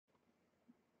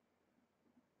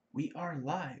We are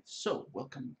live, so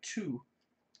welcome to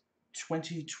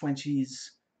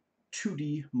 2020's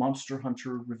 2D Monster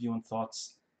Hunter Review and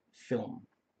Thoughts film.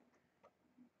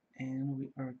 And we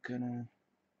are gonna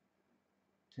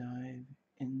dive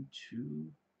into...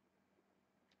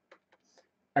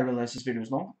 I realize this video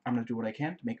is long. I'm gonna do what I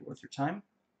can to make it worth your time.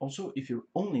 Also, if you're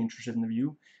only interested in the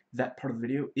review, that part of the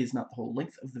video is not the whole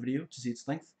length of the video. To see its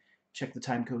length, check the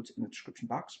time codes in the description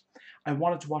box. I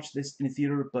wanted to watch this in a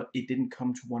theater, but it didn't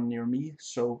come to one near me,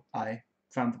 so I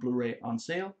found the Blu-ray on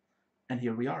sale, and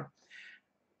here we are.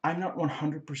 I'm not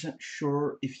 100%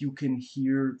 sure if you can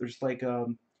hear, there's like a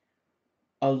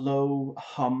low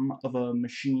hum of a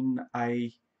machine.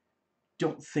 I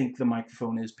don't think the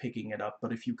microphone is picking it up,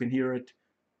 but if you can hear it,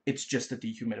 it's just a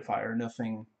dehumidifier,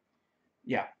 nothing,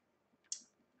 yeah.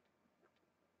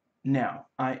 Now,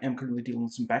 I am currently dealing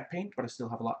with some back pain, but I still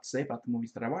have a lot to say about the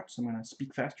movies that I watch, so I'm going to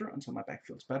speak faster until my back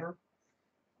feels better.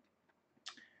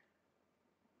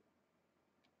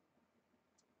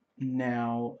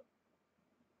 Now,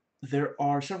 there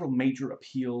are several major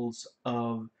appeals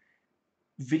of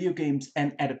video games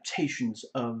and adaptations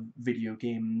of video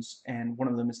games, and one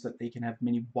of them is that they can have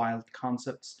many wild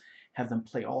concepts, have them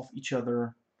play off each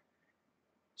other,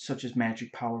 such as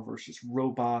magic power versus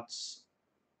robots.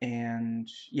 And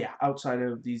yeah, outside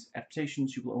of these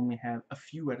adaptations, you will only have a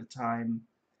few at a time.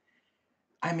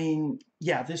 I mean,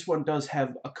 yeah, this one does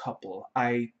have a couple.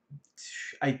 I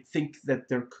think that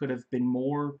there could have been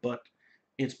more, but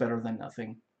it's better than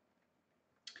nothing.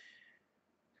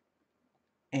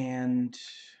 And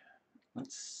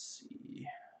let's see.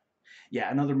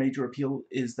 Yeah, another major appeal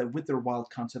is that with their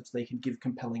wild concepts, they can give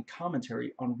compelling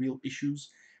commentary on real issues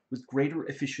with greater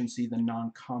efficiency than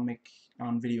non-comic,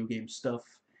 non-video game stuff.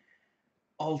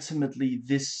 Ultimately,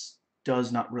 this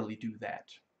does not really do that.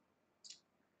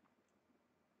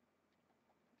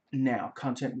 Now,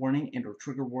 content warning and or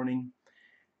trigger warning.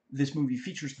 This movie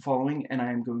features the following, and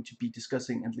I am going to be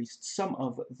discussing at least some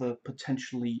of the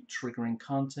potentially triggering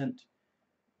content.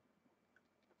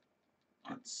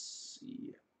 Let's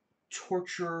see.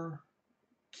 Torture,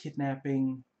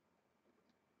 kidnapping,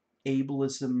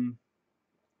 ableism,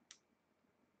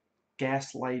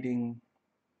 gaslighting,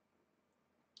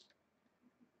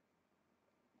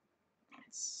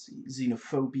 let's see,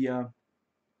 xenophobia,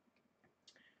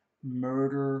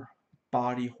 murder,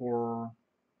 body horror,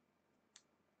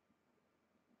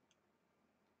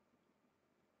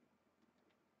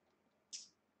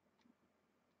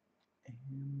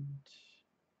 and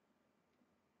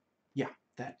yeah,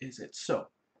 that is it. So,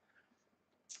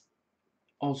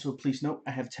 also please note,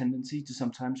 I have a tendency to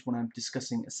sometimes, when I'm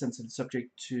discussing a sensitive subject,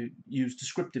 to use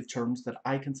descriptive terms that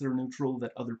I consider neutral,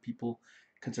 that other people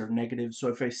consider negative. So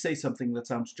if I say something that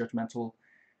sounds judgmental,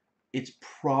 it's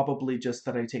probably just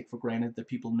that I take for granted that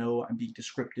people know I'm being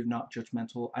descriptive, not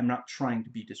judgmental. I'm not trying to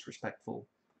be disrespectful.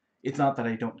 It's not that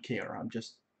I don't care. I'm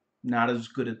just not as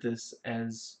good at this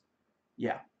as,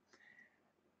 yeah.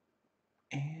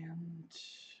 And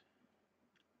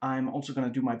I'm also going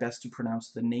to do my best to pronounce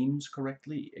the names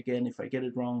correctly. Again, if I get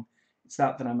it wrong, it's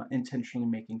not that I'm intentionally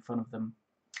making fun of them.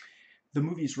 The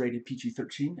movie is rated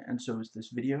PG-13, and so is this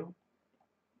video.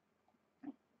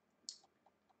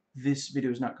 This video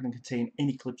is not going to contain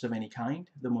any clips of any kind.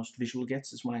 The most visual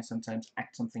gets is when I sometimes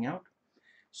act something out.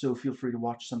 So feel free to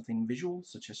watch something visual,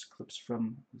 such as clips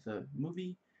from the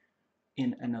movie,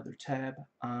 in another tab.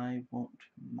 I won't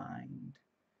mind.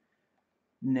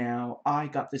 Now, I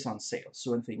got this on sale,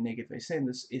 so anything negative I say in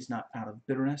this is not out of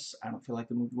bitterness. I don't feel like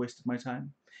the movie wasted my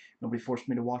time. Nobody forced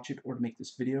me to watch it or to make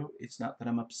this video. It's not that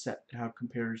I'm upset at how it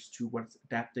compares to what it's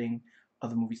adapting,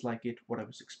 other movies like it, what I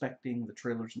was expecting, the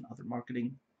trailers and other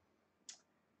marketing.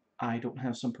 I don't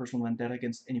have some personal vendetta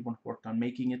against anyone who worked on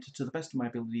making it. To the best of my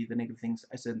ability, the negative things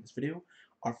I said in this video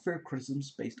are fair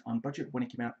criticisms based on budget, when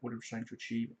it came out, what it was trying to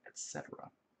achieve,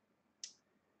 etc.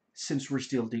 Since we're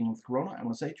still dealing with Corona, I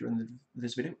want to say during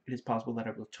this video, it is possible that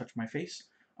I will touch my face.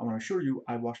 I want to assure you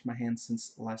I washed my hands since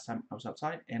the last time I was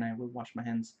outside, and I will wash my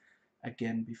hands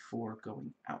again before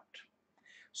going out.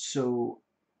 So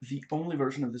the only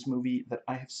version of this movie that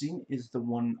I have seen is the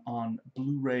one on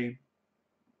Blu-ray,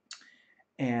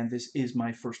 and this is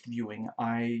my first viewing.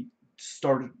 I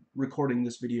started recording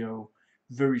this video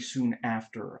very soon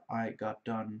after I got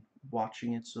done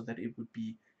watching it so that it would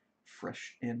be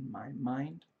fresh in my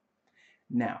mind.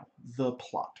 Now, the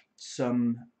plot.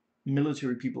 Some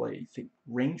military people, I think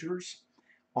rangers,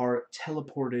 are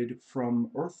teleported from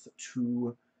Earth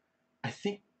to, I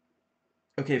think,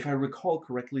 okay, if I recall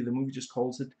correctly, the movie just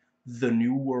calls it the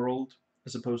New World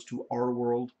as opposed to Our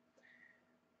World.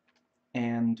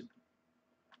 And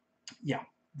yeah,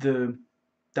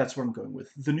 that's what I'm going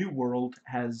with. The New World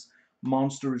has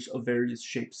monsters of various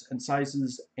shapes and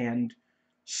sizes, and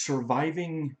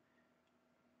surviving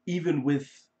even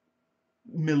with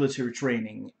military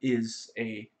training is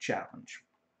a challenge.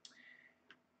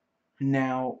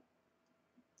 Now,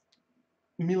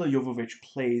 Mila Jovovich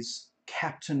plays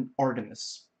Captain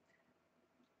Artemis.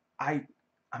 I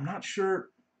I'm not sure.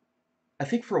 I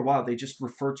think for a while they just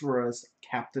refer to her as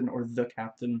Captain or the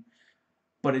Captain,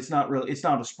 but it's not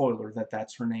a spoiler that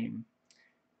that's her name.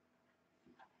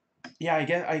 Yeah,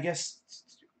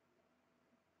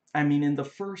 I mean in the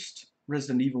first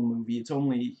Resident Evil movie, it's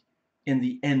only in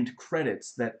the end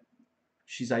credits that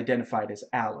she's identified as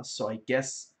Alice. So I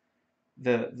guess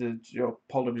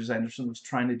Paul W. Anderson was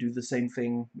trying to do the same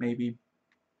thing maybe.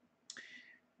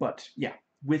 But yeah,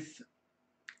 with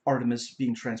Artemis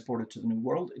being transported to the new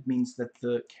world, it means that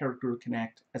the character can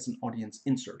act as an audience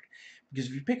insert. Because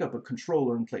if you pick up a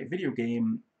controller and play a video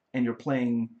game, and you're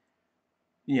playing,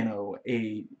 you know,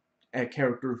 a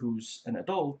character who's an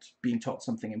adult being taught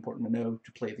something important to know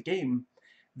to play the game,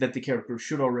 that the character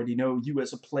should already know, you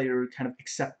as a player kind of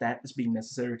accept that as being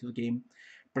necessary to the game.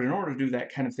 But in order to do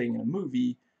that kind of thing in a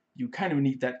movie, you kind of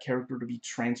need that character to be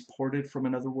transported from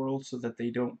another world so that they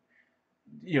don't,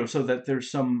 so that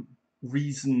there's some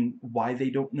reason why they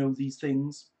don't know these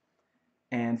things.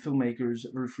 And filmmakers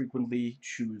very frequently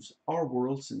choose our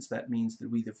world, since that means that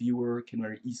we, the viewer, can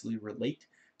very easily relate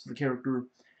to the character.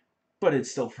 But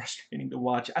it's still frustrating to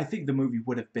watch. I think the movie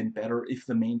would have been better if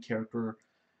the main character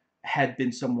had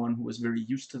been someone who was very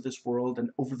used to this world, and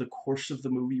over the course of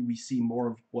the movie we see more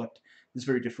of what this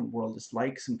very different world is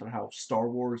like, similar to how Star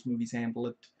Wars movies handle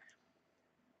it.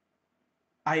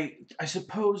 I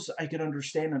suppose I could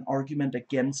understand an argument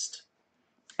against.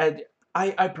 I,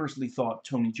 I personally thought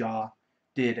Tony Jaa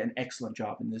did an excellent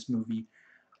job in this movie.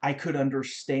 I could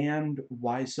understand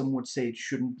why some would say it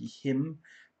shouldn't be him,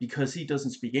 because he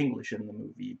doesn't speak English in the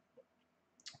movie.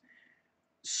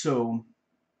 So,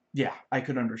 yeah, I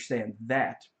could understand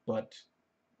that, but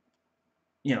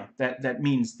that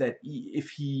means that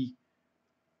if he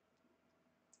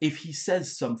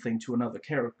says something to another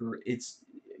character, it's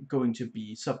going to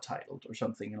be subtitled or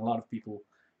something, and a lot of people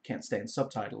can't stand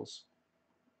subtitles.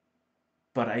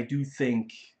 But I do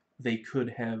think they could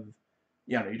have,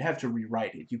 you'd have to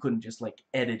rewrite it. You couldn't just like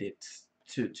edit it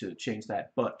to change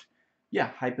that. But yeah,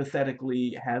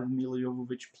 hypothetically, have Mila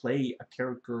Jovovich play a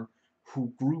character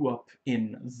who grew up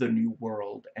in the new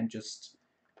world and just,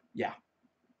 yeah.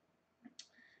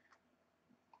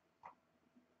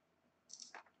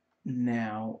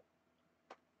 Now,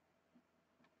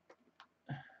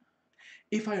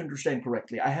 if I understand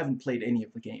correctly, I haven't played any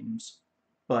of the games,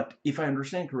 but if I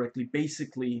understand correctly,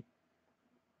 basically,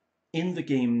 in the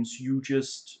games,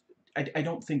 I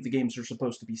don't think the games are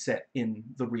supposed to be set in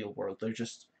the real world.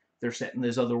 They're set in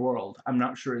this other world. I'm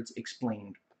not sure it's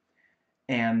explained.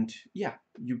 And yeah,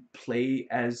 you play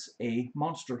as a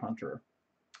monster hunter.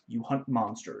 You hunt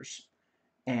monsters.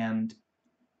 And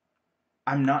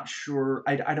I'm not sure,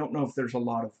 I don't know if there's a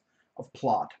lot of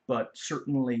plot, but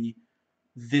certainly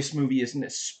this movie isn't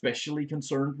especially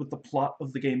concerned with the plot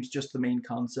of the games, just the main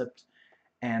concept.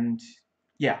 And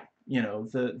yeah,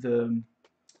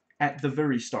 at the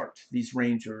very start, these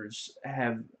rangers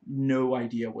have no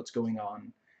idea what's going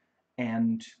on,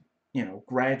 and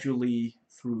gradually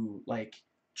through like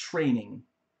training,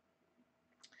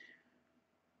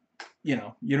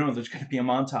 there's going to be a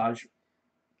montage.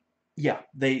 Yeah,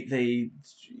 they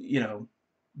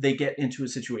get into a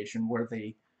situation where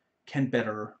they can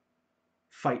better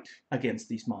fight against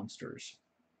these monsters.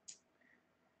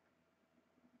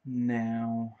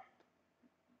 Now,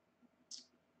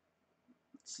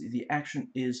 let's see, the action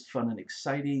is fun and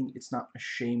exciting. It's not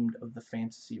ashamed of the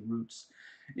fantasy roots.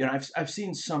 I've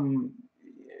seen some,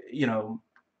 you know,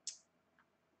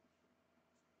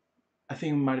 I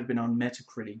think it might have been on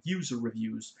Metacritic user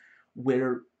reviews,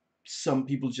 where some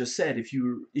people just said if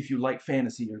you like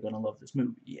fantasy, you're gonna love this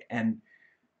movie. And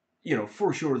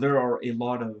for sure there are a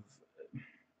lot of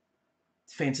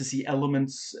fantasy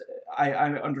elements. I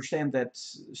understand that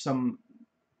some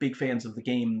big fans of the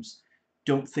games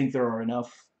don't think there are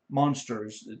enough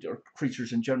monsters or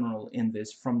creatures in general in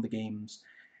this from the games,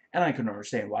 and I can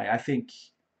understand why.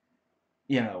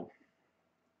 You know,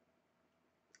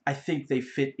 I think they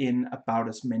fit in about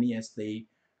as many as they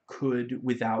could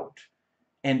without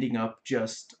ending up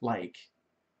just like,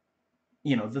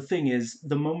 the thing is,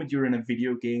 the moment you're in a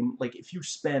video game, like if you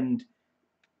spend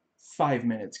 5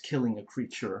 minutes killing a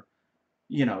creature,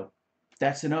 you know,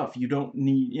 that's enough. You don't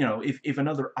need, if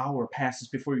another hour passes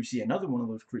before you see another one of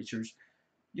those creatures,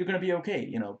 you're going to be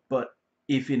okay. But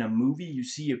if in a movie you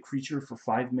see a creature for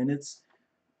 5 minutes,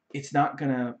 it's not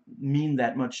going to mean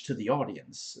that much to the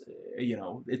audience. you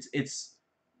know,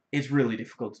 it's really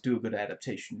difficult to do a good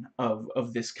adaptation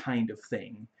of this kind of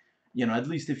thing. You know, at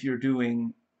least if you're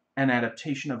doing an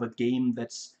adaptation of a game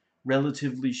that's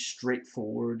relatively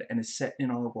straightforward and is set in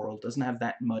our world, doesn't have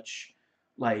that much,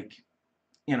 like,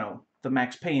 you know, the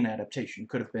Max Payne adaptation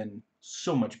could have been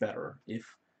so much better if,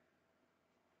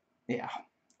 yeah,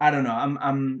 I don't know.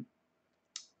 I'm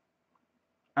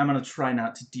gonna try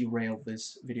not to derail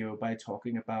this video by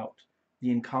talking about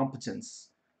the incompetence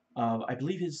of, I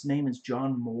believe his name is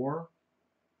John Moore,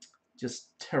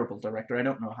 just terrible director. I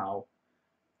don't know how.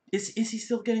 Is he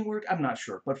still getting work? I'm not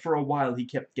sure, but for a while he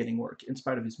kept getting work in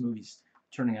spite of his movies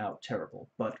turning out terrible.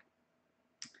 But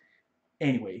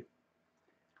anyway,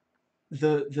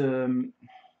 the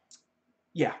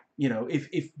yeah, you know,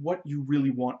 if what you really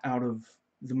want out of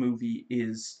the movie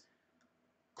is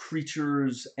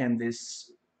creatures and this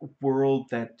world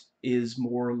that is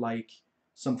more like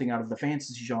something out of the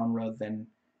fantasy genre than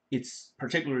it's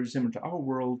particularly similar to our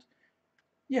world,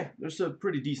 yeah, there's a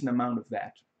pretty decent amount of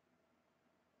that.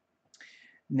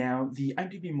 Now, the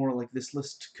IMDb More Like This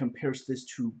list compares this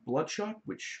to Bloodshot,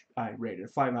 which I rated a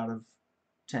 5 out of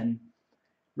 10.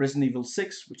 Resident Evil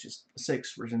 6, which is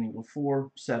 6, Resident Evil 4,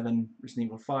 7, Resident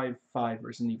Evil 5, 5,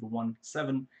 Resident Evil 1,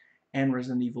 7, and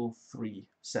Resident Evil 3,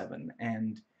 7.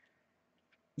 And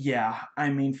yeah, I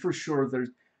mean, for sure,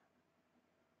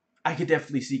 I could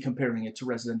definitely see comparing it to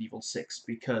Resident Evil 6,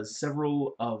 because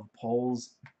several of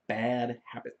Paul's bad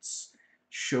habits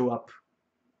show up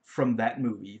from that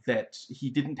movie that he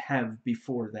didn't have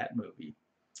before that movie.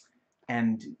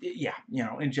 And yeah, you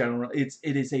know, in general, it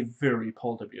is a very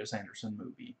Paul W.S. Anderson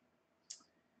movie.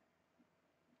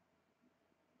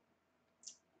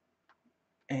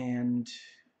 And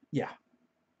yeah,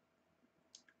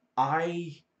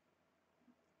 I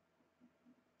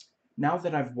now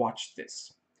that I've watched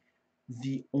this,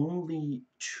 the only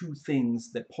two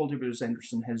things that Paul W.S.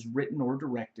 Anderson has written or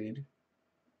directed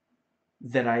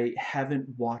that I haven't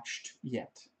watched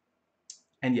yet.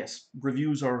 And yes,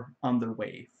 reviews are on their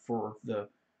way for the,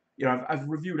 you know, I've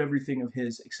reviewed everything of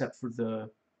his except for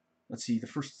the, let's see, the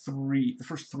first three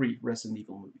Resident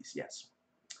Evil movies. Yes,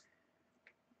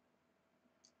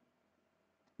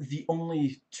 the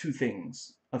only two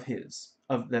things of his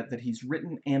that he's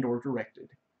written and or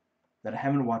directed that I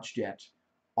haven't watched yet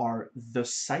are The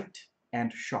Site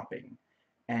and Shopping.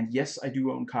 And yes, I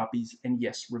do own copies, and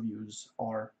yes, reviews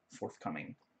are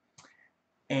forthcoming.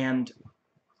 And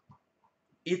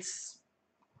it's,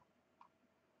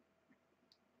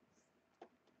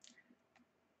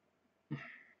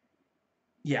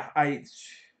 yeah, I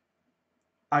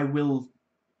will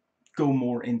go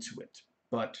more into it,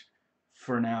 but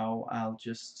for now, I'll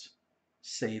just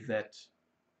say that,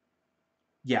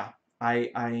 yeah,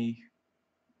 I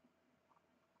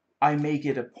I make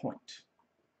it a point.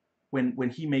 When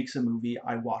he makes a movie,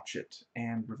 I watch it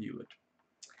and review it.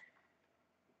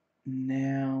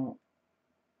 Now,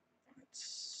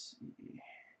 let's see.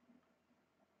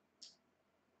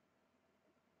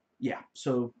 Yeah,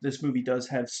 so this movie does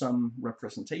have some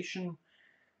representation.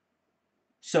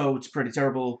 So it's pretty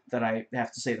terrible that I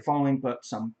have to say the following, but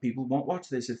some people won't watch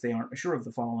this if they aren't sure of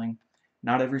the following.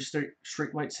 Not every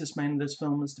straight white cis man in this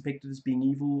film is depicted as being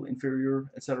evil,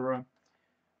 inferior, etc.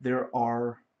 There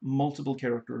are multiple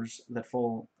characters that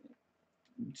fall,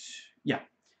 yeah,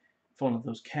 fall into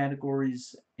those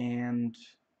categories, and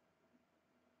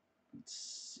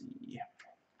let's see.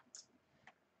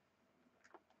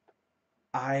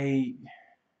 I,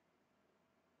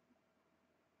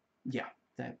 yeah,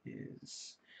 that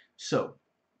is, so,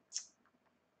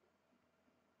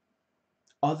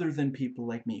 other than people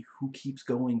like me who keeps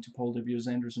going to Paul W.S.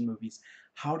 Anderson movies,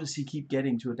 how does he keep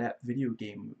getting to adapt video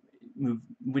games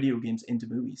into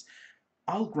movies?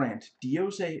 I'll grant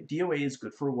DOA is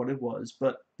good for what it was,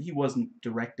 but he wasn't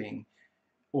directing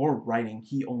or writing,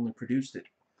 he only produced it.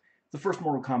 The first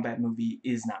Mortal Kombat movie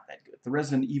is not that good. The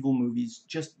Resident Evil movies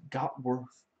just got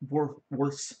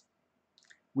worse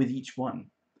with each one.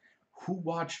 Who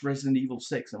watched Resident Evil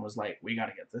 6 and was like, we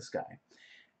gotta get this guy?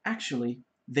 Actually,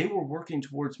 they were working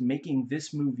towards making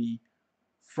this movie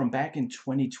from back in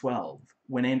 2012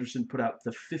 when Anderson put out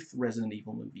the fifth Resident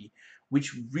Evil movie,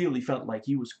 which really felt like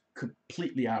he was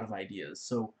completely out of ideas.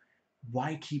 So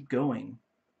why keep going?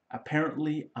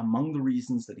 Apparently, among the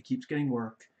reasons that he keeps getting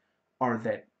work are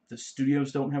that the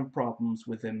studios don't have problems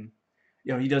with him.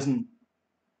 You know, he doesn't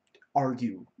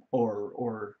argue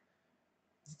or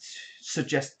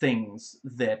suggest things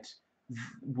that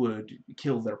would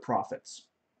kill their profits.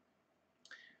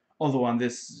 Although on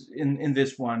this, in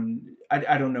this one,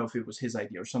 I don't know if it was his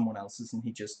idea or someone else's, and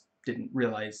he just didn't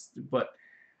realize. But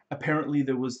apparently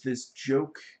there was this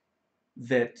joke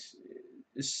that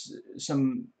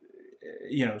some,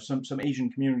 some Asian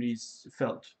communities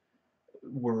felt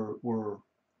were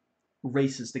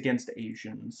racist against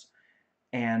Asians,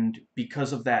 and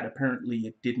because of that, apparently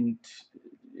it didn't.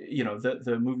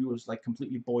 The movie was like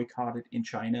completely boycotted in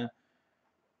China,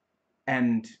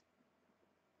 and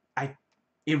I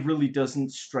it really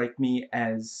doesn't strike me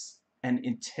as an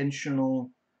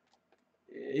intentional,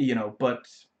 but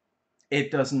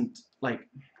it doesn't like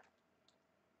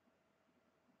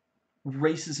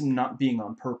racism not being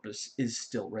on purpose is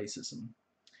still racism.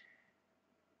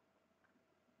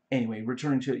 Anyway,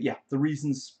 returning to, yeah, the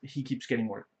reasons he keeps getting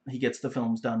work. He gets the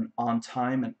films done on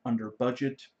time and under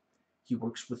budget. He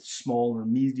works with small or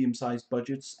medium-sized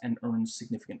budgets and earns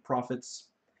significant profits.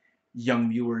 Young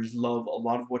viewers love a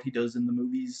lot of what he does in the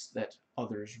movies that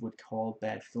others would call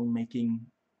bad filmmaking.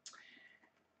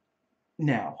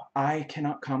 Now, I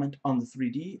cannot comment on the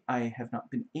 3D. I have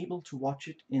not been able to watch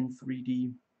it in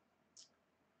 3D,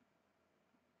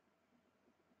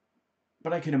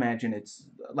 but I can imagine it's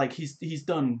like he's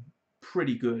done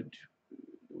pretty good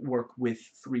work with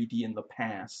 3D in the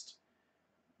past.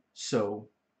 So,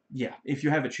 yeah, if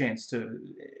you have a chance to,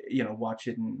 watch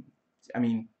it in, I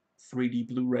mean, 3D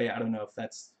Blu-ray, I don't know if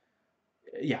that's,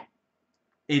 yeah,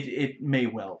 it may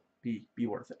well be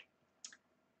worth it.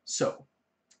 So,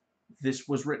 this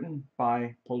was written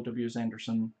by Paul W. S.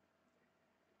 Anderson,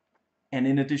 and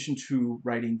in addition to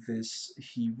writing this,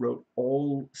 he wrote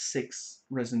all 6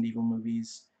 Resident Evil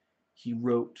movies. He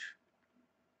wrote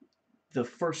the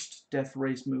first Death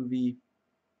Race movie.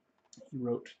 He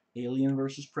wrote Alien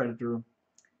vs. Predator.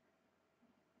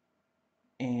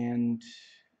 And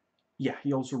yeah,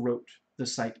 he also wrote The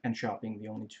Sight and Shopping, the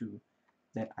only 2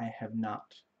 that I have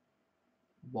not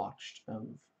watched of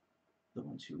the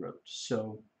ones he wrote.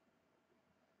 So,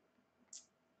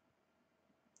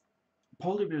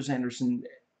 Paul W. S. Anderson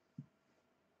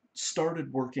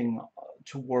started working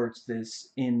towards this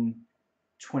in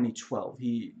 2012.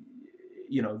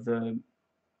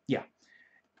 Yeah,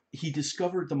 he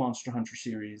discovered the Monster Hunter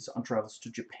series on travels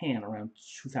to Japan around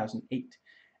 2008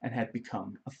 and had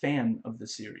become a fan of the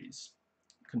series,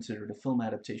 considered a film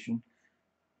adaptation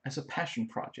as a passion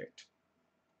project.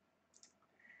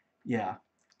 Yeah.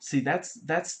 See, that's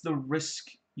the risk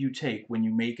you take when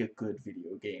you make a good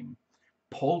video game.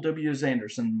 Paul W. S.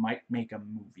 Anderson might make a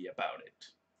movie about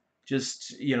it.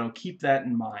 Just, keep that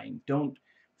in mind. Don't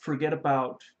forget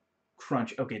about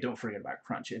crunch. Okay, don't forget about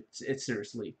crunch. It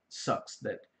seriously sucks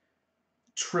that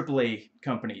AAA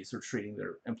companies are treating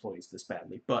their employees this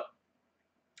badly. But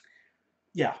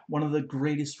yeah, one of the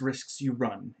greatest risks you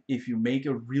run if you make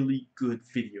a really good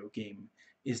video game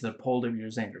is that Paul W.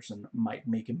 S. Anderson might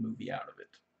make a movie out of it.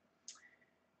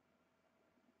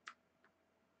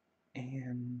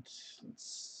 And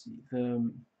let's see,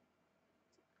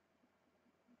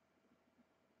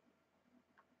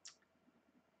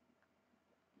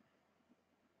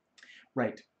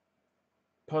 right,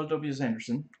 Paul W. S.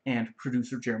 Anderson and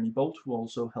producer Jeremy Bolt, who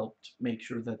also helped make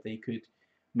sure that they could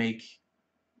make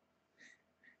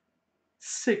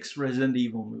 6 Resident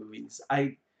Evil movies.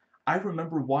 I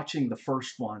remember watching the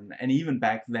first one, and even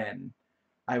back then,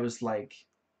 I was like,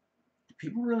 do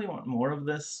people really want more of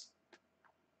this?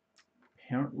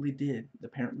 Apparently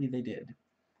they did.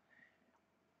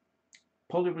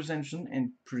 Paul W. S. Anderson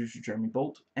and producer Jeremy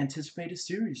Bolt anticipate a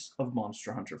series of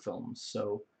Monster Hunter films,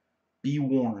 so be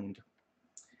warned.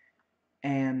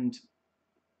 And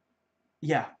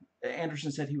yeah,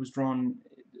 Anderson said he was drawn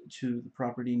to the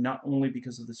property not only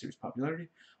because of the series' popularity,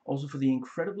 also for the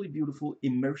incredibly beautiful,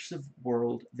 immersive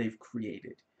world they've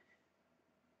created.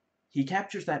 He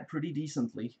captures that pretty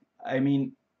decently. I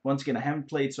mean, once again, I haven't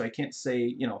played, so I can't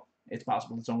say, it's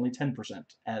possible it's only 10%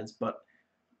 but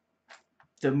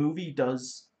the movie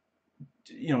does,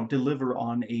 deliver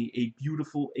on a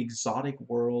beautiful, exotic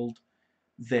world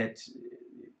that,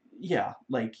 yeah,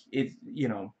 like,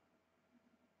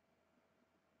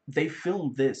 they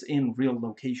filmed this in real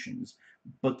locations,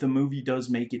 but the movie does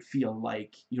make it feel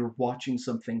like you're watching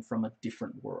something from a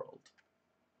different world.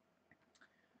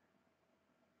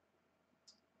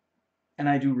 And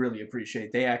I do really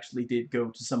appreciate they actually did go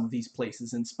to some of these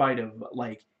places in spite of,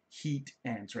 like, heat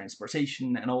and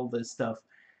transportation and all this stuff.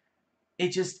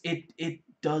 It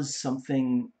does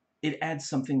something, it adds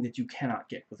something that you cannot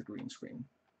get with a green screen.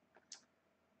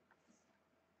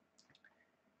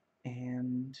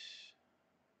 And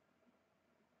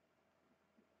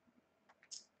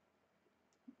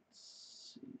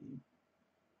let's see.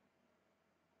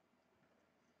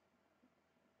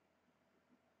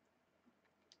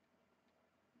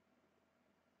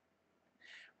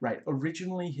 Right,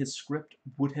 originally his script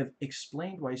would have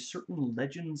explained why certain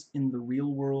legends in the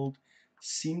real world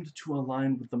seemed to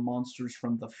align with the monsters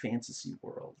from the fantasy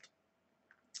world.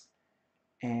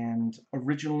 And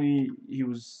originally it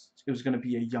was going to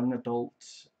be a young adult,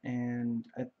 and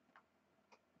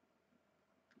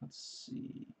let's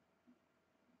see,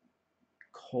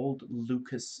 called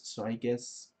Lucas, so I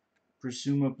guess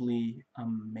presumably a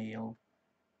male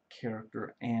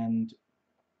character. And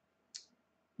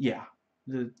yeah,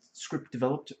 the script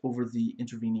developed over the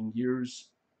intervening years.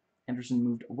 Anderson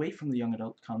moved away from the young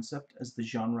adult concept as the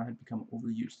genre had become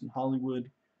overused in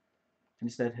Hollywood, and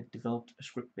instead had developed a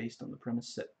script based on the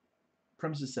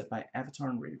premises set by Avatar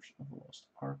and Raiders of the Lost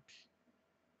Ark.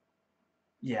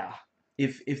 Yeah,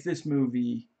 if this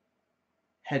movie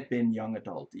had been young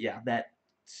adult, yeah, that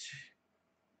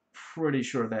pretty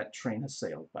sure that train has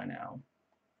sailed by now.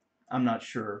 I'm not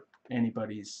sure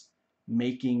anybody's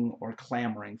making or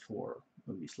clamoring for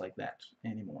movies like that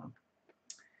anymore.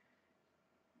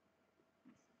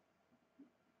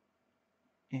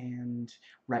 And,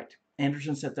 right,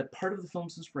 Anderson said that part of the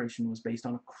film's inspiration was based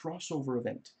on a crossover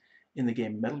event in the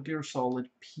game Metal Gear Solid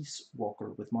Peace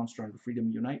Walker with Monster Hunter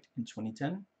Freedom Unite in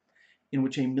 2010, in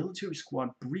which a military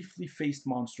squad briefly faced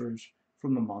monsters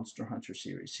from the Monster Hunter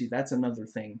series. See, that's another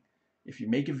thing. If you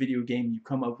make a video game, you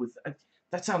come up with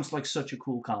that sounds like such a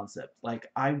cool concept. Like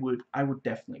I would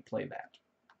definitely play that.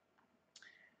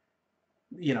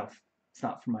 You know, it's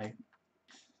not for my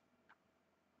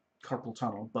carpal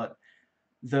tunnel, but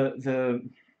the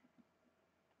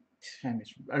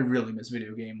I really miss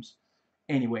video games.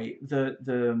 Anyway,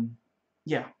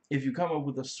 yeah, if you come up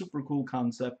with a super cool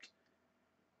concept,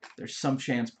 there's some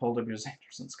chance Paul W. S.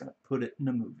 Anderson's gonna put it in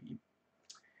a movie.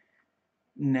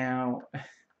 Now,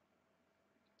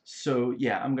 so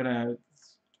yeah,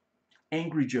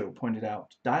 Angry Joe pointed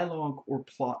out, dialogue or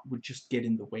plot would just get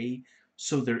in the way,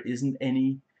 so there isn't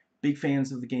any. Big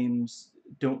fans of the games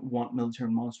don't want Military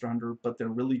and Monster Hunter, but they're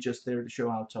really just there to show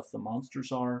how tough the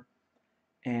monsters are,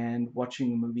 and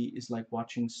watching the movie is like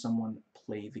watching someone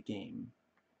play the game.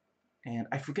 And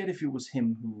I forget if it was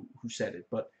him who said it,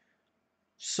 but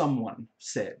someone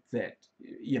said that,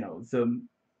 you know,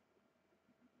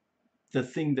 the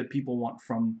thing that people want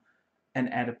from an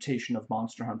adaptation of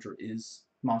Monster Hunter is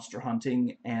monster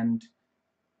hunting, and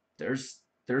there's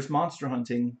monster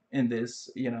hunting in this,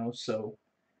 you know, so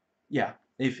yeah,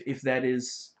 if that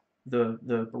is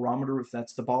the barometer, if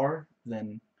that's the bar,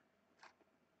 then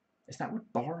is that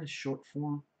what bar is short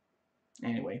for?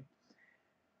 Anyway,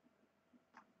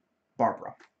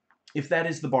 Barbara. If that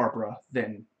is the Barbara,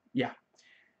 then yeah.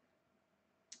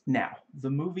 Now, the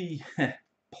movie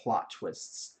plot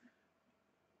twists.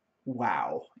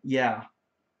 Wow. Yeah.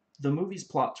 The movie's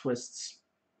plot twists.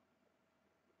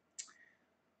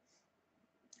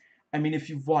 I mean, if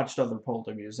you've watched other Paul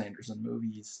W. S. Anderson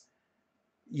movies,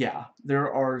 yeah,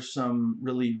 there are some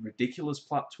really ridiculous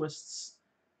plot twists.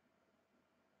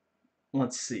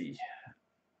 Let's see.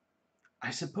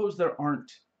 I suppose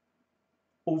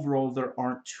overall, there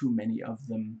aren't too many of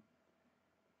them.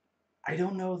 I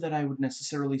don't know that I would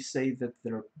necessarily say that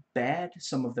they're bad.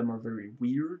 Some of them are very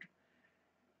weird.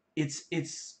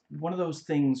 It's one of those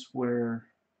things where,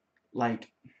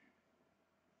 like,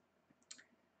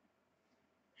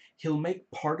 he'll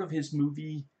make part of his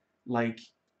movie, like,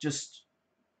 just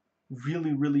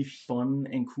really, really fun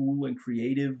and cool and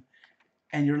creative,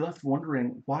 and you're left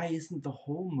wondering, why isn't the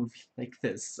whole movie like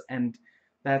this? And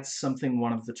that's something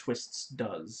one of the twists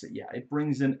does. Yeah, it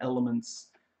brings in elements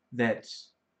that,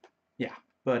 yeah,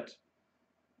 but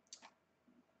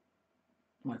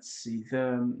let's see,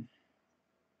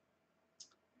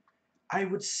 I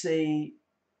would say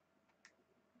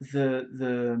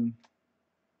the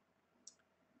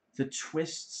the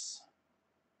twists,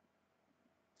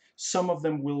 some of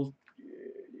them will,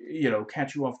 you know,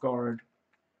 catch you off guard.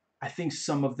 I think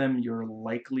some of them you're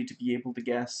likely to be able to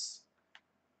guess.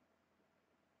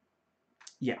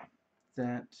 Yeah,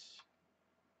 that.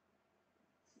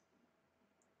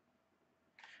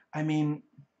 I mean,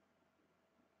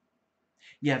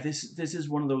 yeah, this is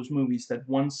one of those movies that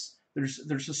once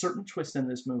there's a certain twist in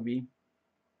this movie.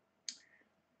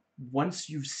 Once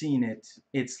you've seen it,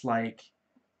 it's like,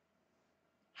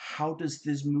 how does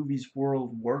this movie's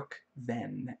world work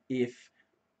then?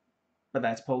 But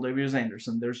that's Paul W. S.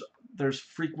 Anderson. There's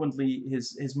frequently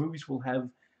his movies will have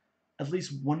at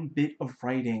least one bit of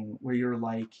writing where you're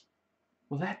like,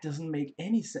 well, that doesn't make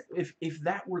any sense. If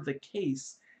that were the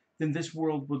case, then this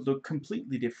world would look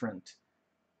completely different.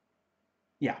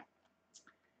 Yeah.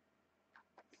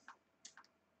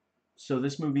 So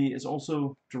this movie is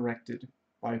also directed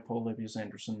by Paul W. S.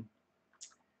 Anderson.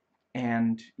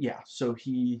 And yeah, so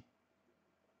he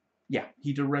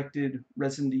directed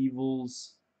Resident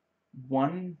Evil's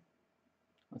 1,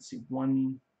 let's see,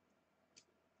 1,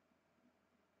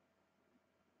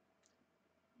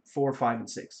 4, 5, and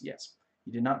 6. Yes,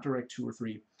 he did not direct 2 or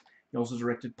 3. He also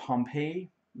directed Pompeii,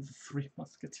 The Three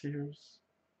Musketeers,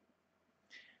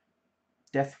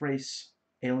 Death Race,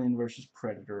 Alien vs.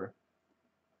 Predator,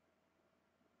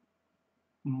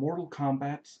 Mortal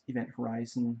Kombat, Event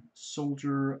Horizon,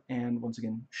 Soldier, and once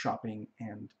again, Shopping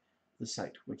and The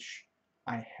Site, which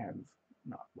I have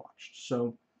not watched.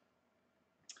 So,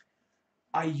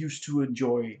 I used to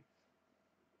enjoy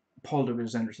Paul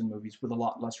W.S. Anderson movies with a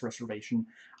lot less reservation.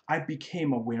 I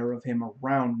became aware of him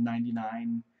around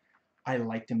 99. I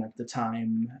liked him at the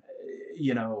time.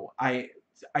 You know, I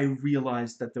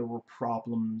realized that there were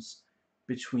problems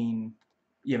between,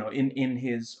 you know, in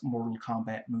his Mortal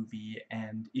Kombat movie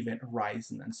and Event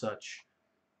Horizon and such.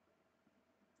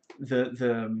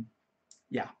 The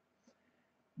yeah,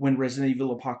 when Resident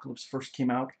Evil Apocalypse first came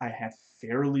out, I had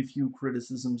fairly few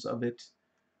criticisms of it.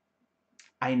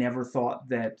 I never thought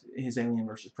that his Alien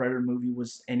vs. Predator movie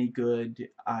was any good.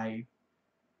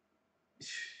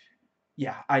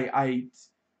 Yeah, I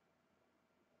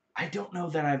don't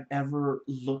know that I've ever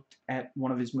looked at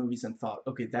one of his movies and thought,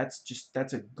 okay,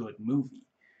 that's a good movie.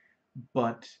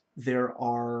 But there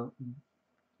are,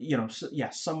 you know, so, yeah,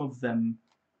 some of them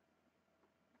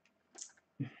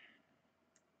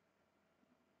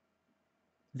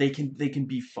they can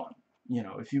be fun, you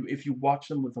know, if you watch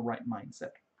them with the right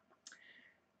mindset.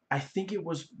 I think it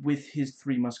was with his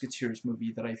Three Musketeers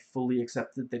movie that I fully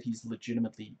accepted that he's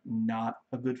legitimately not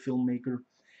a good filmmaker.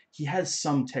 He has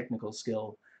some technical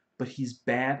skill, but he's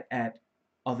bad at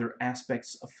other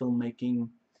aspects of filmmaking.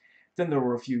 Then there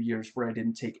were a few years where I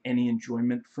didn't take any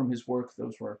enjoyment from his work.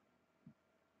 Those were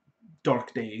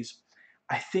dark days.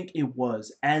 I think it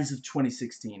was, as of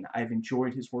 2016, I've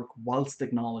enjoyed his work whilst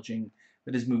acknowledging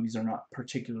that his movies are not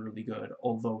particularly good,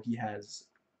 although he has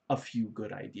a few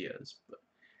good ideas. But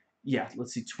yeah,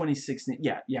 let's see, 2016.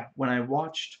 Yeah. When I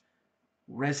watched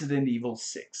Resident Evil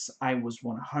 6, I was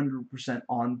 100%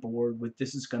 on board with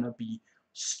this is gonna be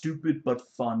stupid but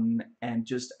fun, and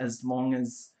just as long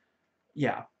as,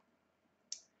 yeah.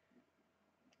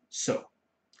 So,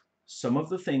 some of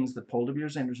the things that Paul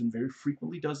W.S. Anderson very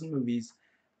frequently does in movies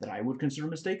that I would consider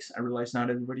mistakes. I realize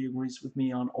not everybody agrees with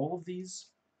me on all of these,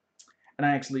 and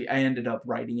I ended up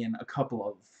writing in a couple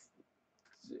of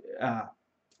uh,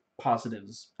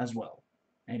 positives as well.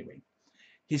 Anyway,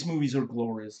 his movies are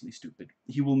gloriously stupid.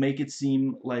 He will make it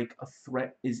seem like a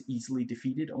threat is easily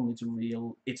defeated, only to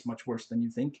reveal it's much worse than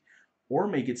you think, or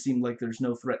make it seem like there's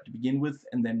no threat to begin with,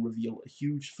 and then reveal a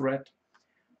huge threat.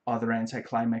 Other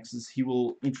anticlimaxes, he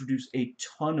will introduce a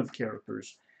ton of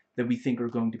characters that we think are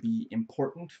going to be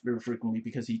important, very frequently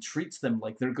because he treats them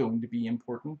like they're going to be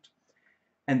important,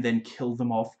 and then kill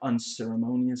them off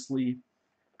unceremoniously.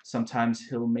 Sometimes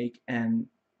he'll make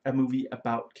a movie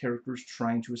about characters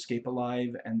trying to escape alive,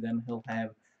 and then he'll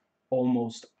have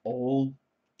almost all,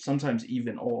 sometimes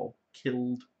even all,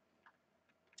 killed.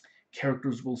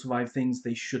 Characters will survive things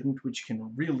they shouldn't, which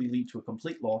can really lead to a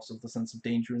complete loss of the sense of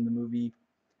danger in the movie,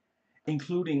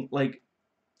 including, like,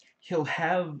 he'll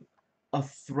have a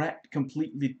threat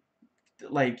completely,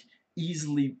 like,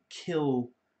 easily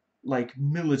kill, like,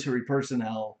 military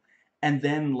personnel, and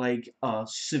then, like, a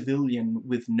civilian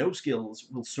with no skills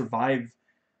will survive,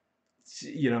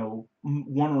 you know,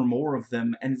 one or more of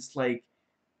them, and it's like,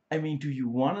 I mean, do you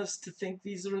want us to think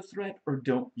these are a threat, or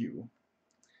don't you?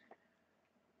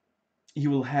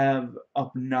 You will have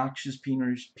obnoxious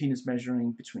penis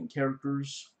measuring between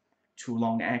characters, too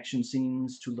long action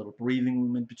scenes, too little breathing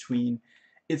room in between.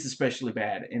 It's especially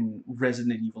bad in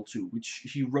Resident Evil 2, which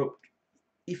he wrote,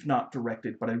 if not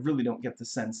directed, but I really don't get the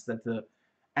sense that the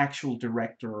actual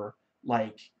director,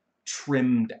 like,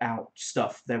 trimmed out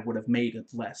stuff that would have made it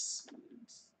less,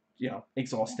 you know,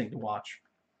 exhausting to watch.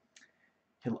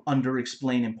 He'll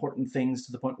under-explain important things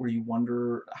to the point where you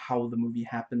wonder how the movie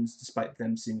happens despite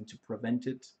them seeming to prevent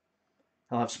it.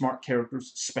 He'll have smart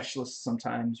characters, specialists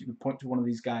sometimes. You could point to one of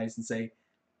these guys and say,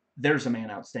 there's a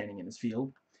man outstanding in his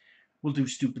field. Will do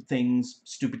stupid things.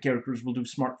 Stupid characters will do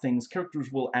smart things.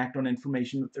 Characters will act on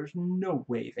information that there's no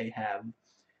way they have.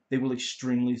 They will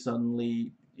extremely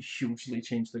suddenly, hugely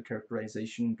change their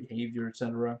characterization, behavior,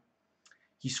 etc.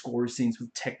 He scores scenes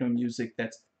with techno music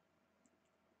that's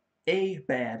A,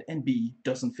 bad, and B,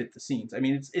 doesn't fit the scenes. I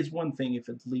mean, it's one thing if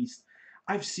at least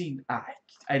I've seen, I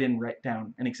didn't write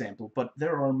down an example, but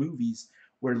there are movies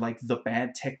where, like, the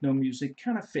bad techno music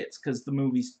kind of fits because the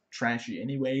movie's trashy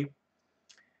anyway.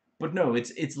 But no,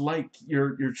 it's like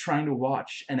you're trying to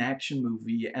watch an action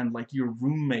movie and, like, your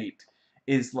roommate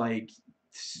is, like,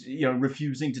 you know,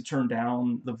 refusing to turn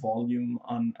down the volume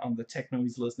on the techno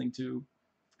he's listening to.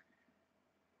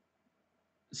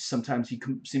 Sometimes he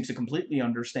seems to completely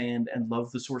understand and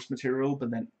love the source material,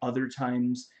 but then other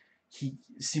times he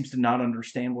seems to not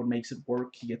understand what makes it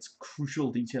work. He gets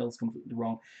crucial details completely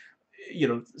wrong.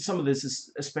 Some of this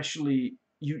is especially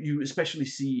you especially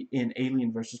see in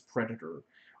Alien versus Predator,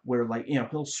 where like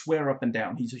he'll swear up and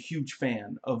down he's a huge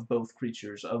fan of both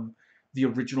creatures, of the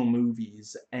original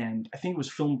movies, and I think it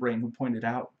was Film Brain who pointed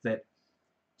out that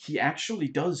he actually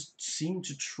does seem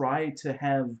to try to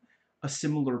have a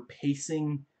similar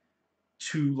pacing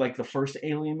to like the first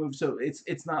Alien movie. So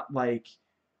it's not like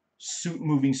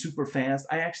moving super fast.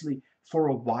 I actually, for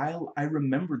a while, I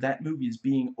remember that movie as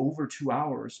being over 2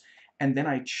 hours, and then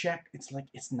I checked,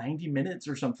 it's 90 minutes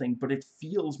or something, but it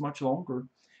feels much longer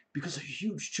because a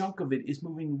huge chunk of it is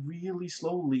moving really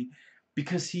slowly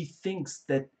because he thinks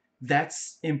that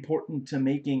that's important to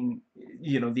making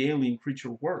the alien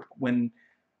creature work. When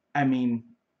I mean,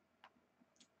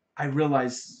 I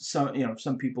realize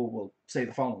some people will say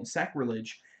the following is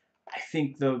sacrilege. I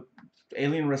think the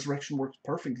Alien Resurrection works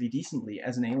perfectly decently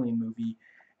as an Alien movie,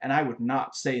 and I would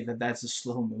not say that that's a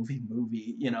slow movie.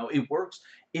 It works.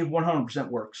 It 100%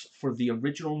 works for the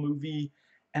original movie,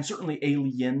 and certainly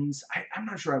Aliens. I'm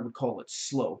not sure I would call it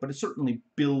slow, but it certainly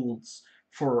builds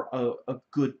for a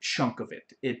good chunk of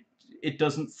it. It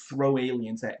doesn't throw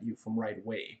aliens at you from right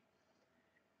away.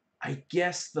 I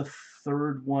guess the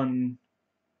third one.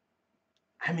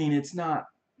 I mean, it's not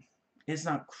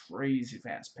crazy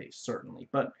fast paced, certainly,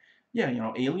 but yeah,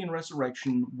 Alien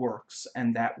Resurrection works,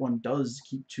 and that one does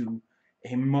keep to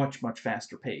a much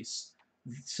faster pace.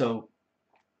 So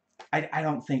I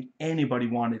don't think anybody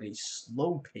wanted a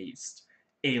slow paced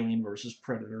Alien versus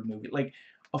Predator movie. Like,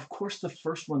 of course, the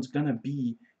first one's gonna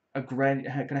be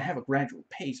gonna have a gradual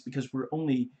pace because we're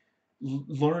only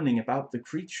learning about the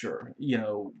creature.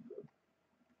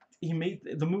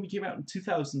 The movie came out in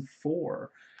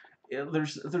 2004.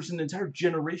 There's an entire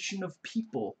generation of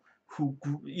people who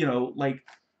like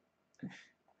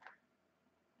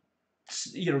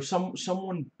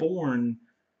someone born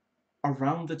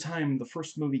around the time the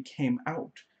first movie came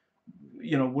out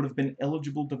would have been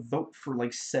eligible to vote for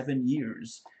like 7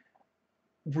 years.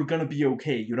 We're gonna be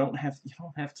okay. You don't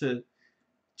have to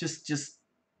just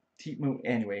keep moving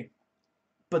anyway.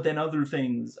 But then other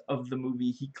things of the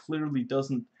movie he clearly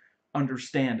doesn't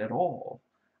understand at all,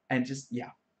 and just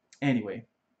yeah. Anyway,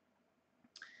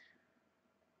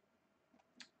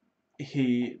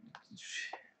 he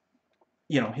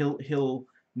he'll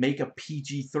make a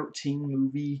PG-13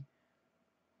 movie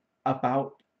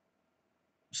about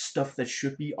stuff that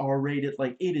should be R-rated.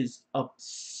 Like, it is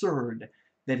absurd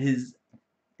that his,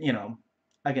 you know,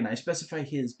 again, I specify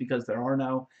his because there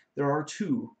are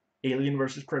two Alien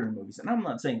versus Predator movies, and I'm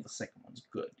not saying the second one's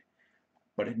good,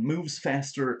 but it moves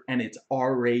faster and it's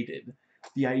R-rated.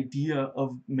 The idea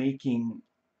of making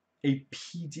a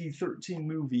PG-13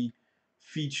 movie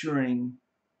featuring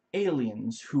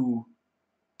aliens who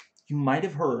you might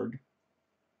have heard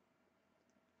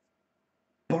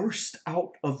burst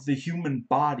out of the human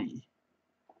body.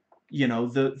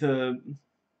 The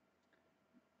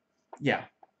yeah,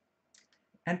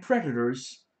 and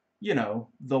predators,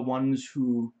 the ones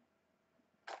who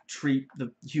treat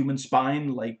the human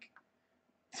spine like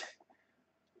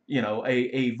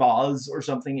a vase or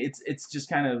something. It's just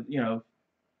kind of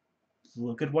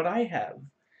look at what I have.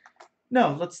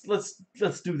 No, let's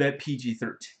do that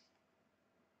PG-13.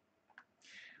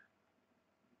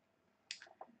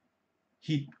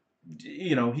 He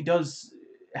he does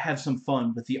have some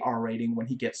fun with the R rating when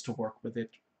he gets to work with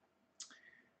it.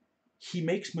 He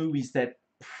makes movies that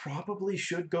probably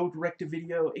should go direct to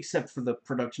video, except for the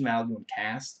production value and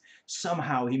cast.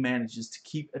 Somehow he manages to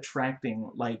keep attracting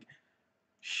like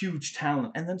huge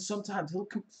talent, and then sometimes he'll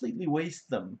completely waste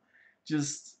them.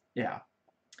 Just yeah.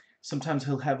 Sometimes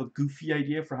he'll have a goofy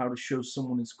idea for how to show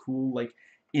someone is cool, like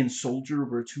in Soldier,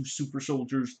 where two super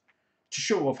soldiers, to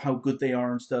show off how good they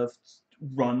are and stuff,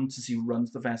 run to see who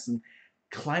runs the fastest, and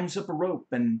climbs up a rope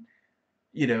and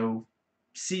you know,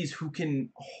 sees who can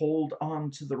hold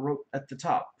on to the rope at the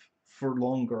top for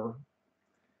longer,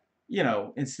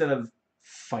 instead of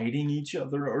fighting each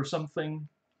other or something.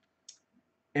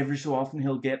 Every so often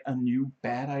he'll get a new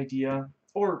bad idea,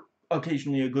 or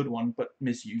occasionally a good one, but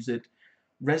misuse it.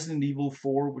 Resident Evil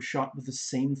 4 was shot with the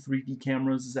same 3D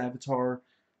cameras as Avatar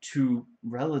to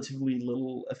relatively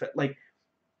little effect. Like,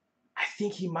 I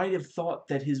think he might have thought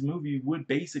that his movie would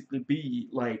basically be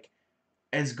like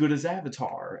as good as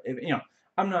Avatar.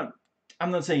 I'm not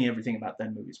I'm not saying everything about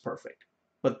that movie is perfect,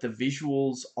 but the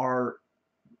visuals are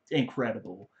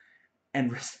incredible.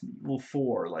 And Resident Evil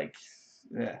 4, like,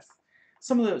 yeah,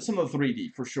 some of the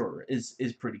 3D for sure is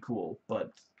pretty cool,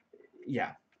 but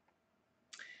yeah.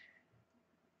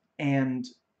 And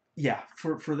yeah,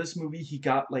 for this movie, he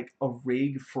got like a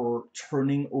rig for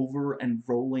turning over and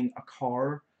rolling a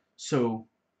car. So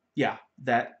yeah,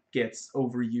 that gets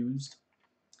overused.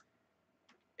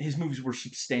 His movies were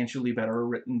substantially better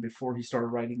written before he started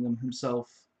writing them himself.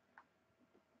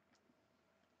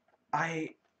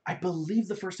 I I believe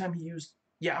the first time he used,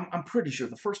 yeah, I'm pretty sure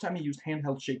the first time he used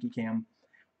handheld shaky cam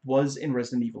was in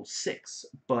Resident Evil 6,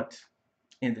 but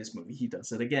in this movie he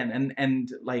does it again. And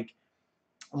like,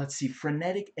 let's see,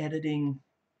 frenetic editing,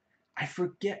 I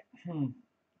forget.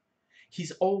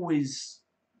 He's always,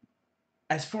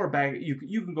 as far back, you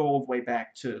can go all the way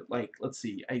back to, like, let's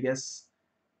see, I guess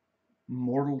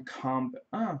Mortal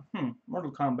Kombat.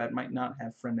 Mortal Kombat might not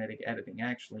have frenetic editing,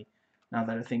 actually, now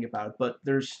that I think about it. But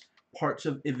there's parts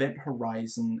of Event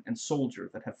Horizon and Soldier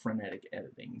that have frenetic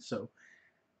editing. So,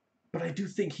 but I do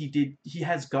think he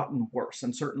has gotten worse,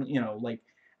 and certainly, like,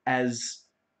 as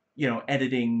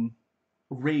editing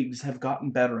rigs have gotten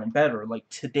better and better. Like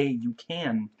today, you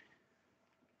can,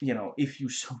 if you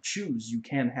so choose, you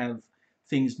can have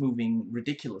things moving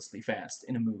ridiculously fast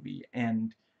in a movie,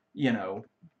 and you know,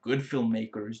 good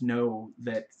filmmakers know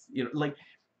that, like,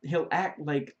 he'll act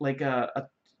like a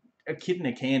kid in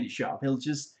a candy shop. He'll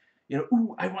just,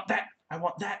 ooh, I want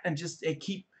that, and just it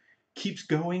keeps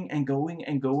going and going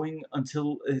and going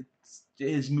until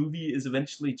his movie is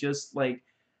eventually just like,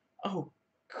 oh,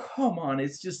 come on,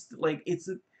 it's just like it's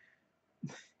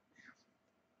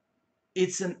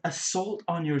an assault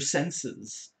on your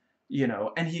senses,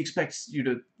 and he expects you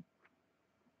to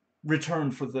return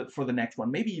for the next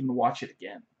one, maybe even watch it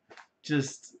again.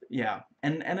 Just yeah,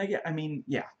 and I mean,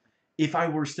 yeah, if I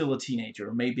were still a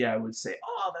teenager, maybe I would say,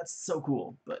 oh, that's so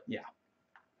cool. But yeah,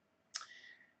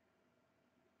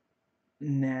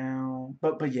 now,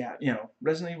 but yeah,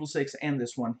 Resident Evil 6 and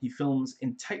this one, he films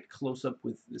in tight close up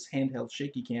with this handheld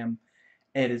shaky cam,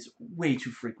 and it's way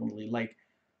too frequently. Like,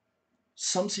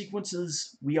 some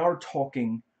sequences, we are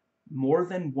talking more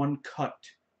than one cut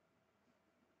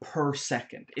per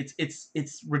second.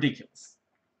 It's ridiculous.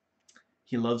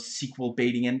 He loves sequel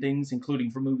baiting endings,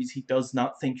 including for movies he does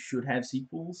not think should have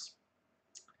sequels.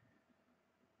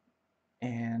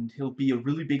 And he'll be a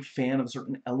really big fan of a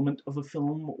certain element of a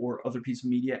film or other piece of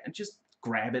media and just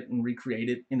grab it and recreate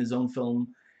it in his own film,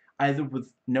 either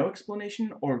with no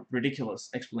explanation or ridiculous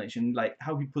explanation, like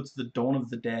how he puts the Dawn of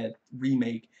the Dead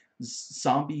remake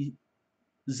zombie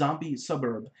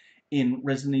suburb in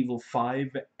Resident Evil 5,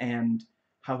 and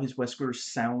how his Wesker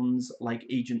sounds like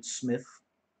Agent Smith.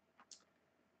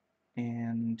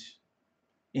 And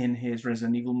in his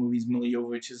Resident Evil movies, Milla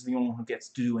Jovovich is the only one who gets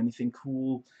to do anything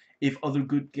cool. If other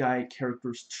good guy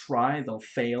characters try, they'll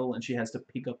fail, and she has to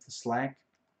pick up the slack.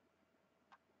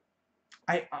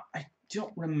 I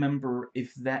don't remember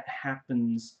if that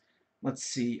happens. Let's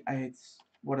see.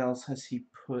 What else has he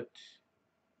put?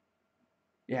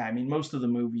 Yeah, I mean, most of the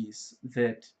movies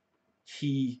that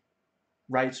he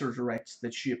writes or directs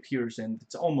that she appears in,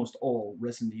 it's almost all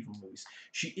Resident Evil movies.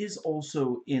 She is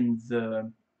also in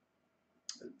the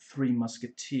Three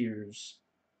Musketeers.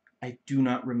 I do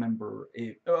not remember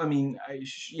if. Oh, I mean,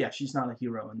 yeah, she's not a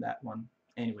hero in that one.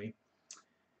 Anyway,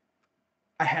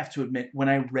 I have to admit, when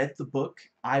I read the book,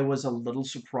 I was a little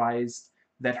surprised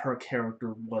that her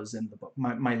character was in the book.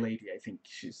 My lady, I think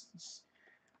she's,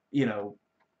 you know,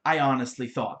 I honestly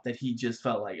thought that he just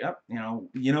felt like, oh,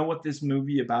 what this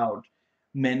movie about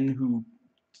men who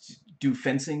do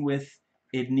fencing with,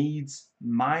 it needs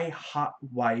my hot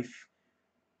wife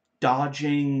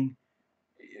dodging,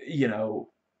 you know,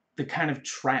 the kind of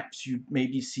traps you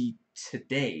maybe see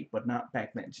today, but not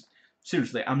back then.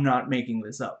 Seriously, I'm not making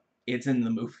this up. It's in the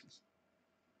movie.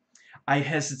 I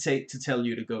hesitate to tell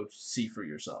you to go see for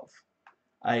yourself.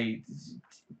 I,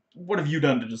 what have you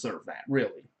done to deserve that,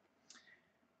 really?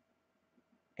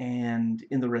 And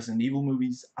in the Resident Evil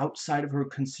movies, outside of her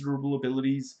considerable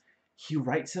abilities, he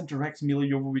writes and directs Milla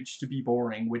Jovovich to be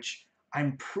boring, which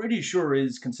I'm pretty sure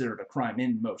is considered a crime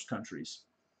in most countries.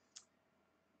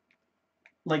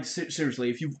 Like, seriously,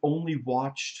 if you've only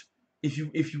watched, if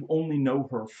you only know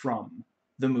her from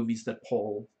the movies that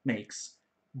Paul makes,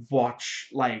 watch,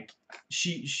 like,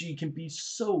 she can be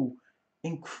so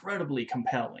incredibly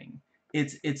compelling.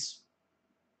 It's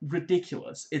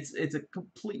ridiculous. It's a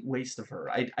complete waste of her.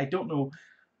 I don't know,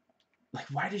 like,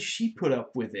 why does she put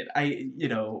up with it?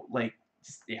 Like,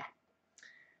 just, yeah.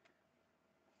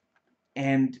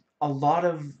 And a lot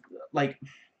of, like,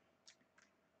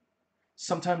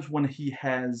 sometimes when he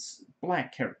has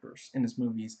black characters in his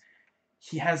movies,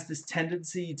 he has this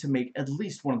tendency to make at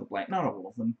least one of the black, not all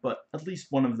of them, but at least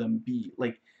one of them be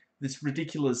like this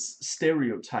ridiculous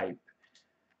stereotype.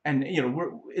 And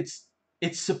it's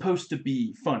it's supposed to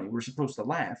be funny. We're supposed to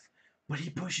laugh, but he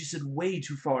pushes it way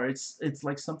too far. It's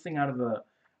like something out of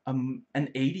an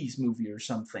 '80s movie or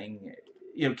something.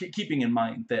 You know, keeping in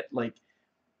mind that like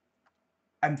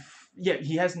yeah,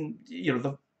 he hasn't, you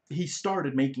know, he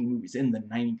started making movies in the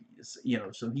 '90s, you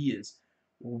know, so he is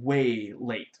way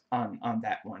late on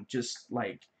that one. Just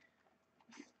like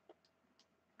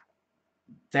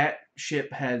that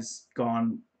ship has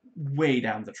gone way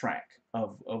down the track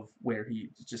of where he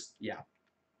just, yeah.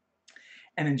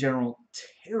 And in general,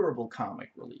 terrible comic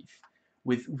relief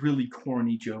with really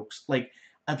corny jokes. Like,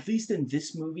 at least in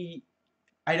this movie,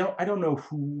 I don't know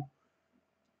who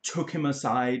took him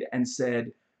aside and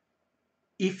said,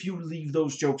 if you leave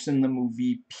those jokes in the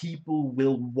movie, people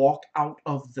will walk out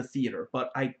of the theater. But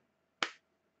I'm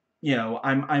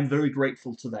very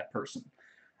grateful to that person.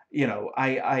 You know,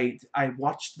 I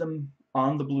watched them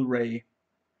on the Blu-ray,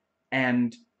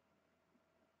 and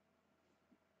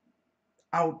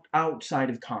outside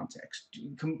of context,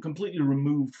 completely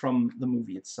removed from the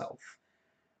movie itself.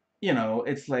 You know,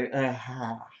 it's like,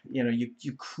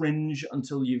 you cringe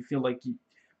until you feel like you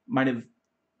might have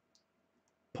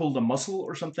pulled a muscle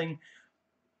or something,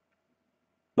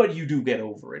 but you do get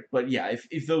over it. But yeah,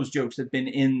 if those jokes had been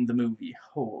in the movie,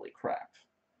 holy crap.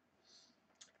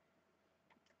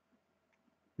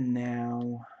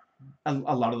 Now, a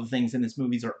lot of the things in his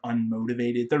movies are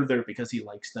unmotivated. They're there because he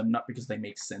likes them, not because they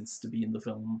make sense to be in the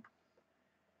film.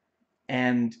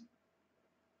 And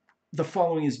the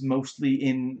following is mostly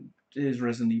in his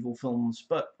Resident Evil films,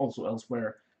 but also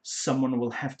elsewhere. Someone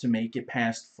will have to make it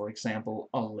past, for example,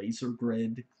 a laser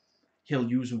grid. He'll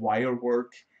use wire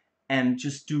work and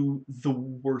just do the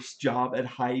worst job at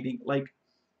hiding. Like,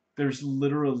 there's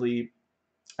literally,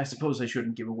 I suppose I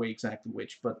shouldn't give away exactly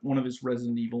which, but one of his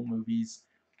Resident Evil movies,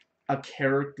 a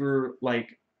character,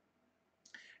 like,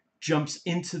 jumps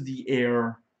into the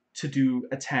air to do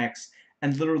attacks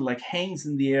and literally, like, hangs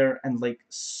in the air and, like,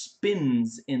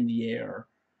 spins in the air.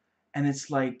 And it's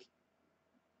like,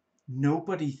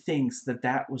 nobody thinks that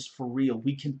that was for real.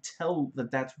 We can tell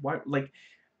that that's why, like,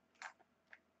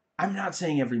 I'm not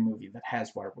saying every movie that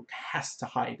has wire work has to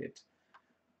hide it,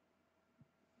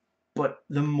 but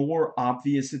the more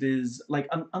obvious it is, like,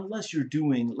 unless you're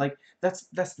doing, like, that's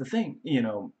the thing, you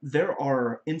know, there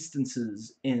are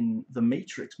instances in the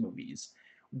Matrix movies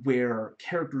where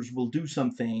characters will do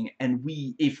something, and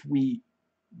if we,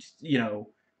 you know,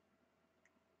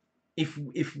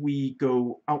 if we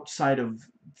go outside of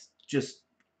just,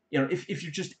 if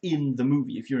you're just in the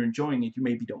movie, if you're enjoying it, you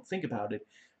maybe don't think about it,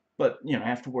 but,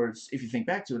 afterwards, if you think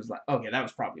back to it, it's like, okay, that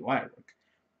was probably wire work.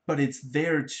 But it's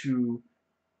there to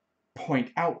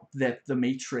point out that the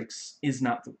Matrix is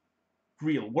not the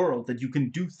real world, that you can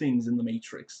do things in the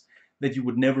Matrix that you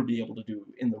would never be able to do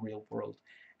in the real world.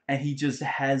 And he just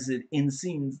has it in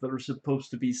scenes that are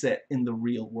supposed to be set in the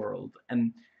real world.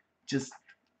 And just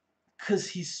because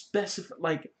he's specific,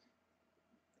 like,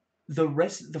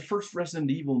 the first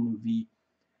Resident Evil movie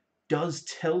does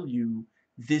tell you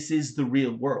this is the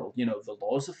real world. You know, the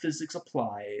laws of physics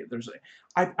apply.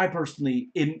 I personally,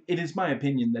 it is my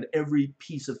opinion that every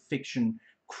piece of fiction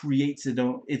creates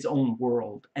its own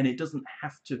world, and it doesn't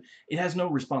have to. It has no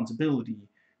responsibility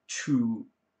to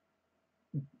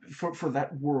for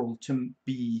that world to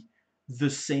be the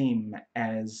same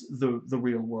as the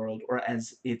real world, or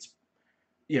as its,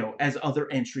 as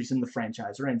other entries in the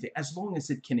franchise or anything, as long as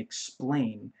it can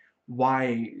explain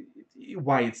why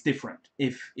why it's different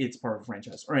if it's part of a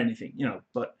franchise or anything,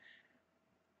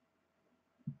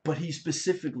 but he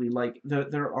specifically, like,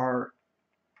 there are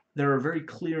very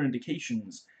clear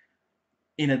indications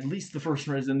in at least the first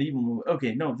Resident Evil movie.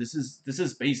 Okay, no, this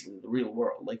is basically the real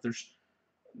world. Like,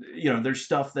 there's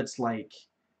stuff that's like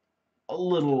a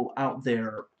little out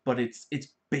there, but it's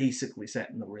basically set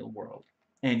in the real world.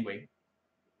 Anyway,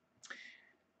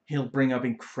 he'll bring up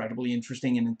incredibly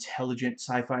interesting and intelligent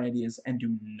sci-fi ideas and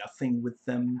do nothing with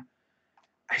them.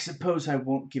 I suppose I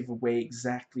won't give away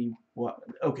exactly what.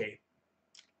 Okay,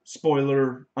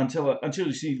 spoiler until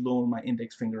you see low on my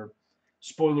index finger.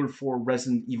 Spoiler for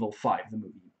Resident Evil 5, the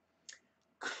movie.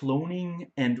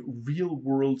 Cloning and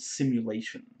real-world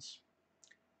simulations.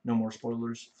 No more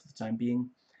spoilers for the time being.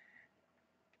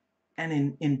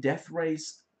 And in Death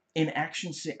Race, in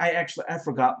action scene, I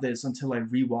forgot this until I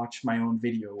rewatched my own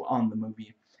video on the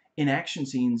movie. In action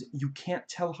scenes, you can't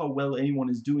tell how well anyone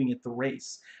is doing at the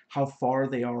race, how far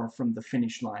they are from the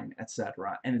finish line,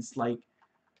 etc. And it's like,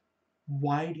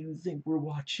 why do you think we're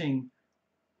watching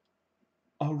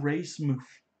a race movie?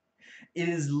 It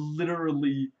is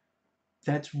literally,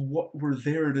 that's what we're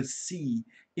there to see.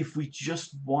 If we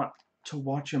just want to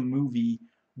watch a movie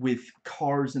with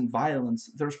cars and violence,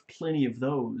 there's plenty of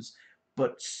those.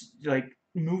 but like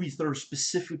movies that are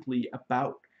specifically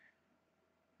about,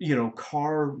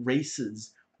 car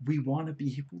races, we want to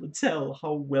be able to tell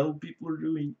how well people are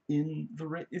doing in the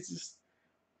race. It's just,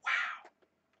 wow.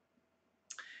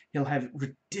 He'll have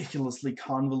ridiculously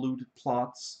convoluted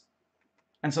plots,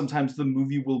 and sometimes the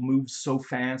movie will move so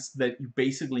fast that you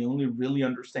basically only really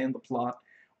understand the plot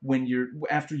when you're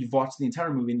after you've watched the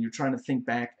entire movie and you're trying to think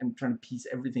back and trying to piece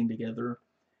everything together.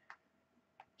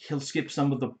 He'll skip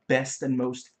some of the best and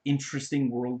most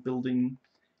interesting world building.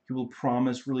 He will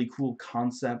promise really cool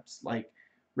concepts like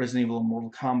Resident Evil and Mortal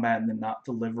Kombat and then not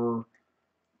deliver,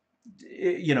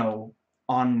 you know,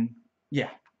 on,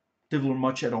 yeah, deliver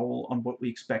much at all on what we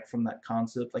expect from that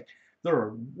concept. Like, there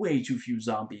are way too few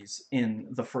zombies in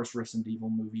the first Resident Evil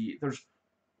movie. There's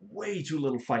way too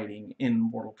little fighting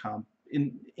in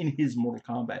in his Mortal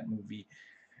Kombat movie.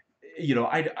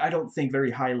 I don't think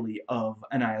very highly of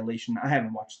Annihilation. I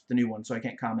haven't watched the new one, so I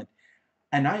can't comment.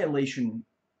 Annihilation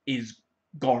is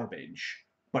garbage,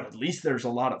 but at least there's a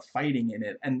lot of fighting in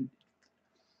it. And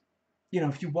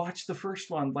if you watch the first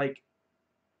one, like,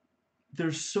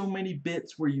 there's so many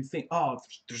bits where you think, oh,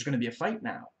 there's going to be a fight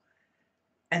now,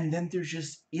 and then there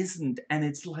just isn't, and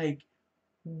it's like,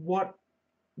 what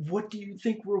what do you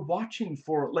think we're watching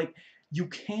for? Like, you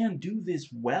can do this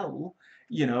well,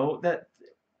 that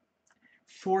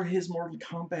for his Mortal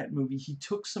Kombat movie, he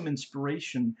took some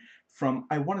inspiration from,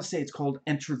 I want to say it's called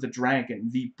Enter the Dragon,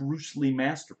 the Bruce Lee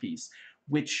masterpiece,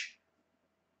 which,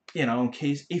 in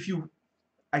case, if you,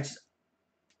 I just,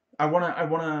 I want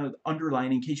to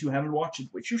underline, in case you haven't watched it,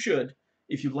 which you should,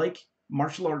 if you like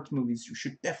martial arts movies, you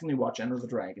should definitely watch Enter the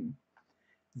Dragon.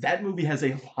 That movie has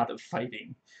a lot of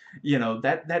fighting.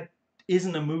 That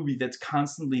isn't a movie that's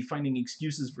constantly finding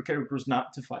excuses for characters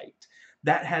not to fight.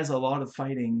 That has a lot of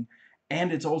fighting,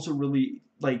 and it's also really,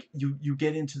 like, you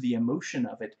get into the emotion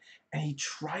of it, and he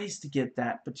tries to get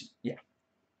that, but yeah.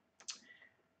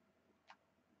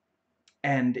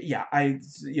 And yeah,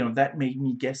 that made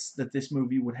me guess that this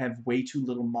movie would have way too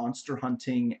little monster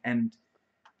hunting. And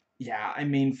yeah, I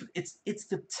mean, it's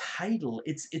the title.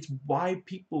 It's why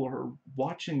people are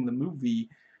watching the movie.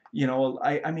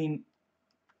 I mean,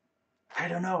 I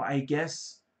don't know. I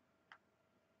guess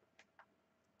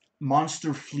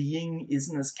monster fleeing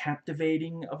isn't as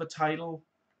captivating of a title.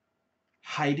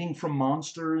 Hiding from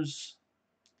monsters,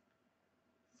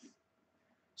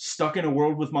 stuck in a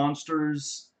world with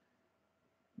monsters,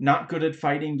 not good at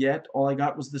fighting yet. All I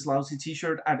got was this lousy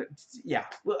T-shirt. Yeah,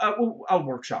 I'll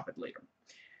workshop it later.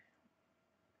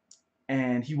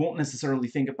 And he won't necessarily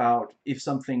think about if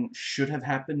something should have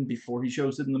happened before he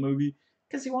shows it in the movie,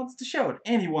 because he wants to show it,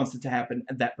 and he wants it to happen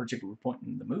at that particular point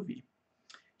in the movie.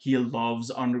 He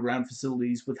loves underground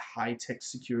facilities with high-tech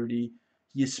security.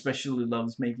 He especially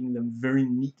loves making them very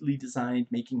neatly designed,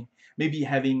 maybe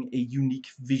having a unique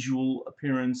visual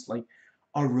appearance, like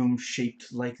a room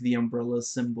shaped like the umbrella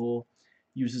symbol.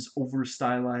 Uses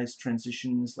over-stylized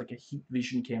transitions like a heat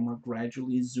vision camera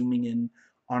gradually zooming in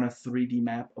on a 3D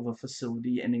map of a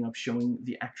facility, ending up showing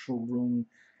the actual room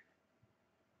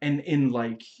and in,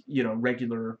 like,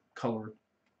 regular color.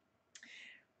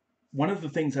 One of the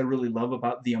things I really love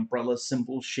about the umbrella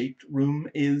symbol shaped room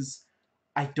is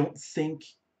I don't think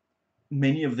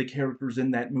many of the characters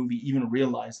in that movie even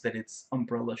realize that it's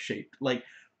umbrella shaped. Like,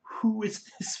 who is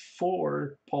this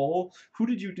for, Paul? Who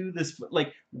did you do this for?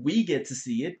 Like, we get to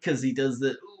see it because he does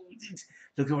the,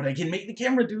 look at what I can make the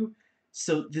camera do.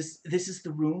 So this is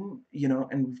the room,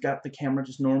 and we've got the camera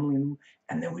just normally in the room,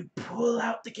 and then we pull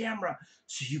out the camera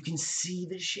so you can see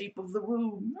the shape of the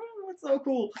room. Oh, it's so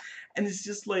cool. And it's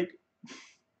just like,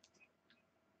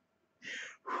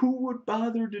 who would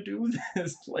bother to do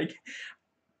this? Like,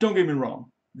 don't get me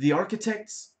wrong. The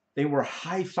architects, they were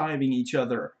high-fiving each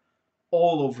other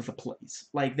all over the place.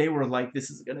 Like, they were like, this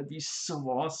is gonna be so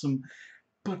awesome.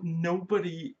 But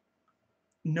nobody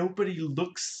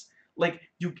looks like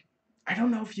you. I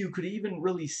don't know if you could even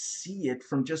really see it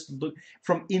from just look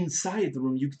from inside the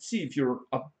room. You could see if you're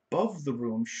above the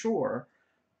room, sure,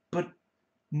 but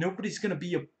nobody's gonna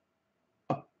be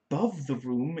above the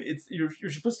room.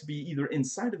 You're supposed to be either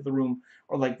inside of the room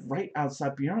or like right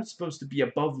outside, but you're not supposed to be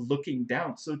above looking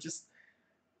down. So just,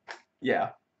 yeah.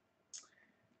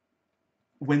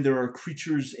 When there are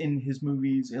creatures in his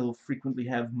movies, he'll frequently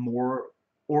have more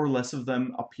or less of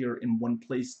them appear in one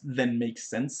place than makes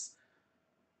sense.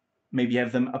 Maybe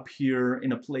have them appear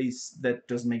in a place that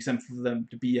doesn't make sense for them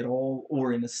to be at all,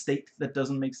 or in a state that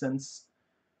doesn't make sense.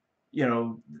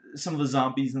 Some of the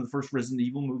zombies in the first Resident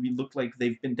Evil movie look like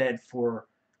they've been dead for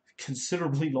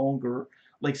considerably longer.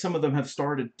 Like, some of them have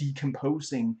started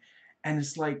decomposing, and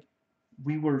it's like,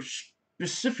 we were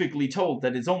specifically told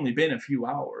that it's only been a few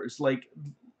hours. Like,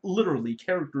 literally,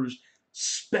 characters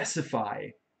specify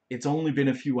it's only been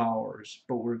a few hours,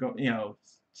 but we're going,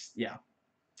 yeah.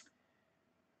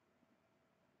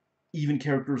 Even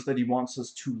characters that he wants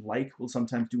us to like will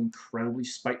sometimes do incredibly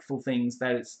spiteful things.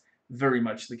 That is very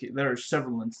much the case. There are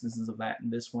several instances of that in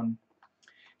this one.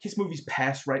 His movies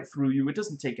pass right through you. It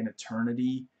doesn't take an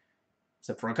eternity,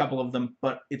 except for a couple of them,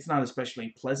 but it's not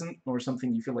especially pleasant or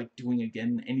something you feel like doing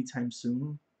again anytime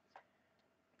soon.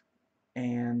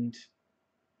 And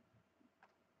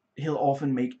he'll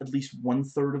often make at least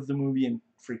 1/3 of the movie, and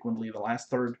frequently the last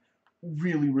third,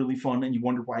 really, really fun, and you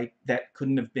wonder why that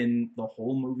couldn't have been the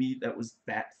whole movie that was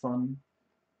that fun.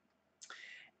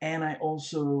 And I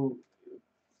also,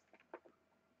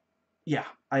 yeah,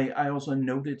 I also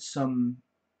noted some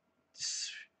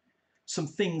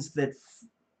things that,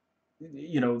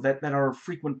 that are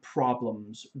frequent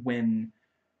problems when,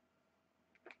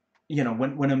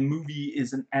 when a movie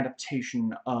is an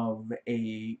adaptation of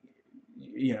a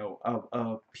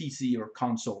PC or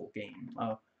console game.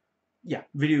 Yeah,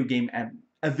 a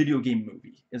video game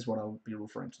movie is what I'll be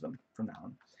referring to them from now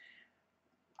on.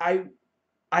 I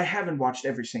I haven't watched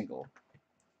every single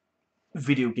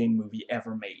video game movie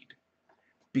ever made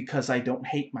because I don't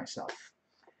hate myself.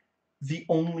 The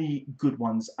only good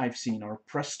ones I've seen are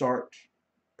Press Start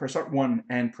 1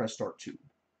 and Press Start 2.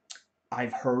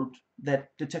 I've heard that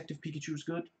Detective Pikachu is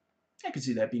good. I can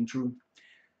see that being true.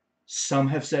 Some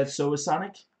have said so is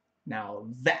Sonic. Now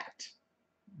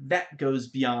that goes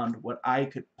beyond what I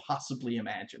could possibly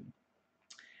imagine.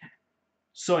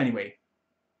 So anyway,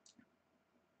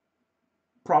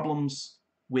 problems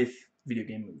with video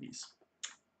game movies.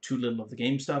 Too little of the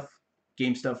game stuff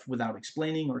without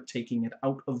explaining or taking it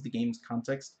out of the game's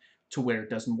context to where it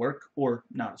doesn't work, or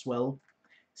not as well.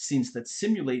 Scenes that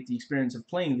simulate the experience of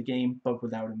playing the game, but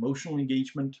without emotional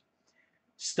engagement.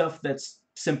 Stuff that's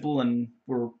simple and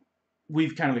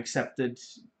we've kind of accepted,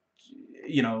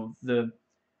 the,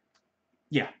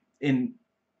 yeah, in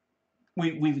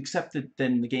we've accepted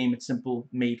then the game it's simple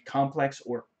made complex,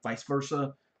 or vice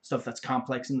versa. Stuff that's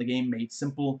complex in the game made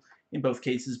simple in both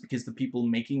cases because the people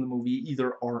making the movie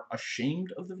either are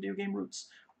ashamed of the video game roots,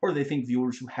 or they think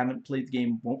viewers who haven't played the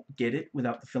game won't get it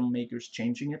without the filmmakers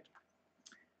changing it.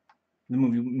 The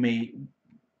movie may,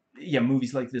 yeah,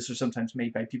 movies like this are sometimes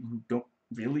made by people who don't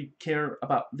really care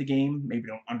about the game, maybe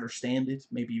don't understand it,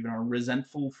 maybe even are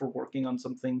resentful for working on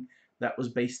something that was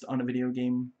based on a video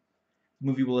game. The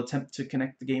movie will attempt to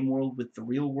connect the game world with the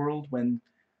real world when,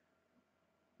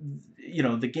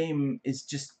 the game is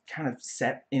just kind of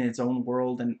set in its own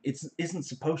world and it isn't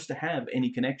supposed to have any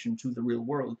connection to the real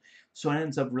world. So it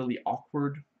ends up really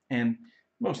awkward, and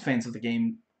most fans of the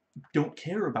game don't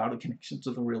care about a connection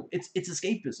to the real. It's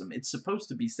escapism. It's supposed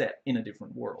to be set in a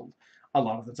different world a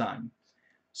lot of the time.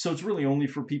 So it's really only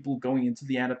for people going into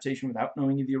the adaptation without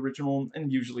knowing the original,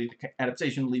 and usually the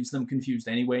adaptation leaves them confused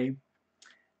anyway.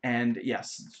 And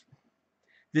yes,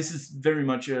 this is very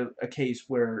much a case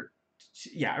where,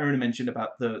 yeah, I already mentioned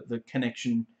about the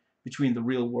connection between the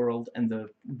real world and the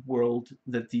world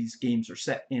that these games are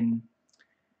set in.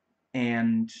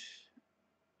 And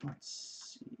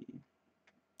let's see.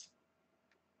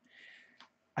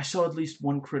 I saw at least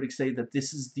one critic say that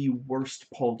this is the worst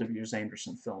Paul W.S.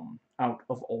 Anderson film out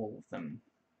of all of them.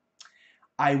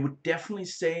 I would definitely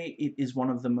say it is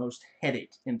one of the most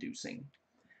headache-inducing.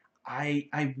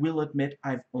 I will admit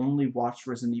I've only watched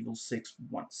Resident Evil 6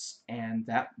 once, and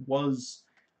that was,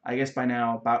 I guess by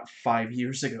now, about 5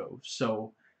 years ago,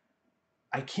 so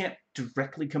I can't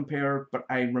directly compare, but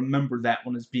I remember that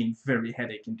one as being very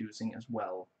headache-inducing as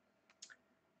well.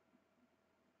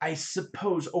 I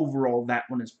suppose overall that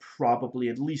one is probably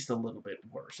at least a little bit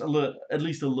worse, at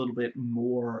least a little bit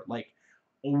more, like,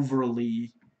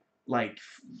 overly, like,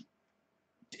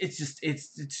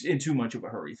 it's in too much of a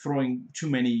hurry, throwing too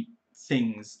many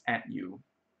things at you.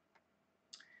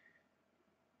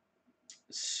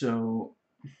 So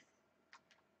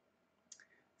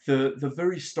the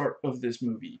very start of this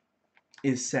movie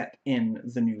is set in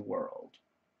the New World,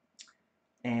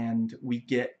 and we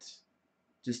get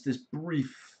just this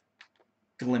brief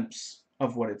glimpse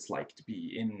of what it's like to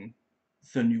be in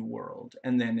the New World,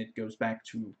 and then it goes back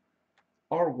to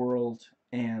our world,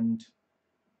 and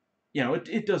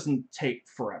it doesn't take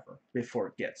forever before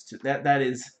it gets to that. That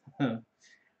is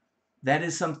that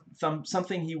is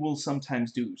something he will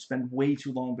sometimes do. Spend way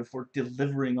too long before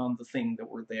delivering on the thing that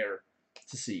we're there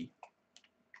to see.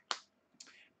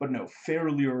 But no,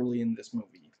 fairly early in this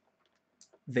movie,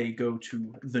 they go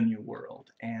to the New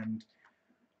World, and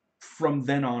from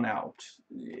then on out,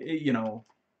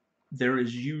 there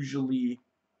is usually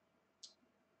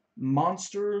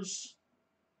monsters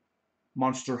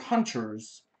monster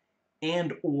hunters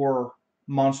and or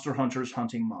monster hunters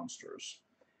hunting monsters.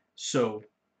 So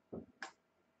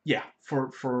yeah,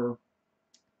 for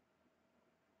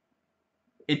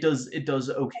it does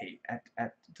okay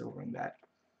at delivering that.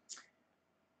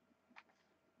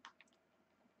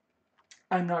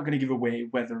 I'm not going to give away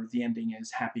whether the ending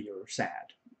is happy or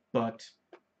sad, but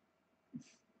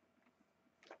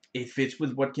it fits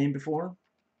with what came before.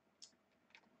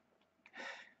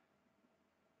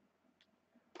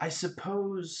 I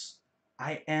suppose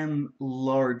I am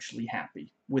largely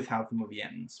happy with how the movie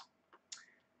ends.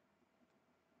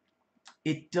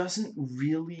 It doesn't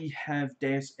really have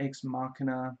Deus Ex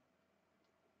Machina.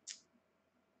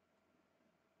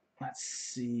 Let's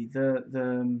see,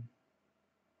 the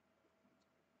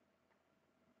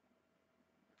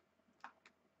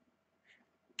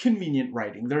convenient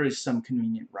writing. There is some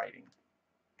convenient writing.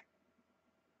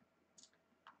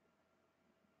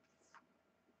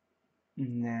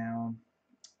 Now,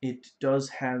 it does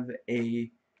have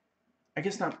a, I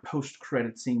guess not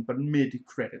post-credit scene, but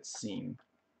mid-credit scene.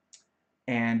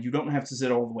 And you don't have to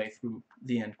sit all the way through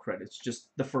the end credits, just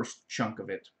the first chunk of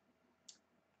it.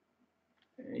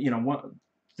 You know,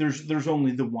 there's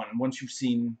only the one. Once you've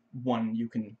seen one, you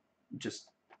can just,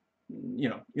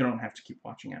 you don't have to keep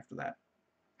watching after that.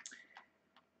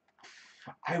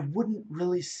 I wouldn't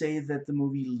really say that the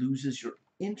movie loses your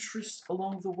interest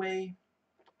along the way.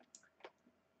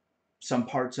 Some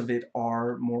parts of it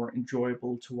are more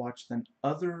enjoyable to watch than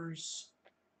others.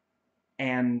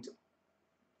 And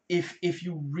if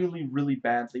you really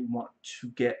badly want to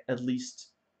get at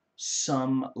least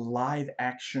some live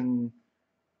action,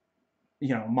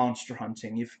 monster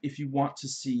hunting, if you want to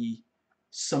see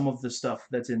some of the stuff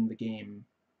that's in the game,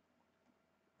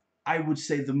 I would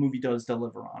say the movie does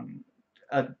deliver on.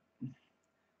 Uh,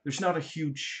 there's not a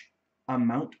huge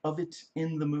amount of it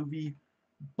in the movie,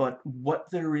 but what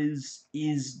there is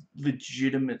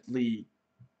legitimately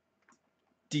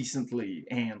decently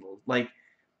handled. Like,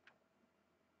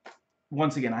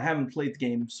 once again, I haven't played the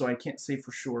game, so I can't say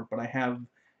for sure, but I have,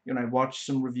 I watched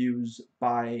some reviews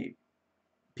by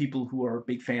people who are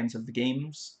big fans of the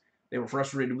games. They were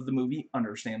frustrated with the movie,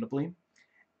 understandably,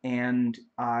 and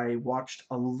I watched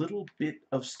a little bit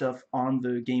of stuff on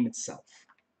the game itself.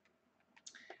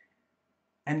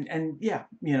 And yeah,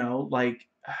 like,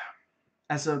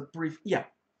 as a brief, yeah,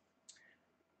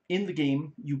 in the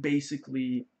game,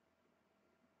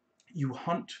 you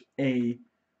hunt a,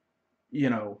 you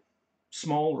know,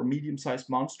 small or medium-sized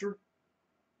monster.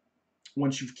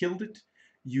 Once you've killed it,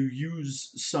 you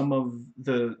use some of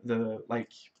the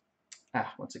like,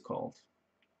 what's it called?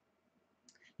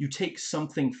 You take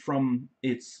something from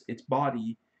its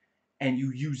body and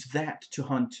you use that to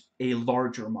hunt a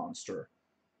larger monster.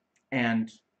 And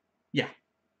yeah,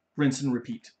 rinse and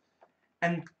repeat.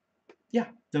 And yeah,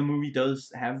 the movie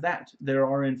does have that. There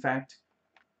are, in fact,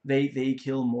 they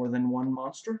kill more than one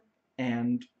monster,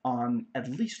 and on at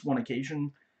least one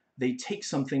occasion, they take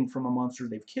something from a monster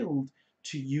they've killed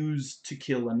to use to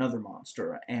kill another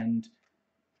monster. And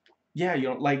yeah,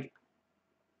 like,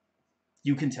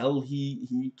 you can tell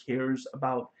he cares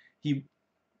about, he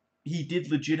he did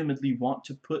legitimately want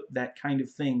to put that kind of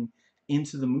thing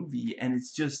into the movie, and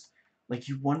it's just like,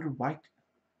 you wonder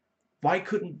why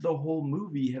couldn't the whole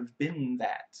movie have been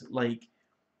that? Like,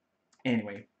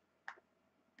 anyway.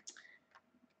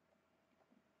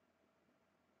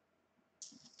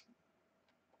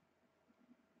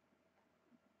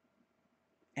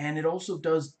 And it also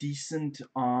does decent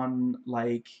on,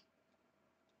 like,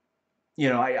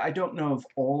 I don't know if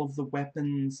all of the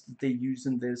weapons that they use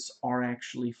in this are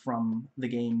actually from the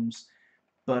games,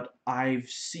 but I've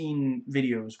seen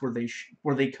videos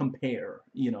where they compare,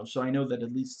 so I know that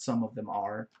at least some of them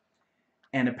are.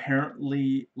 And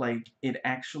apparently, like, it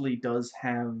actually does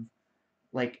have,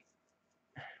 like,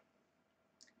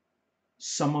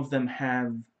 some of them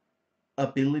have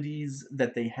abilities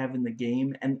that they have in the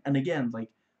game, and again, like,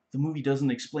 the movie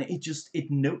doesn't explain it, just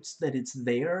it notes that it's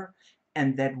there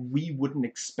and that we wouldn't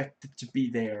expect it to be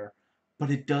there, but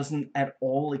it doesn't at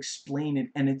all explain it.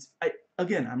 And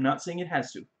again, I'm not saying it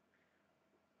has to,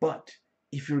 but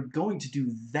if you're going to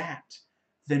do that,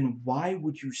 then why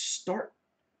would you start,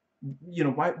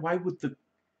 why would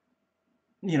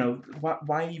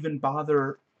why even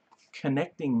bother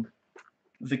connecting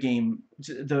the game,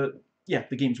 the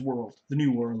game's world, the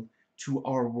new world, to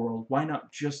our world? Why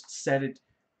not just set it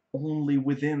only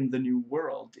within the new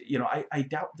world? I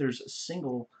doubt there's a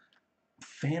single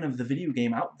fan of the video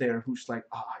game out there who's like,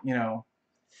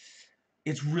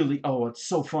 it's really, it's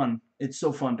so fun. It's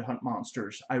so fun to hunt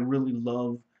monsters. I really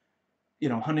love,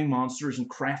 hunting monsters and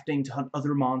crafting to hunt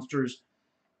other monsters.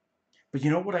 But you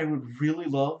know what I would really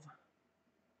love?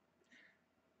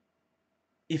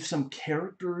 If some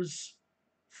characters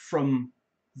from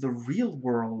the real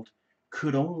world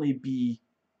could only be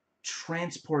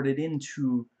transported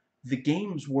into the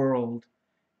game's world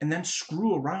and then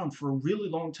screw around for a really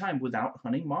long time without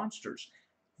hunting monsters.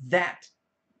 That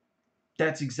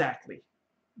that's exactly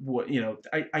what,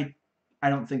 I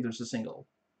don't think there's a single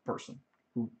person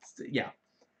who, yeah.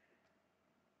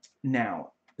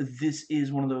 Now, this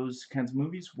is one of those kinds of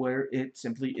movies where it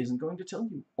simply isn't going to tell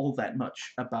you all that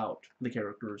much about the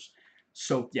characters.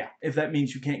 So, yeah, if that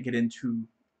means you can't get into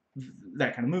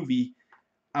that kind of movie,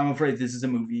 I'm afraid this is a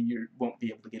movie you won't be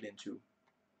able to get into.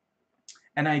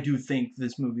 And I do think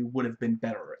this movie would have been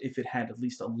better if it had at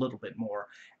least a little bit more.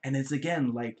 And it's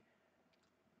again like,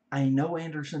 I know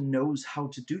Anderson knows how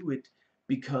to do it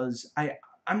because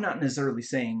I'm not necessarily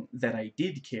saying that I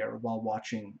did care while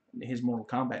watching his Mortal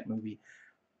Kombat movie,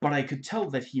 but I could tell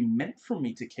that he meant for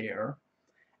me to care.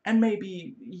 And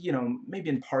maybe, maybe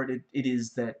in part it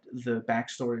is that the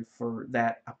backstory for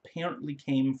that apparently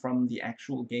came from the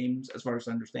actual games, as far as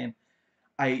I understand.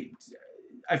 I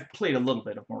I've played a little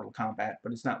bit of Mortal Kombat,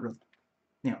 but it's not really,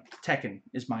 Tekken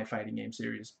is my fighting game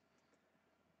series.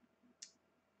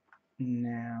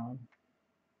 Now,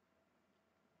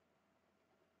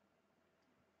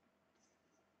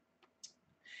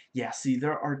 yeah, see,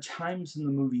 there are times in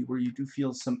the movie where you do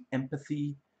feel some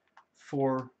empathy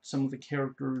for some of the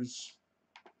characters.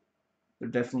 There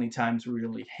are definitely times where you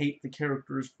really hate the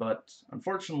characters, but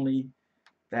unfortunately,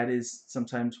 that is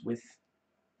sometimes with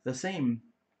the same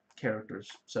characters.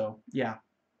 So, yeah.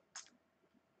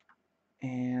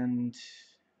 And,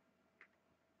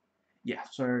 yeah,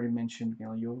 so I already mentioned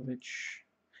Mila Jovovich.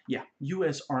 Yeah,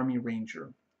 U.S. Army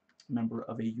Ranger, member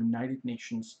of a United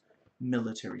Nations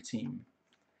military team.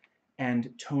 And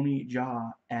Tony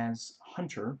Jaa as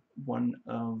Hunter, one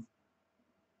of,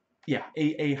 yeah,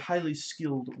 a highly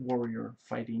skilled warrior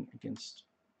fighting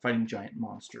giant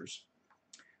monsters.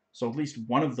 So at least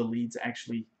one of the leads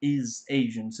actually is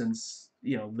Asian, since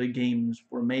the games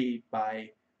were made by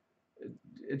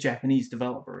Japanese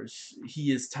developers.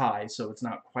 He is Thai, so it's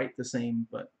not quite the same,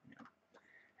 but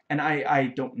and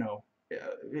I don't know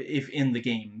if in the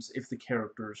games if the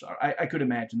characters are. I could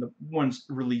imagine the ones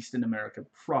released in America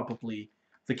probably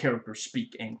the characters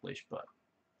speak English, but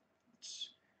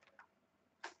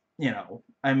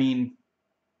I mean,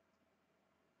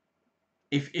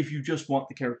 if you just want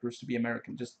the characters to be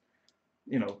American, just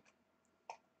you know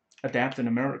adapt an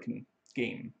American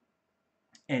game.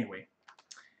 Anyway,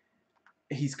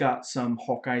 he's got some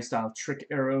Hawkeye style trick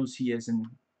arrows. He has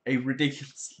a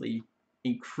ridiculously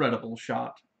incredible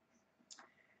shot,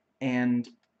 and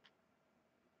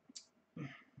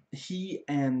he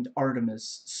and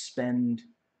Artemis spend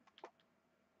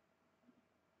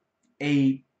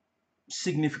a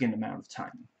significant amount of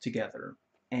time together,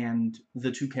 and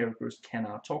the two characters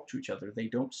cannot talk to each other. They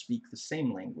don't speak the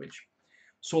same language.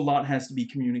 So a lot has to be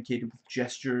communicated with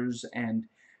gestures, and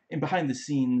behind the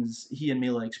scenes, he and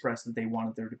Mila expressed that they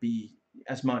wanted there to be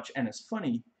as much and as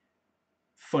funny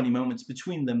moments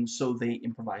between them, so they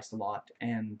improvised a lot,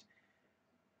 and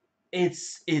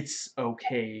it's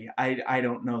okay. I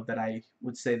don't know that I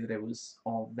would say that it was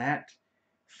all that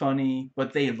funny,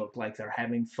 but they look like they're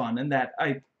having fun, and that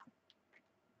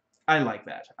I like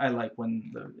that. I like when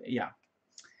the yeah.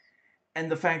 And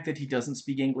the fact that he doesn't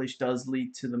speak English does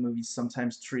lead to the movies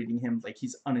sometimes treating him like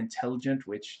he's unintelligent,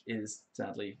 which is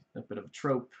sadly a bit of a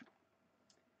trope.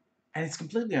 And it's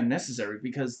completely unnecessary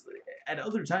because at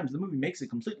other times the movie makes it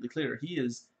completely clear he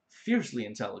is fiercely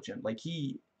intelligent. Like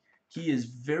he is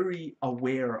very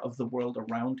aware of the world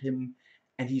around him,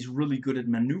 and he's really good at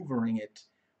maneuvering it.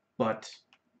 But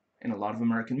in a lot of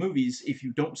American movies, if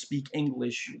you don't speak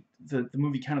English, the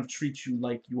movie kind of treats you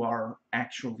like you are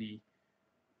actually,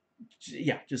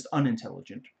 yeah, just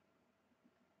unintelligent.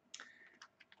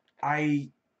 I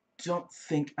don't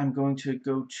think I'm going to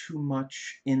go too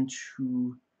much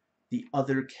into the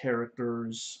other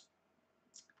characters.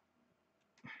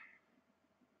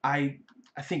 I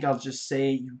I think I'll just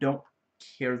say you don't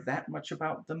care that much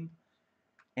about them,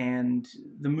 and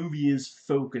the movie is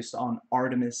focused on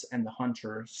Artemis and the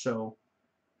Hunter, so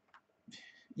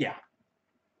yeah,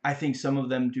 I think some of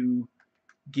them do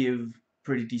give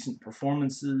pretty decent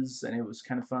performances, and it was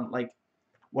kind of fun. Like,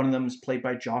 one of them is played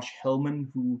by Josh Hellman,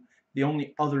 who the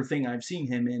only other thing I've seen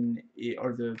him in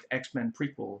are the X-Men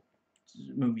prequel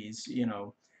movies,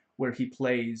 where he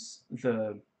plays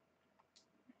the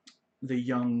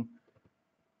young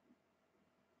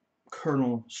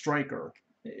Colonel Stryker,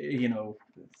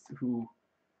 who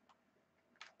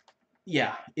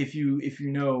yeah, if you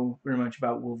know very much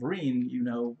about Wolverine, you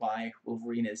know why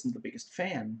Wolverine isn't the biggest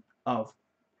fan of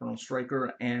Colonel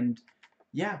Stryker, and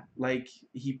yeah, like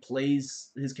he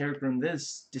plays his character in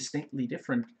this distinctly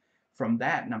different from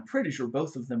that, and I'm pretty sure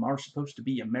both of them are supposed to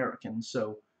be American.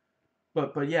 So,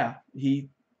 but yeah, he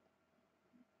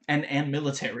and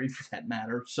military for that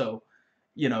matter. So,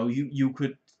 you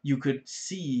could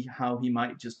see how he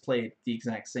might just play it the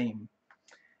exact same.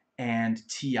 And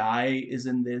Ti is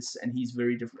in this, and he's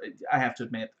very different. I have to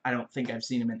admit, I don't think I've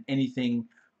seen him in anything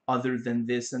other than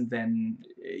this, and then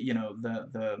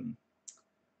the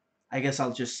I guess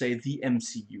I'll just say the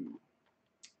MCU,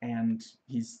 and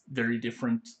he's very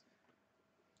different.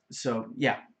 So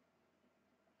yeah,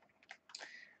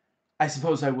 I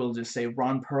suppose I will just say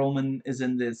Ron Perlman is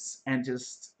in this, and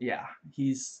just yeah,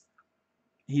 he's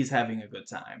having a good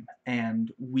time,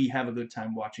 and we have a good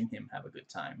time watching him have a good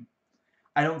time.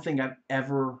 I don't think I've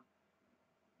ever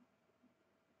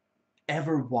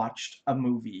watched a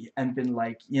movie and been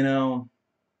like, the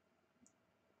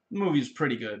movie's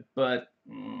pretty good, but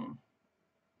a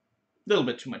little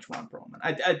bit too much Ron Perlman.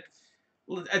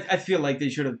 I feel like they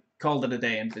should have called it a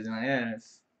day and been like,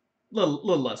 it's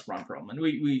little less Ron Perlman.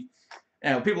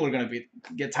 People are gonna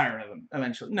get tired of him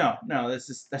eventually. No, this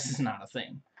is not a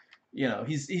thing.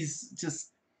 He's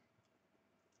just.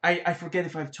 I forget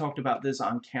if I've talked about this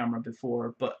on camera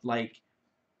before, but like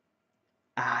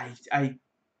I I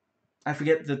I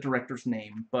forget the director's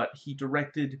name, but he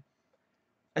directed,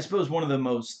 I suppose, one of the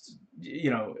most,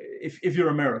 if you're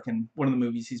American, one of the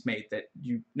movies he's made that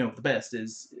you know the best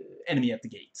is Enemy at the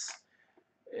Gates.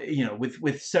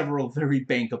 With several very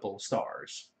bankable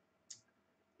stars.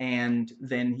 And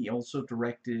then he also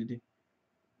directed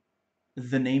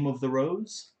The Name of the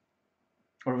Rose,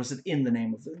 or was it In the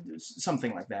Name of the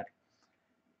something like that,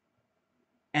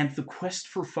 and The Quest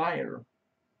for Fire.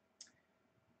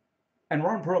 And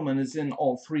Ron Perlman is in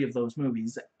all three of those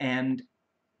movies, and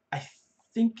I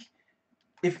think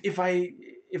if I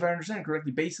understand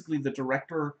correctly, basically the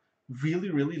director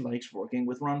really likes working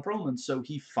with Ron Perlman, so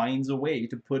he finds a way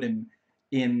to put him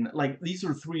in, like, these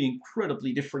are three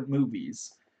incredibly different movies.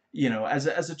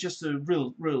 Just a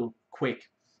real quick,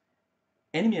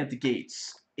 Enemy at the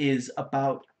Gates is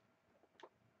about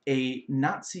a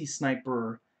Nazi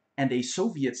sniper and a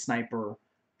Soviet sniper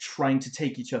trying to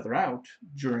take each other out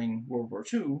during World War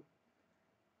II.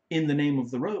 In the Name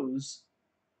of the Rose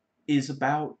is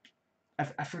about,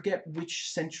 I forget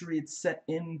which century it's set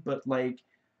in, but like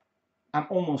I'm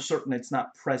almost certain it's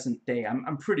not present day.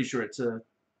 I'm pretty sure it's a.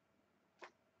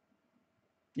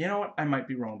 You know what? I might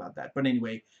be wrong about that, but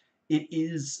anyway, it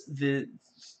is the.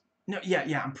 No,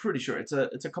 yeah. I'm pretty sure it's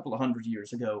a couple of hundred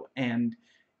years ago, and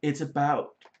it's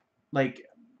about like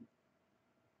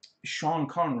Sean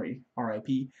Connery,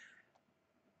 R.I.P.,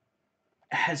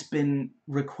 has been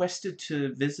requested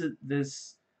to visit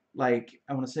this, like,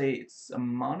 I want to say it's a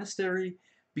monastery,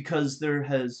 because there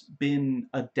has been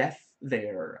a death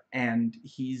there and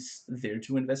he's there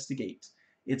to investigate.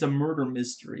 It's a murder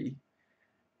mystery,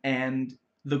 and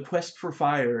The Quest for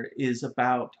Fire is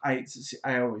about, I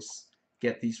always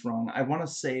get these wrong. I want to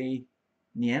say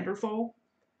Neanderthal,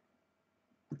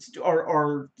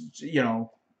 or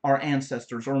our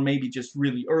ancestors, or maybe just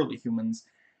really early humans.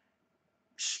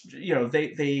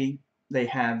 They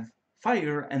have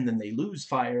fire, and then they lose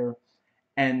fire,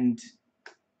 and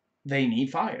they need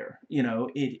fire.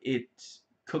 It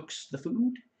cooks the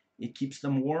food, it keeps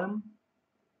them warm,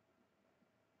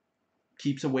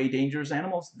 keeps away dangerous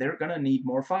animals. They're gonna need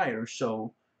more fire.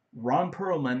 So Ron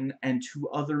Perlman and two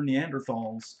other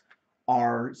Neanderthals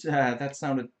are. That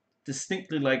sounded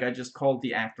distinctly like I just called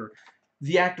the actor.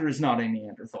 The actor is not a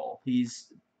Neanderthal.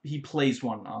 He plays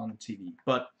one on TV,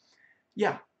 but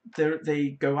yeah,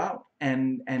 they go out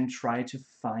and try to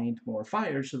find more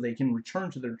fire so they can return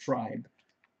to their tribe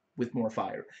with more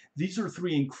fire. These are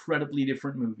three incredibly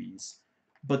different movies,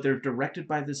 but they're directed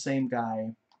by the same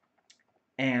guy,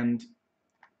 and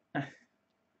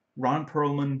Ron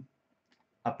Perlman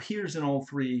appears in all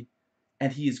three,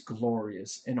 and he is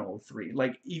glorious in all three.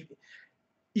 Like,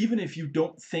 even if you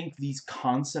don't think these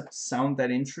concepts sound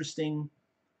that interesting,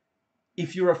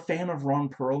 if you're a fan of Ron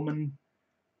Perlman,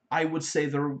 I would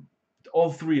say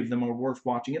all three of them are worth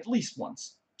watching at least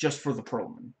once, just for the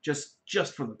Perlman, just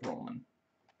for the Perlman.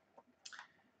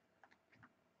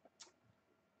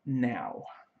 Now,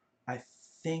 I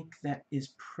think that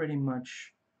is pretty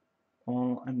much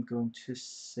all I'm going to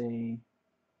say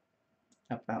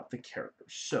about the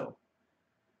characters. So,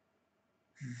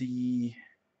 the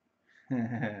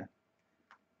the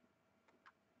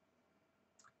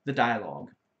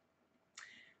dialogue.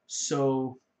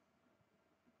 So,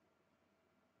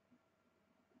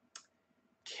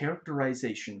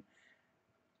 characterization.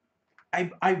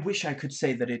 I wish I could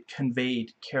say that it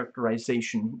conveyed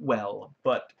characterization well,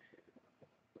 but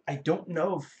I don't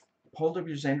know if Paul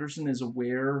W. Sanderson is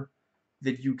aware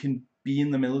that you can be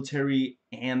in the military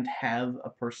and have a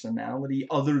personality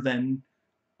other than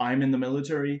I'm in the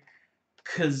military,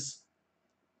 because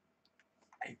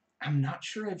I'm not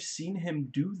sure I've seen him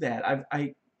do that.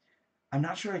 I'm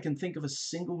not sure I can think of a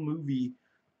single movie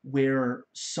where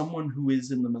someone who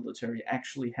is in the military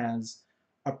actually has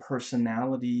a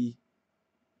personality.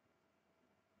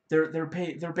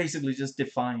 They're basically just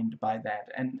defined by that,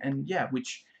 and yeah,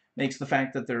 which makes the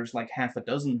fact that there's like half a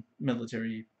dozen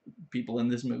military people in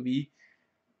this movie,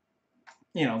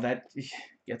 that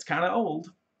gets kind of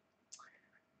old.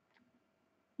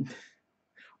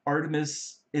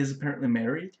 Artemis is apparently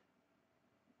married.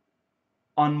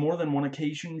 On more than one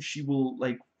occasion, she will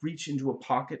like reach into a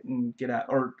pocket and get out,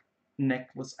 or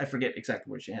necklace. I forget exactly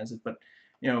where she has it, but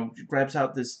she grabs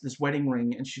out this wedding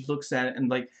ring and she looks at it, and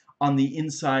like on the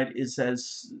inside it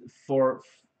says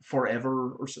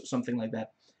forever or something like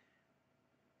that.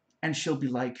 And she'll be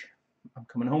like, "I'm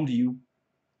coming home to you,"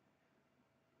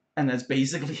 and that's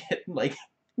basically it. Like,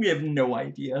 we have no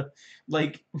idea.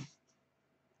 Like,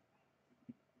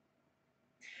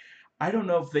 I don't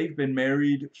know if they've been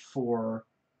married for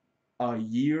a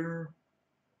year,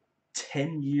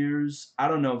 10 years. I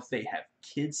don't know if they have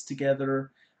kids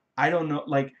together. I don't know.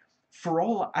 Like, for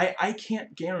all, I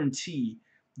can't guarantee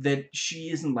that she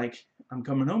isn't like, "I'm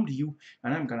coming home to you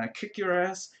and I'm gonna kick your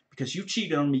ass because you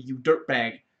cheated on me, you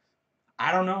dirtbag."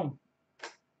 I don't know.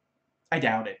 I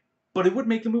doubt it. But it would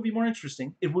make the movie more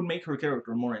interesting. It would make her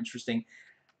character more interesting.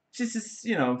 She's just,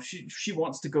 she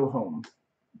wants to go home.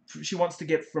 She wants to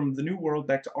get from the new world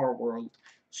back to our world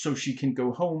so she can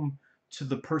go home to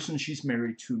the person she's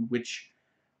married to, which,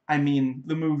 I mean,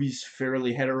 the movie's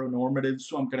fairly heteronormative,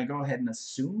 so I'm gonna go ahead and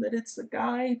assume that it's a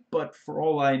guy, but for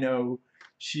all I know,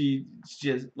 she's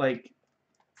just, like,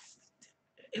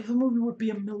 if the movie would be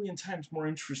a million times more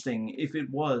interesting if it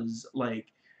was,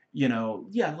 like,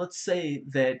 yeah, let's say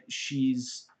that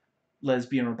she's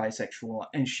lesbian or bisexual,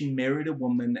 and she married a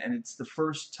woman, and it's the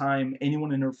first time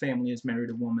anyone in her family has married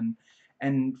a woman,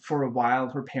 and for a while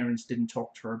her parents didn't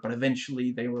talk to her, but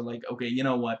eventually they were like, "Okay, you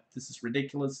know what, this is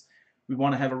ridiculous, we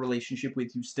want to have a relationship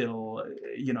with you still."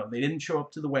 They didn't show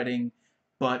up to the wedding,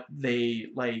 but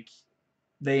they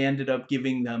ended up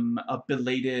giving them a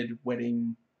belated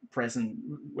wedding present,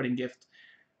 wedding gift.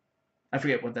 I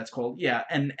forget what that's called. Yeah,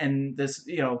 and this,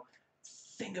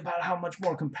 think about how much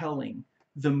more compelling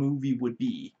the movie would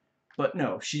be. But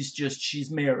no, she's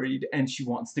married and she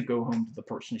wants to go home to the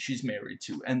person she's married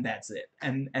to, and that's it.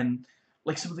 And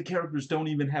like, some of the characters don't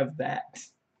even have that.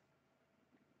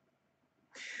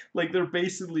 Like, they're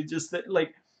basically just that,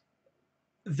 like,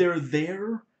 they're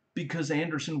there because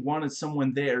Anderson wanted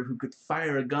someone there who could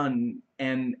fire a gun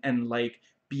and like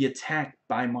be attacked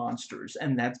by monsters,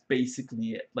 and that's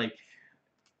basically it. Like,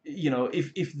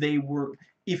 if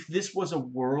this was a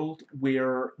world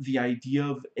where the idea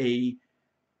of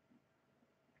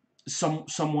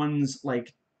someone's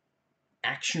like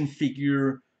action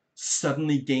figure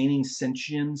suddenly gaining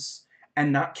sentience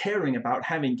and not caring about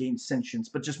having gained sentience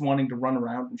but just wanting to run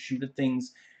around and shoot at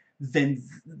things, then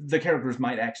the characters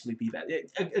might actually be that.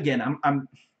 Again,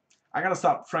 I gotta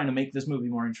stop trying to make this movie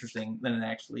more interesting than it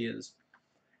actually is.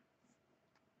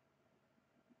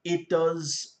 It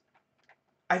does.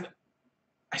 I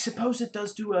suppose it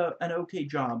does do an okay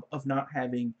job of not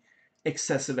having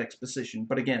excessive exposition.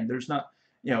 But again, there's not,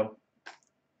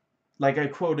 like I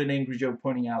quoted Angry Joe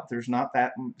pointing out, there's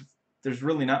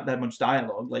really not that much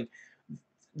dialogue. Like,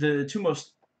 the two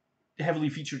most heavily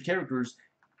featured characters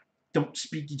don't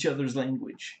speak each other's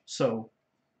language. So,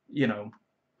 you know,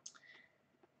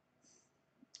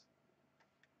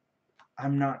 I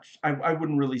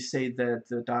wouldn't really say that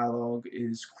the dialogue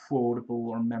is quotable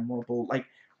or memorable. Like,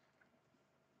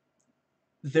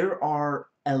 there are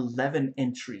 11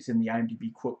 entries in the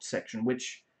IMDb quote section,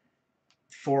 which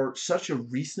for such a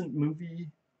recent movie,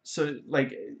 so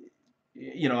like,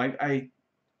 I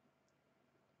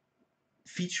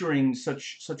featuring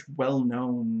such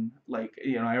well-known, like,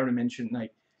 I already mentioned,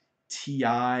 like,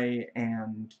 Ti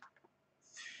and,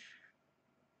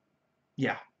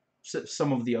 yeah,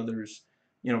 some of the others,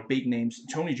 big names.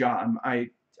 Tony Jaa, I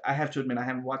have to admit I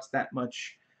haven't watched that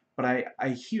much, but I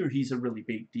hear he's a really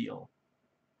big deal,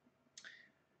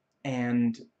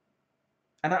 and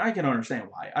I can understand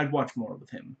why. I'd watch more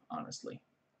with him, honestly.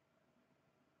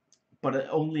 But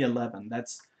only 11. That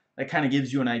kind of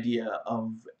gives you an idea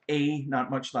of, A, not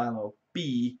much dialogue,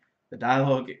 B, the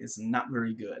dialogue is not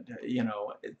very good.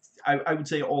 I would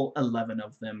say all 11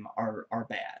 of them are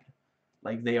bad.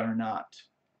 Like, they are not,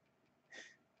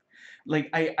 like,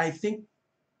 I think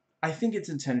it's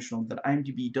intentional that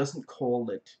IMDb doesn't call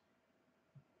it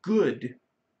good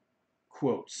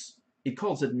quotes. It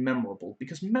calls it memorable,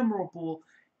 because memorable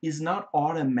is not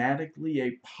automatically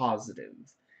a positive.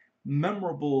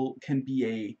 Memorable can be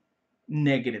a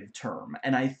negative term,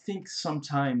 and I think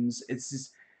sometimes it's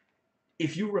just,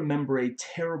 if you remember a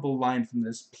terrible line from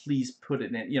this, please put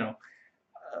it in.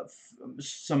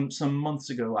 Some months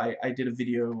ago, I did a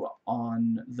video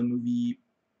on the movie.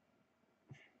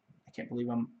 I can't believe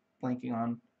I'm blanking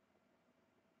on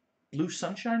Blue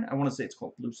Sunshine. I want to say it's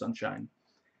called Blue Sunshine,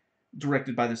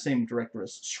 directed by the same director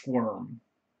as Squirm,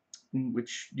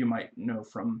 which you might know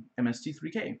from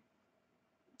MST3K.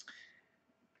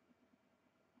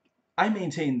 I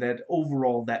maintain that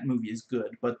overall that movie is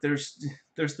good, but there's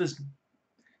this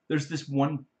there's this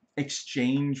one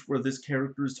exchange where this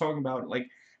character is talking about, like,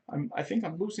 I think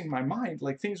I'm losing my mind,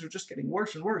 like, things are just getting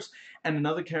worse and worse, and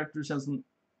another character says,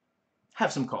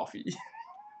 have some coffee.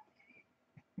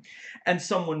 And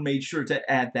someone made sure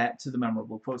to add that to the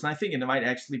memorable quotes, and I think it might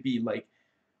actually be, like,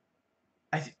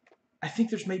 I, th I think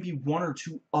there's maybe one or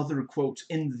two other quotes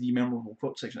in the memorable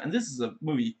quote section, and this is a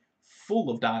movie full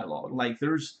of dialogue. Like,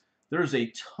 there's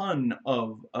a ton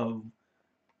of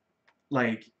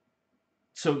like,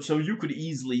 so you could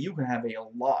easily, you can have a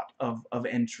lot of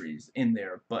entries in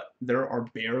there, but there are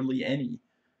barely any.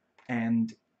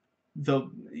 And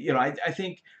I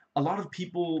think a lot of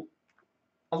people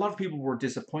a lot of people were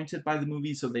disappointed by the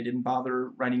movie, so they didn't bother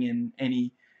writing in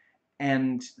any,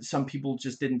 and some people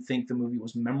just didn't think the movie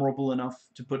was memorable enough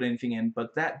to put anything in,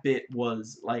 but that bit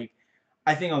was, like,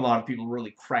 I think a lot of people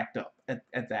really cracked up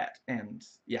at that, and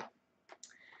yeah.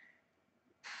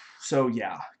 So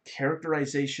yeah,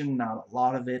 characterization, not a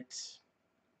lot of it.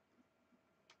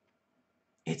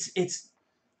 It's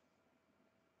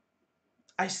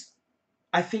I,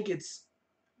 I think it's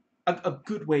a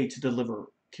good way to deliver,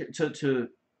 to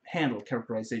handle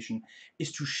characterization,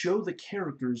 is to show the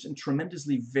characters in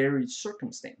tremendously varied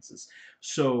circumstances.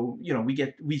 So,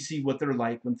 we see what they're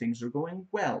like when things are going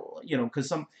well,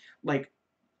 because like,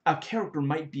 a character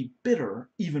might be bitter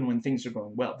even when things are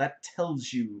going well. That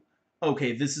tells you,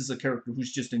 okay, this is a character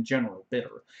who's just in general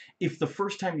bitter. If the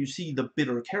first time you see the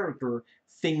bitter character,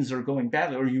 things are going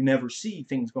badly, or you never see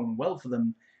things going well for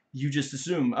them, you just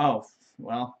assume, oh,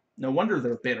 well, no wonder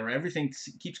they're bitter. Everything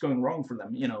keeps going wrong for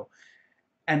them.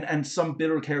 And some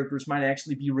bitter characters might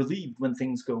actually be relieved when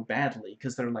things go badly,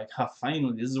 because they're like, huh,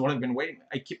 finally, this is what I've been waiting.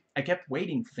 I kept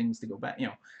waiting for things to go bad.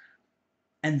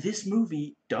 And this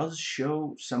movie does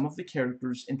show some of the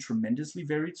characters in tremendously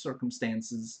varied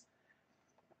circumstances,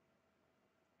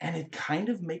 and it kind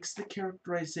of makes the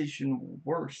characterization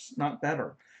worse, not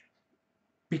better,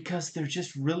 because they're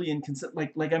just really inconsistent.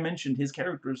 Like I mentioned, his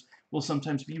characters will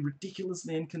sometimes be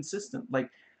ridiculously inconsistent.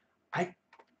 Like, I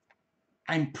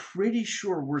I'm pretty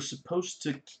sure we're supposed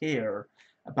to care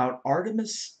about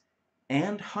Artemis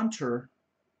and Hunter,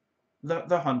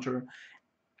 the hunter,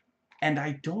 and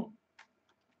I don't,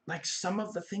 like, some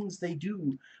of the things they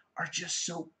do are just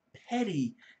so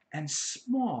petty and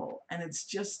small, and it's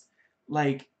just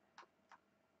like,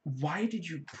 why did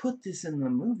you put this in the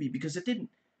movie? Because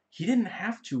he didn't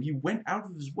have to. He went out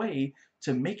of his way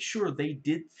to make sure they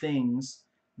did things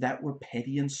that were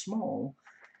petty and small,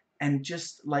 and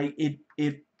just like, it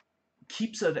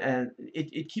keeps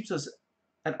it keeps us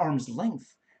at arm's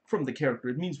length from the character.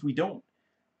 It means we don't,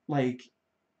 like,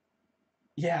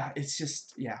 yeah, it's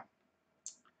just, yeah.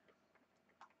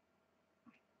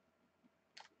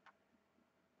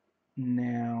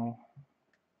 Now,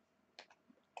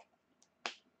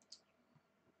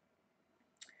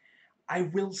 I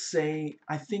will say,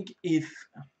 I think the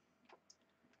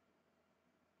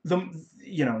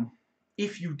you know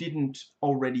if you didn't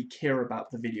already care about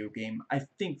the video game, I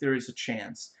think there is a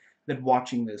chance that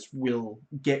watching this will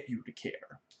get you to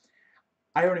care.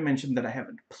 I already mentioned that I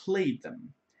haven't played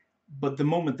them, but the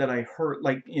moment that I heard,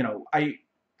 like,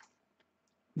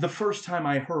 the first time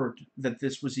I heard that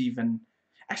this was even,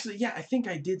 actually, yeah, I think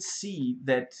I did see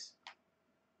that,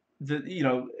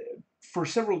 the for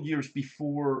several years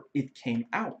before it came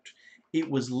out,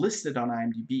 it was listed on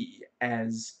IMDb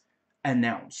as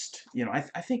announced. I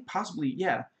think possibly,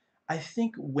 yeah. I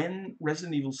think when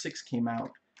Resident Evil 6 came out,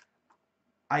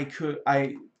 I could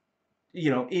I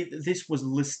this was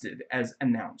listed as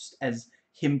announced, as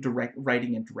him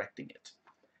writing and directing it.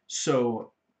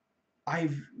 So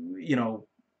I've you know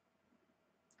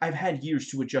I've had years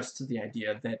to adjust to the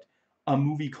idea that a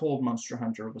movie called Monster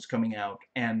Hunter was coming out,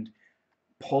 and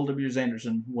Paul W.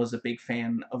 Anderson was a big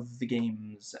fan of the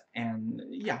games, and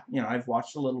yeah, I've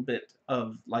watched a little bit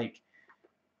of, like,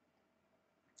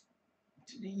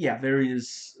 yeah, there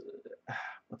is,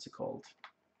 what's it called?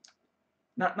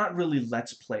 Not really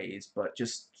Let's Plays, but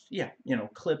just, yeah,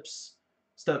 clips,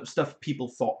 stuff people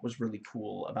thought was really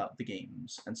cool about the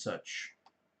games and such.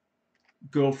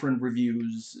 Girlfriend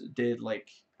Reviews did like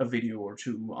a video or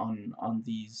two on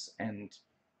these, and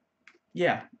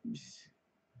yeah,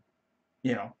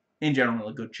 in general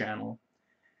a good channel.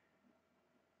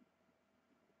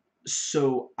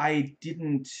 So I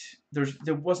didn't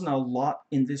there wasn't a lot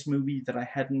in this movie that I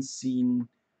hadn't seen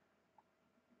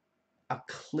a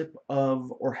clip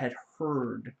of or had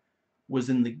heard was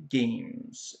in the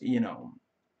games.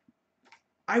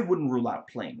 I wouldn't rule out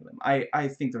playing them. I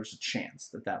think there's a chance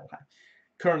that that'll happen.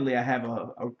 Currently, I have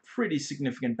a pretty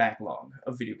significant backlog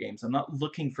of video games. I'm not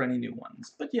looking for any new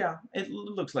ones, but yeah, it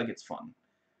looks like it's fun.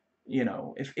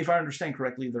 If I understand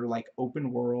correctly, they're like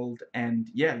open world, and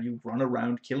yeah, you run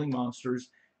around killing monsters,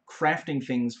 crafting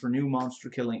things for new monster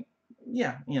killing.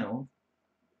 Yeah,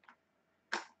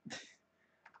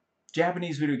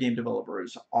 Japanese video game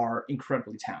developers are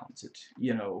incredibly talented.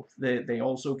 They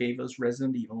also gave us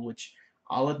Resident Evil, which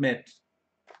I'll admit,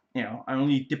 I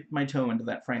only dipped my toe into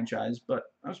that franchise, but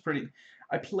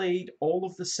I played all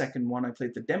of the second one, I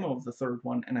played the demo of the third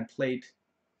one, and I played,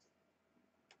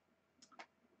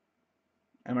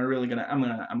 I'm gonna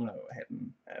go ahead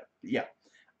and, yeah.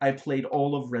 I played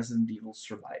all of Resident Evil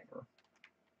Survivor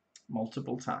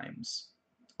multiple times.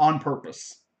 On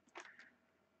purpose.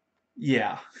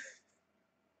 Yeah.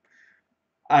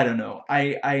 I don't know.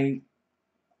 I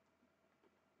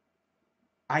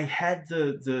had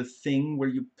the thing where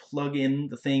you plug in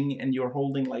the thing and you're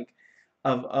holding like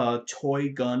a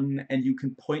toy gun and you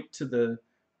can point at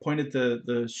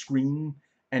the screen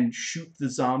and shoot the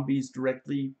zombies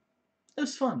directly. It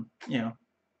was fun,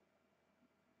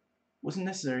 Wasn't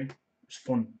necessary. It was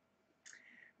fun.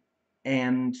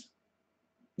 And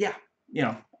yeah,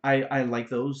 I like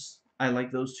those. I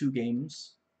like those two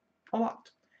games a lot.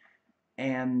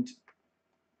 And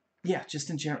yeah, just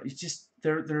in general, it's just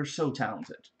they're so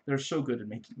talented. They're so good at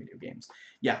making video games.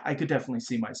 Yeah, I could definitely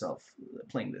see myself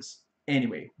playing this.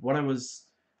 Anyway, what I was,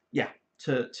 yeah,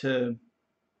 to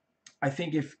I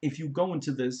think if you go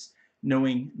into this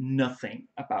knowing nothing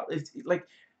about it, like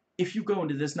if you go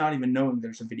into this not even knowing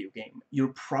there's a video game,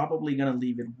 you're probably gonna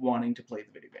leave it wanting to play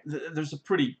the video game. There's a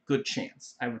pretty good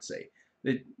chance, I would say,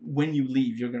 that when you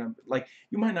leave, you're gonna like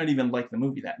you might not even like the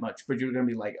movie that much, but you're gonna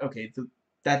be like, okay,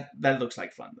 that looks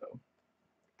like fun though.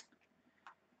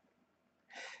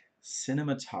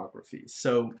 Cinematography.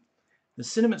 So the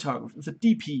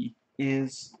DP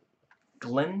is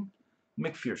Glenn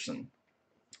McPherson,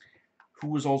 who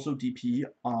was also DP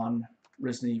on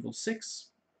Resident Evil 6,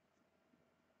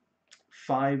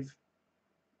 5,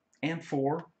 and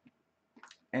 4,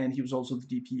 and he was also the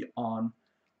DP on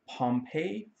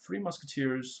Pompeii, Three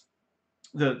Musketeers,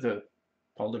 the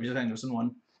Paul W. Anderson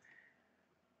one.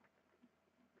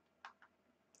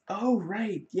 Oh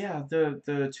right, yeah,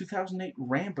 the 2008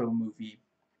 Rambo movie,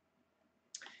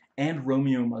 and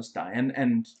Romeo Must Die,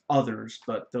 and others,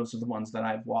 but those are the ones that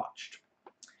I've watched.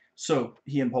 So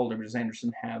he and Paul W.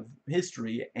 Anderson have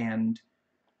history, and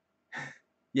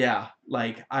yeah,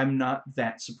 like I'm not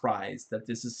that surprised that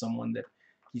this is someone that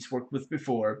he's worked with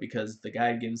before, because the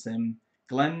guy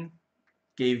Glenn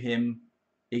gave him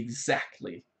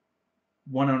exactly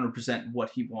 100%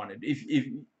 what he wanted. If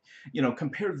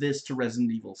compare this to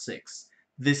Resident Evil 6,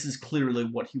 this is clearly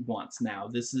what he wants now.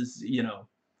 This is,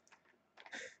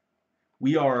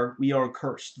 we are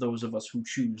cursed, those of us who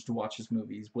choose to watch his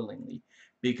movies willingly,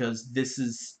 because this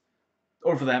is,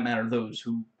 or for that matter, those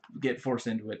who get forced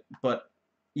into it. But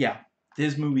yeah,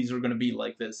 his movies are going to be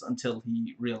like this until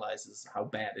he realizes how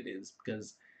bad it is,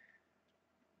 because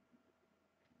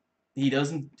he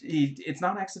doesn't. It's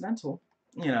not accidental.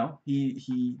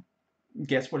 He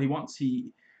gets what he wants.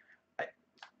 He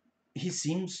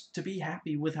seems to be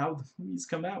happy with how the movies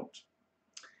come out.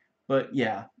 But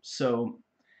yeah, so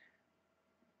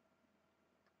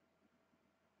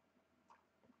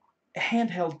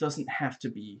handheld doesn't have to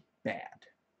be bad.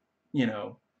 You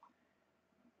know,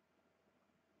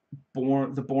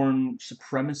 the Bourne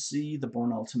Supremacy, the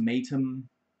Bourne Ultimatum.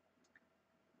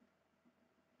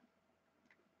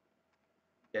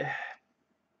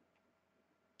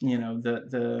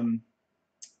 The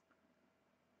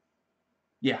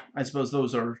yeah, I suppose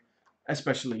those are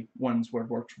especially ones where it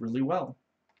worked really well.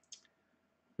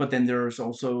 But then there's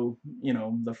also,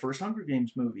 the first Hunger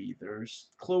Games movie. There's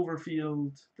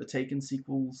Cloverfield, the Taken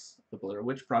sequels, the Blair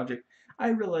Witch Project. I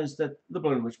realize that the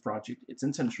Blair Witch Project, it's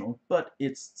intentional, but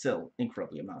it's still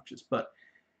incredibly obnoxious. But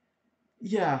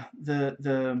yeah,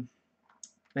 the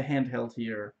handheld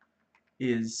here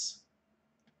is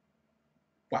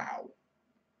wow.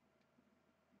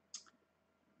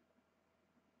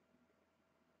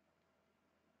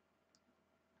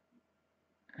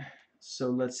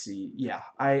 So let's see. Yeah,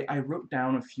 I wrote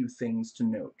down a few things to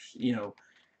note.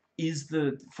 Is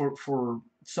for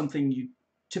something you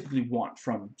typically want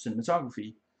from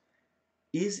cinematography,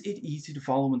 is it easy to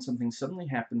follow when something suddenly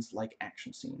happens like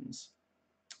action scenes?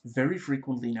 Very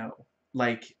frequently, no.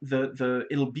 Like the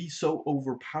it'll be so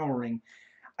overpowering.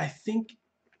 I think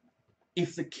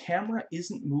if the camera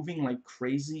isn't moving like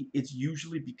crazy, it's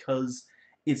usually because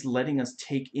it's letting us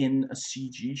take in a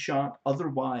CG shot.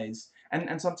 Otherwise,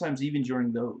 and sometimes even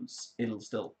during those, it'll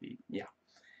still be, yeah.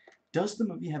 Does the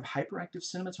movie have hyperactive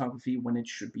cinematography when it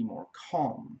should be more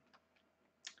calm?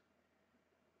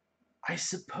 I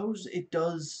suppose it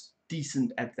does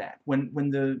decent at that.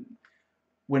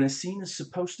 When a scene is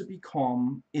supposed to be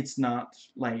calm, it's not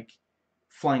like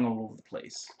flying all over the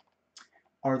place.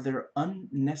 Are there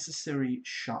unnecessary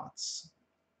shots?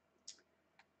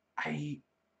 I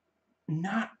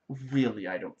Not really,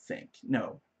 I don't think.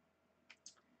 No.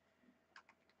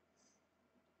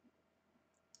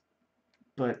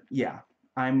 But yeah,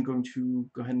 I'm going to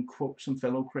go ahead and quote some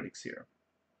fellow critics here.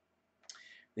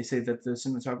 They say that the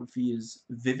cinematography is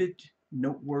vivid,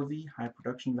 noteworthy, high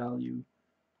production value,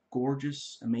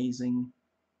 gorgeous, amazing.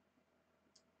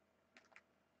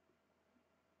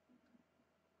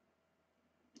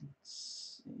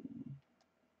 Let's see.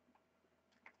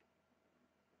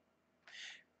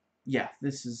 Yeah,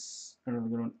 this is another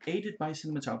good one. Aided by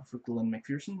cinematographer Glenn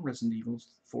McPherson, Resident Evil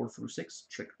 4 through 6,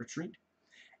 Trick or Treat,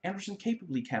 Anderson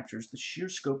capably captures the sheer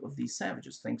scope of these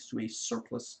savages thanks to a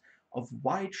surplus of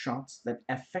wide shots that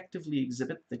effectively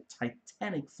exhibit the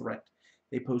titanic threat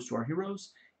they pose to our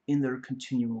heroes in their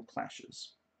continual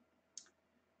clashes.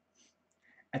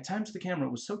 At times the camera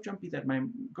was so jumpy that my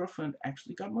girlfriend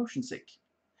actually got motion sick,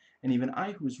 and even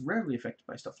I, who is rarely affected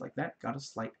by stuff like that, got a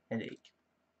slight headache.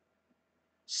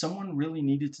 Someone really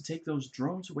needed to take those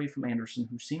drones away from Anderson,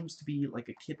 who seems to be like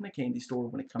a kid in a candy store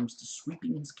when it comes to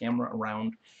sweeping his camera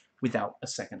around without a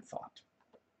second thought.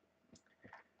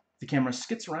 The camera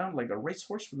skids around like a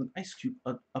racehorse with an ice cube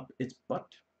up its butt.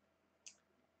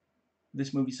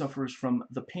 This movie suffers from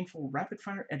the painful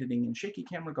rapid-fire editing and shaky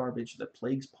camera garbage that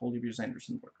plagues Paul W.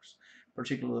 Anderson's works,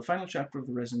 particularly the final chapter of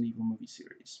the Resident Evil movie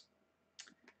series.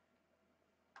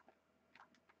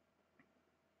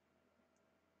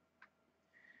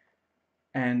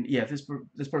 And yeah, this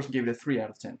person gave it a 3 out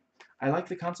of 10. I like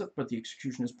the concept, but the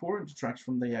execution is poor and detracts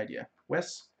from the idea.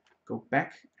 Wes, go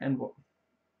back and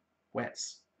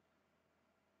Wes.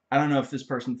 I don't know if this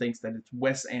person thinks that it's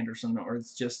Wes Anderson or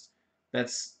it's just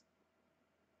that's.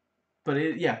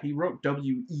 But yeah, he wrote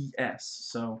WES,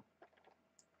 so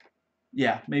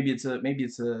yeah, maybe it's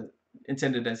a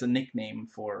intended as a nickname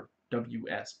for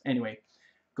WS. Anyway,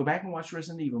 go back and watch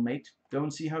Resident Evil, mate. Go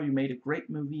and see how you made a great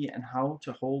movie and how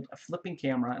to hold a flipping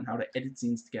camera and how to edit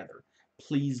scenes together.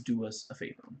 Please do us a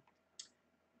favor.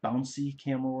 Bouncy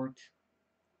camera work.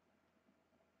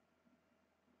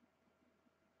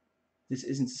 This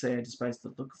isn't to say I despise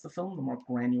the look of the film. The more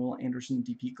granular Anderson,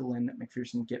 DP, Glenn,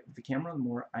 McPherson get with the camera, the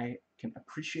more I can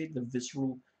appreciate the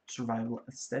visceral survival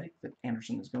aesthetic that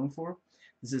Anderson is going for.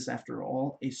 This is, after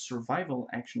all, a survival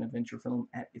action-adventure film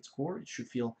at its core. It should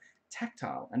feel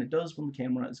tactile, and it does when the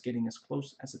camera is getting as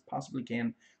close as it possibly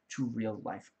can to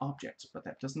real-life objects, but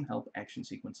that doesn't help action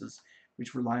sequences,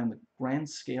 which rely on the grand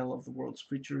scale of the world's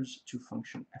creatures to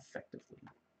function effectively.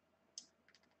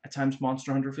 At times,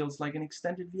 Monster Hunter feels like an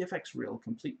extended VFX reel,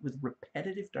 complete with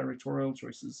repetitive directorial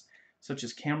choices, such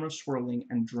as camera swirling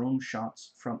and drone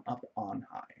shots from up on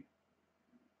high.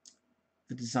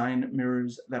 The design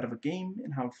mirrors that of a game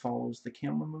in how it follows the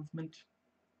camera movement.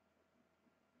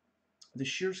 The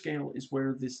sheer scale is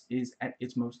where this is at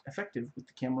its most effective, with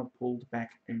the camera pulled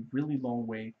back a really long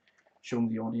way, showing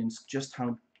the audience just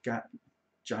how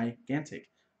gigantic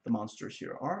the monsters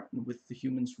here are, and with the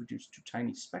humans reduced to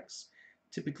tiny specks,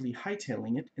 typically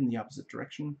hightailing it in the opposite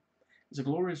direction. It's a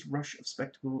glorious rush of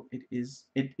spectacle.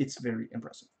 It's very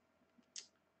impressive.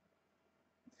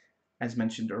 As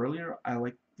mentioned earlier, I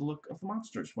like the look of the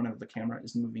monsters whenever the camera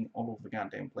is moving all over the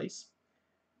goddamn place.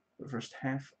 The first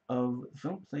half of the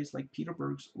film plays like Peter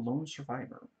Berg's Lone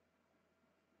Survivor.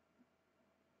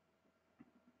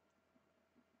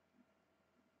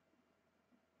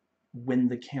 When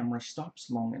the camera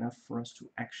stops long enough for us to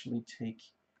actually take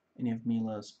any of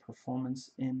Mila's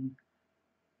performance in,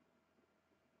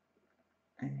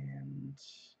 and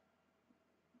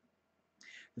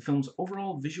the film's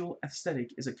overall visual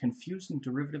aesthetic is a confused and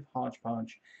derivative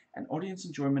hodgepodge, and audience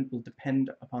enjoyment will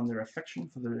depend upon their affection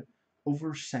for the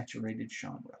oversaturated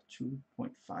genre.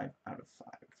 2.5 out of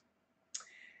 5.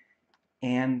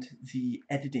 And the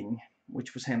editing,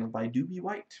 which was handled by Doobie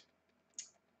White,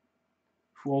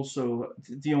 who also,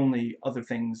 the only other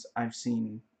things I've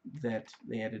seen that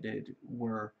they edited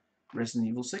were Resident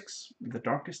Evil 6, The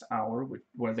Darkest Hour,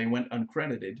 where they went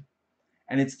uncredited,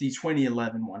 and it's the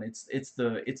 2011 one. It's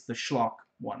the schlock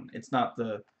one. It's not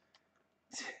the,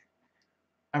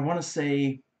 I want to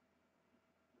say,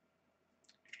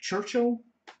 Churchill.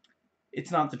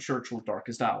 It's not the Churchill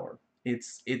Darkest Hour.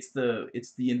 It's the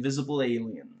Invisible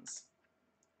Aliens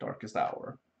Darkest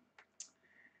Hour,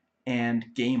 and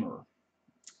Gamer.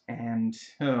 And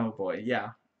oh boy, yeah,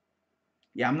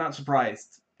 yeah. I'm not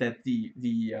surprised that the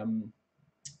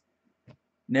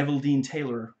Neville Dean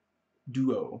Taylor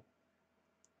duo.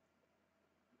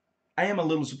 I am a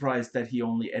little surprised that he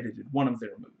only edited one of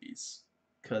their movies,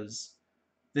 because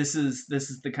this is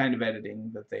the kind of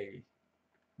editing that they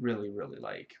really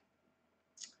like.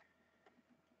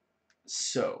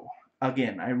 So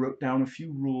again, I wrote down a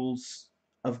few rules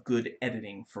of good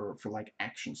editing for like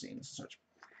action scenes and such.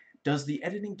 Does the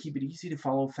editing keep it easy to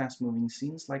follow fast-moving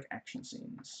scenes like action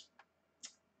scenes?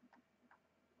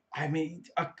 I mean,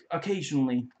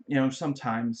 occasionally,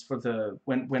 sometimes for the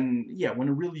when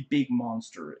a really big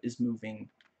monster is moving,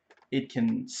 it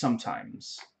can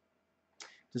sometimes.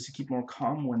 Does it keep more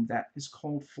calm when that is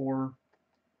called for?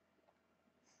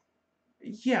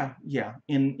 Yeah, yeah.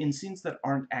 In scenes that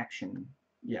aren't action,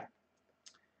 yeah.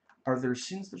 Are there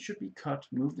scenes that should be cut,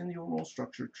 moved in the overall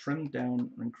structure, trimmed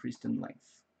down, or increased in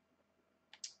length?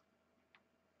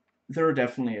 There are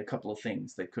definitely a couple of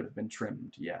things that could have been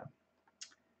trimmed, yeah.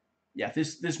 Yeah,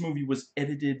 this movie was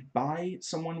edited by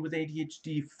someone with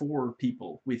ADHD for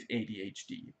people with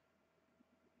ADHD.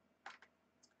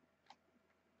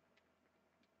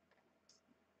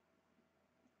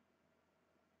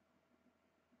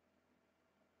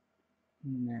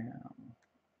 Now,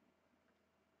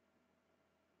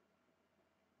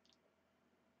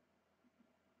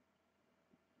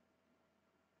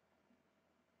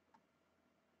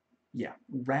 yeah,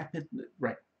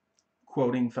 right,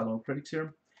 quoting fellow critics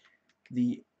here,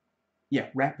 the, yeah,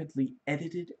 rapidly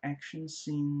edited action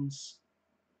scenes.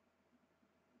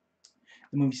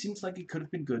 The movie seems like it could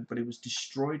have been good, but it was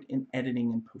destroyed in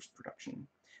editing and post-production.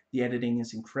 The editing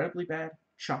is incredibly bad,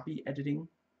 choppy editing.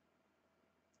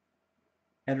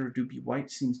 Editor Doobie White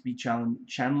seems to be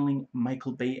channeling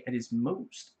Michael Bay at his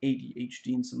most ADHD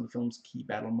in some of the film's key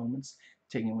battle moments,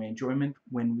 taking away enjoyment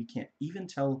when we can't even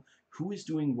tell who is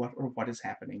doing what or what is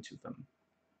happening to them.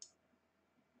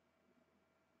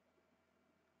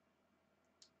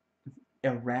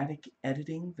 Erratic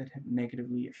editing that had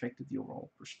negatively affected the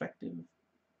overall perspective.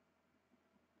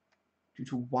 Due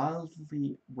to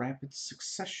wildly rapid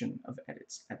succession of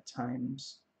edits at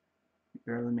times, it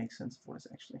barely makes sense of what is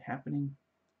actually happening.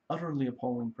 Utterly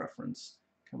appalling preference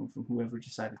coming from whoever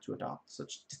decided to adopt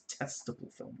such detestable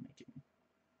filmmaking.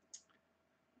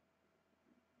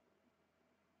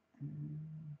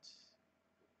 And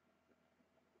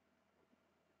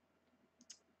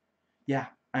yeah,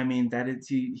 I mean that is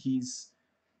he's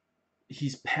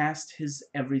past his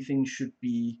everything should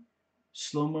be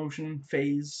slow motion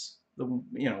phase.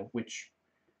 Which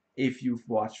if you've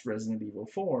watched Resident Evil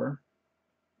 4,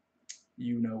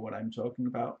 you know what I'm talking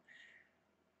about.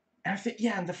 And I think,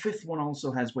 yeah, and the fifth one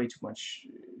also has way too much,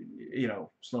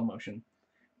 slow motion.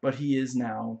 But he is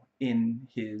now in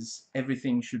his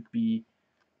everything should be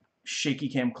shaky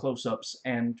cam close-ups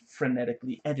and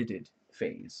frenetically edited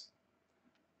phase.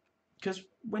 Because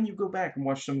when you go back and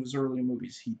watch some of his earlier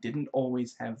movies, he didn't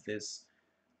always have this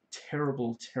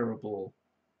terrible,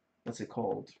 what's it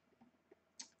called?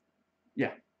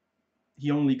 Yeah,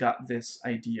 he only got this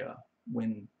idea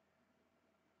when,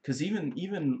 because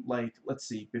even like, let's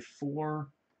see, before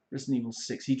Resident Evil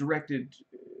 6, he directed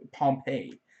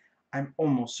Pompeii. I'm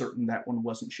almost certain that one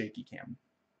wasn't shaky cam.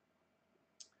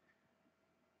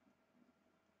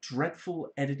 Dreadful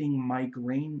editing,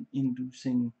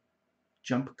 migraine-inducing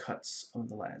jump cuts of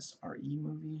the last RE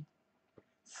movie.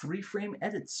 3-frame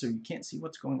edits so you can't see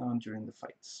what's going on during the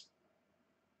fights.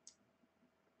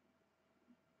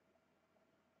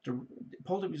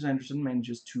 Paul W. Anderson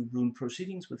manages to ruin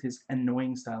proceedings with his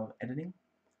annoying style of editing.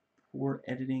 Poor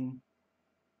editing.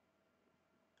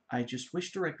 I just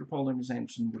wish director Paul W.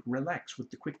 Anderson would relax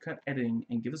with the quick cut editing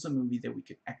and give us a movie that we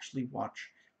could actually watch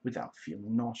without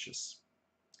feeling nauseous.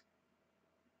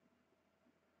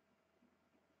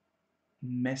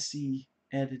 Messy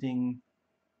editing.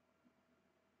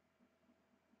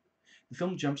 The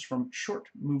film jumps from short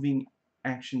moving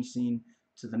action scene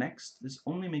to the next. This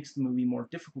only makes the movie more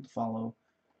difficult to follow.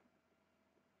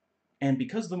 And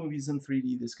because the movie is in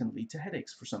 3D, this can lead to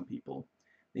headaches for some people.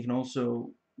 They can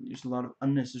also use a lot of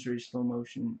unnecessary slow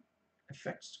motion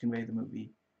effects to convey the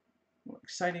movie more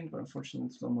exciting, but unfortunately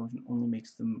slow motion only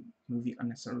makes the movie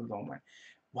unnecessarily long.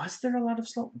 Was there a lot of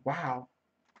slow? Wow.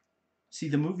 See,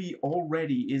 the movie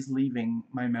already is leaving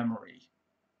my memory.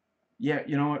 Yeah,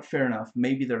 you know what? Fair enough.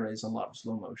 Maybe there is a lot of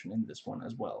slow motion in this one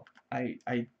as well. I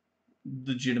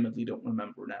legitimately don't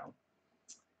remember now.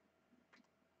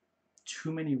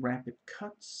 Too many rapid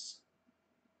cuts.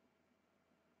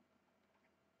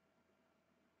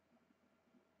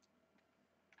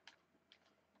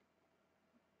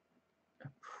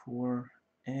 Poor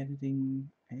editing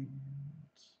and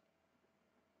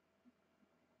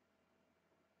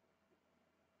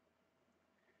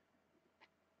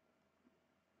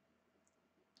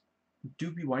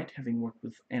Doobie White, having worked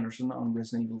with Anderson on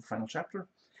Resident Evil Final Chapter,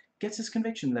 gets his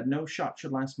conviction that no shot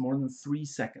should last more than 3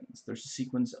 seconds. There's a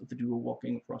sequence of the duo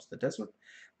walking across the desert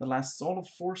that lasts all of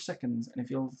 4 seconds, and it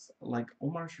feels like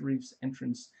Omar Sharif's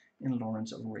entrance in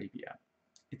Lawrence of Arabia.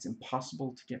 It's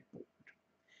impossible to get bored.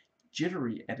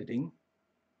 Jittery editing.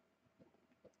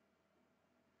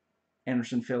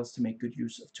 Anderson fails to make good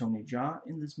use of Tony Jaa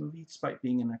in this movie. Despite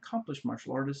being an accomplished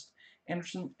martial artist,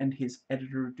 Anderson and his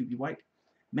editor, Doobie White,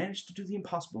 managed to do the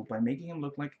impossible by making him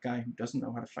look like a guy who doesn't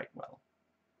know how to fight well.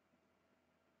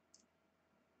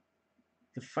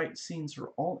 The fight scenes are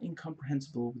all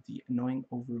incomprehensible with the annoying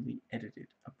overly edited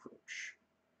approach.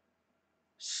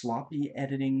 Sloppy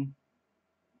editing.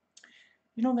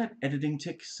 You know that editing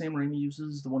tick Sam Raimi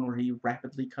uses? The one where he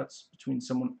rapidly cuts between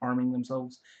someone arming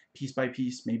themselves piece by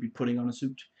piece, maybe putting on a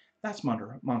suit? That's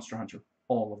Monster Hunter.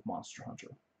 All of Monster Hunter.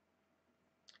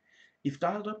 If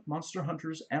dialed up, Monster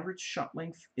Hunter's average shot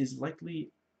length is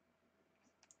likely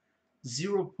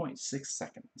 0.6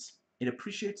 seconds. It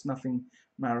appreciates nothing,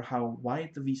 no matter how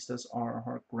wide the vistas are or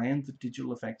how grand the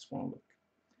digital effects want to look.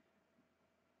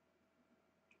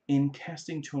 In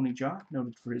casting Tony Jaa,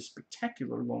 noted for his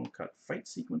spectacular long-cut fight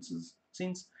scenes,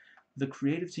 the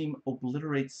creative team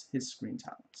obliterates his screen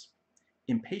talents.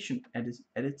 Impatient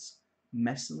edits,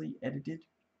 messily edited.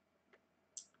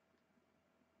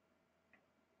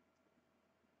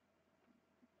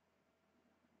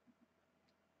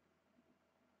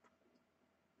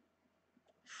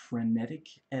 Frenetic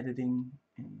editing,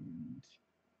 and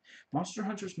Monster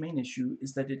Hunter's main issue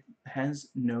is that it has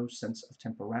no sense of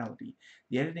temporality.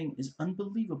 The editing is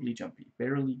unbelievably jumpy,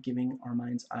 barely giving our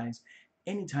mind's eyes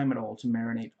any time at all to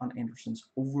marinate on Anderson's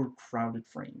overcrowded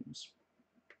frames.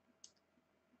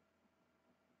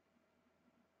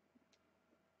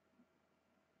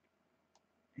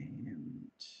 And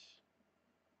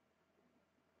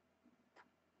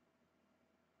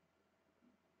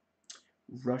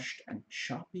rushed and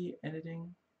choppy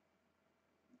editing.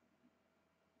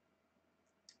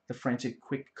 The frantic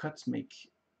quick cuts make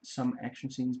some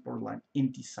action scenes borderline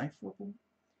indecipherable.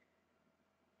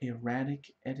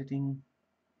 Erratic editing.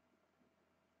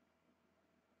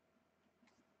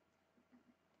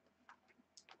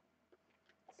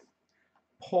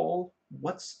 Paul,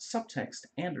 what's subtext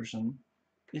Anderson,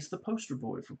 is the poster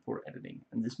boy for poor editing,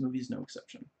 and this movie is no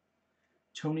exception.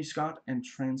 Tony Scott and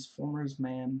Transformers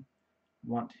Man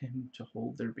want him to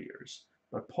hold their beers,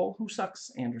 but Paul, who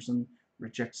sucks Anderson,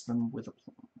 rejects them with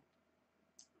aplomb.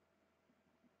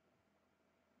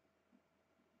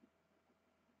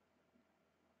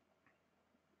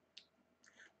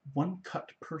 One cut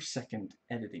per second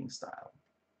editing style.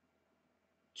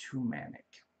 Too manic.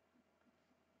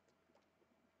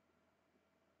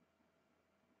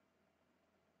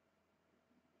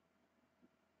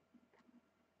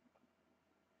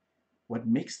 What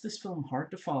makes this film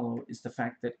hard to follow is the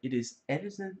fact that it is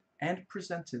edited and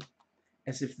presented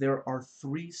as if there are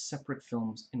 3 separate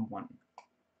films in one.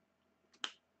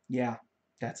 Yeah,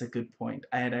 that's a good point.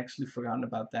 I had actually forgotten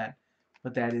about that,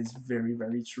 but that is very,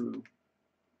 very true.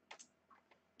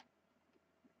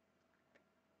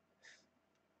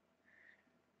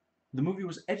 The movie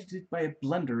was edited by a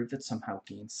blender that somehow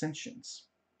gained sentience.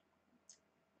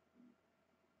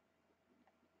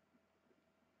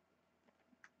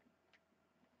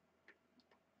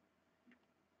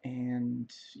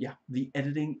 And yeah, the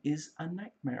editing is a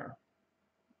nightmare.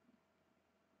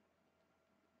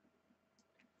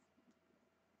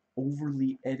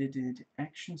 Overly edited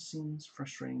action scenes,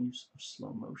 frustrating use of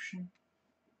slow motion,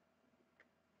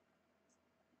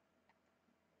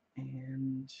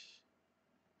 and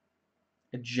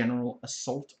a general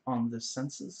assault on the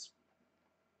senses.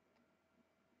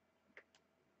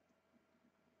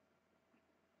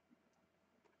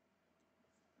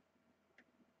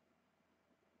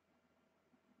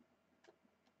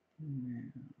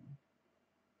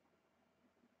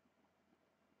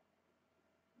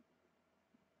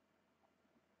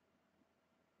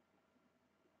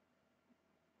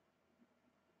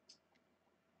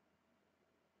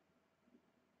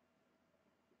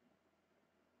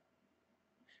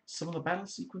 Some of the battle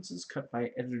sequences cut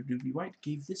by editor Doobie White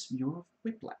gave this viewer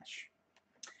whiplash.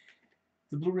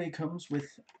 The Blu-ray comes with,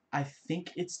 I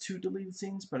think it's 2 deleted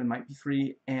scenes, but it might be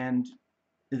 3, and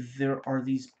there are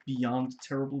these beyond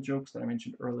terrible jokes that I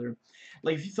mentioned earlier.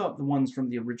 Like, if you thought the ones from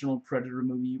the original Predator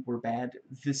movie were bad,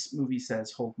 this movie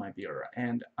says, hold my beer,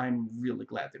 and I'm really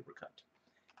glad they were cut.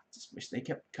 Just wish they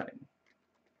kept cutting.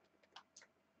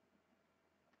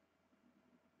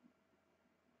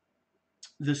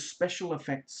 The special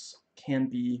effects can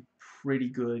be pretty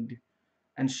good,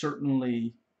 and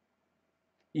certainly,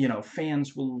 you know,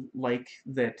 fans will like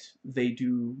that they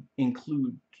do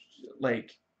include,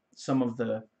 like, some of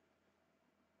the,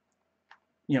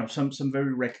 you know, some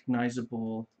very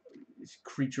recognizable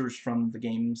creatures from the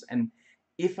games, and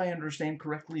if I understand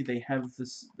correctly, they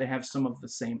have some of the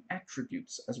same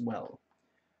attributes as well.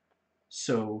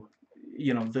 So,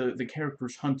 you know, the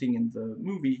characters hunting in the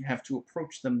movie have to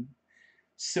approach them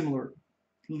similarly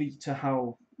to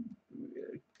how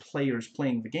players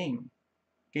playing the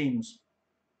games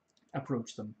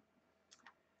approach them.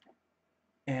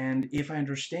 And if I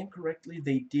understand correctly,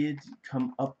 they did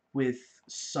come up with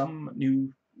some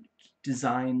new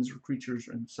designs or creatures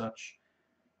and such.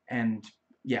 And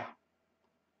yeah,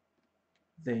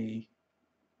 they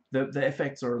the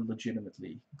effects are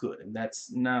legitimately good, and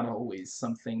that's not always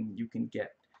something you can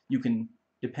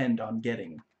depend on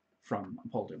getting from a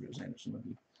Paul W. S. Anderson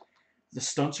movie. The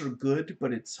stunts are good,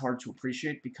 but it's hard to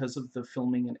appreciate because of the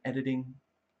filming and editing.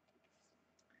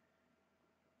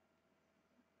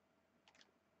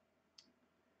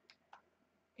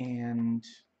 And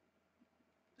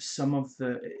some of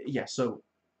the, yeah, so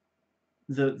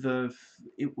the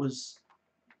it was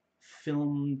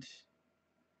filmed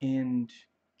in,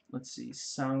 let's see,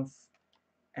 South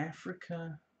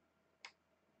Africa.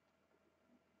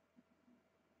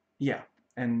 Yeah,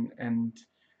 and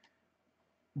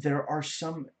there are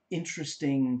some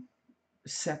interesting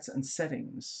sets and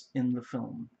settings in the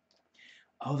film.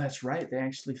 Oh, that's right. They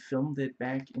actually filmed it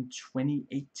back in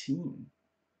 2018.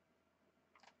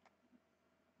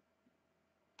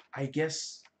 I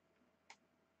guess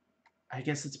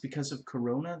it's because of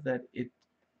Corona that it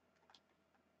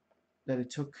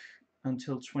took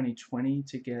until 2020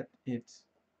 to get it,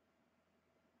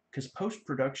 because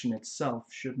post-production itself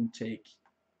shouldn't take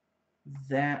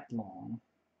that long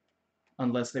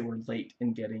unless they were late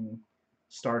in getting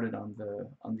started on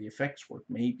the effects work,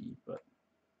 maybe, but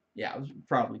yeah, it was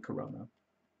probably Corona.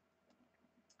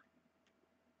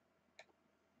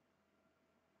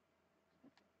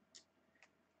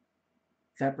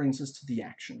 That brings us to the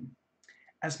action.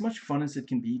 As much fun as it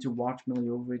can be to watch Milla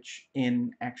Jovovich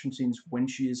in action scenes when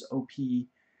she is OP,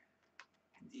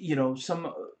 you know,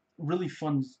 some really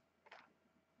fun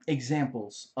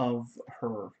examples of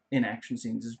her in action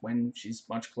scenes is when she's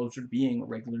much closer to being a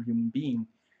regular human being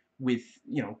with,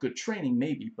 you know, good training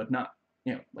maybe, but not,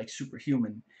 you know, like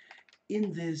superhuman.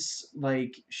 In this,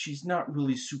 like, she's not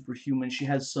really superhuman. She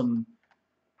has some,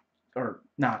 or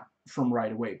not from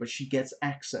right away, but she gets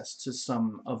access to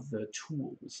some of the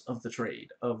tools of the trade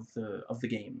of the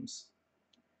games,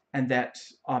 and that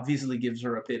obviously gives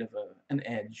her a bit of an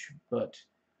edge. But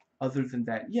other than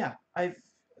that, yeah,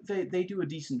 they do a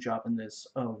decent job in this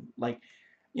of, like,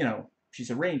 you know, she's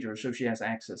a ranger, so she has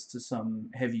access to some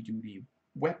heavy duty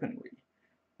weaponry,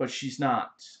 but she's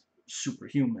not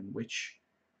superhuman, which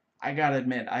I gotta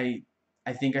admit, I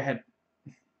think I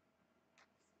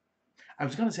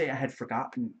was gonna say I had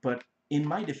forgotten, but in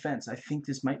my defense, I think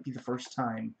this might be the first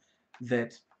time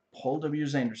that Paul W.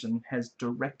 S. Anderson has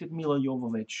directed Milla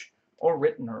Jovovich, or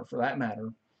written her for that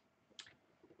matter,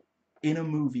 in a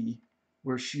movie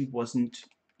where she wasn't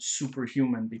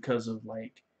superhuman because of,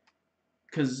 like,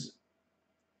 because,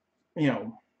 you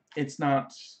know, it's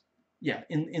not, yeah,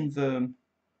 in the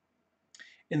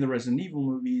Resident Evil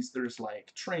movies, there's,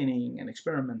 like, training and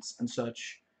experiments and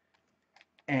such,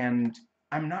 and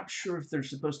I'm not sure if there's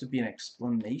supposed to be an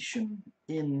explanation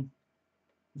in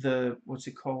the, what's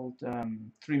it called,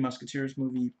 Three Musketeers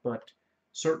movie, but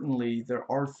certainly there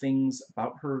are things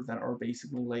about her that are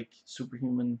basically like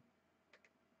superhuman.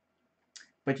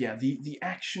 But yeah, the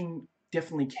action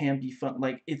definitely can be fun.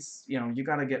 Like, it's, you know, you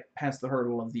gotta get past the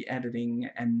hurdle of the editing,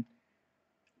 and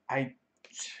I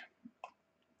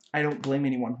I don't blame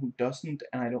anyone who doesn't,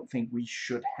 and I don't think we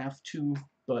should have to,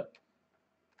 but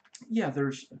yeah,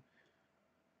 there's,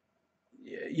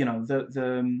 you know,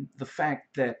 the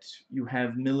fact that you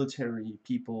have military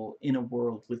people in a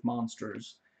world with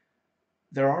monsters,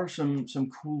 there are some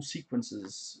cool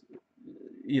sequences.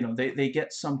 You know, they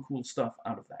get some cool stuff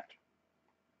out of that.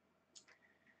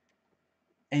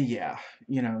 And yeah,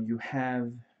 you know, you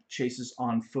have chases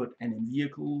on foot and in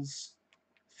vehicles,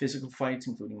 physical fights,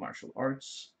 including martial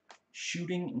arts,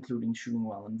 shooting, including shooting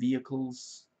while in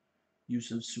vehicles, use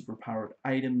of superpowered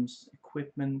items,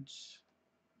 equipment,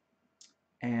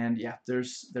 and yeah,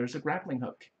 there's a grappling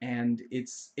hook, and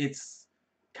it's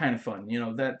kind of fun. You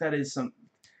know, that is some.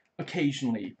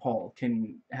 Occasionally, Paul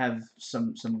can have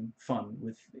some fun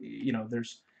with, you know,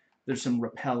 there's some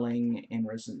repelling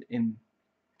in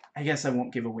I guess I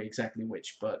won't give away exactly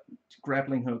which, but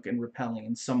grappling hook and repelling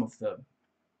in some of the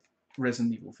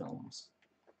Resident Evil films.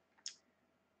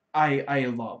 I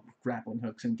love grappling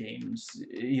hooks in games.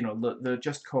 You know, the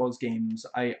Just Cause games.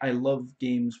 I love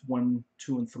games 1,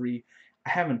 2, and 3. I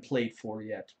haven't played 4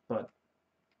 yet, but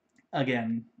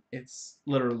again, it's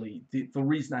literally the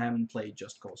reason I haven't played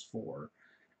Just Cause 4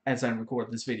 as I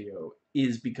record this video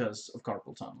is because of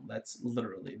carpal tunnel. That's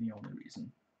literally the only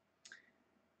reason.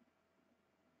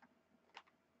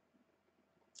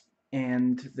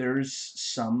 And there's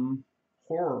some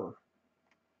horror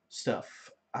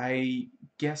stuff. I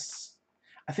guess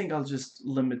I think I'll just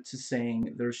limit to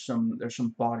saying there's some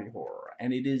body horror,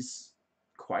 and it is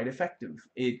quite effective.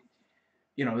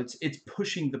 You know, it's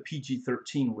pushing the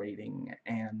PG-13 rating,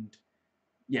 and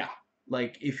yeah,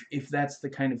 like if that's the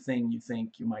kind of thing you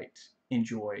think you might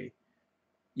enjoy,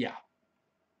 yeah,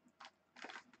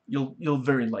 you'll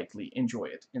very likely enjoy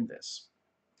it in this.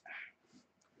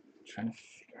 I'm trying to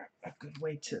figure out a good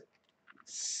way to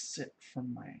sit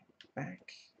from my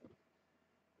back.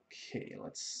 Okay,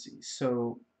 let's see.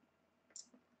 So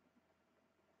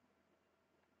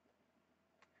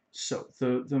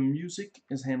the music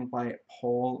is handled by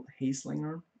Paul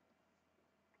Haslinger,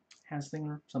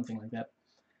 something like that,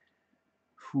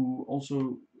 who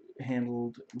also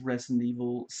handled Resident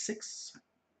Evil 6,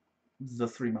 The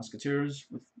Three Musketeers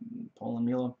with Paul and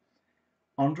Mila,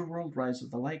 Underworld: Rise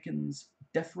of the Lycans,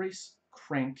 Death Race,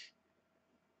 Crank,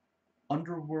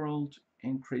 Underworld,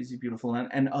 and Crazy Beautiful,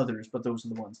 and others, but those are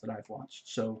the ones that I've watched.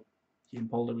 So he and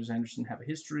Paul W. Anderson have a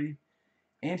history,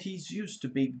 and he's used to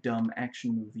big, dumb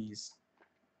action movies.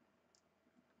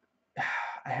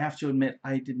 I have to admit,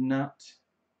 I did not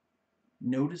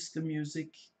notice the music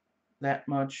that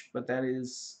much, but that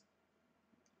is,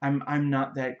 I'm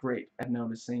not that great at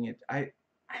noticing it. I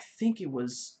think it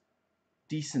was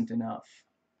decent enough.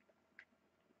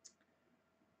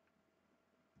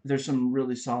 There's some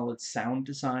really solid sound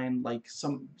design, like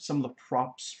some of the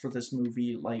props for this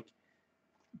movie, like,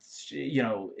 you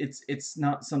know, it's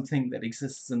not something that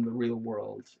exists in the real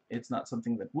world. It's not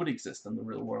something that would exist in the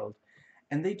real world,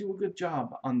 and they do a good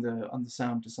job on the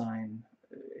sound design.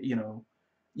 You know,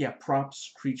 yeah,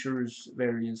 props, creatures,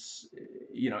 various.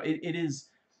 You know, it is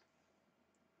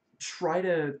try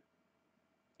to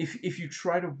if you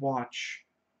try to watch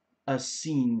a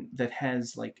scene that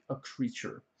has like a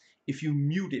creature, if you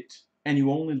mute it and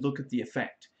you only look at the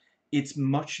effect, it's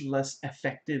much less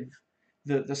effective.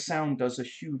 The sound does a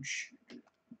huge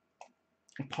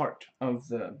part of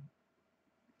the,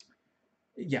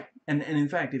 yeah, and in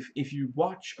fact, if you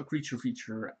watch a creature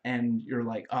feature and you're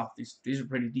like, oh, these are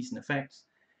pretty decent effects,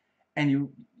 and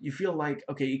you feel like,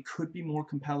 okay, it could be more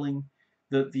compelling,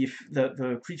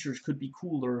 the creatures could be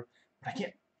cooler, but I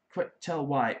can't quite tell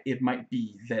why. It might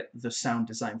be that the sound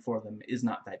design for them is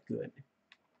not that good.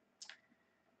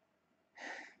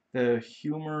 The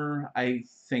humor, I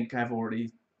think I've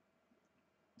already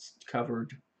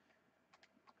covered.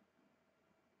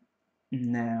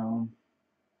 Now,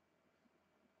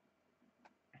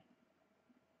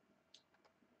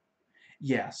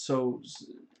 yeah, so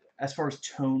as far as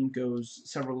tone goes,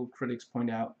 several critics point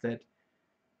out that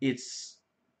it's,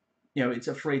 you know, it's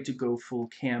afraid to go full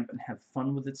camp and have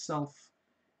fun with itself.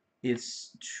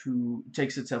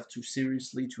 Takes itself too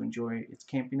seriously to enjoy its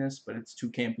campiness, but it's too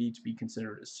campy to be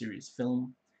considered a serious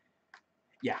film.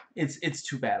 Yeah, it's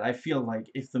too bad. I feel like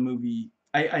if the movie,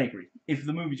 I agree. If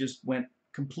the movie just went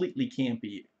completely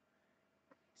campy,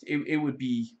 it would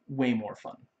be way more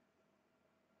fun.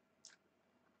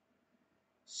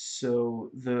 So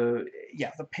the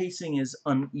pacing is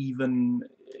uneven.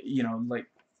 You know, like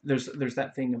there's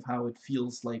that thing of how it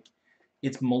feels like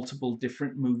it's multiple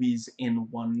different movies in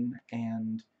one,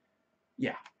 and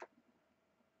yeah,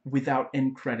 without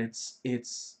end credits,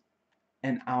 it's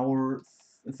an hour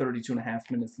 32 and a half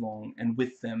minutes long, and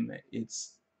with them,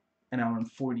 it's an hour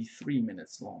and 43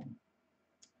 minutes long.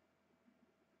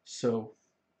 So,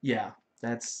 yeah,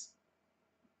 that's,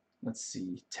 let's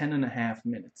see, 10 and a half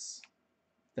minutes.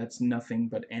 That's nothing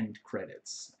but end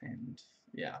credits, and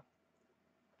yeah.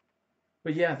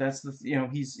 But yeah, that's the, you know,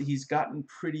 he's gotten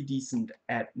pretty decent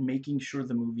at making sure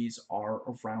the movies are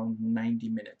around 90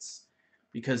 minutes,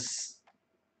 because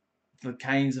the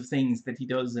kinds of things that he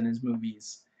does in his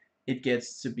movies, it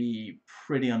gets to be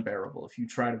pretty unbearable if you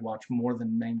try to watch more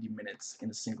than 90 minutes in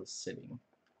a single sitting.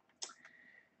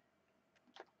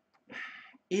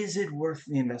 Is it worth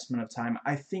the investment of time?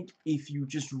 I think if you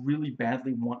just really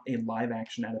badly want a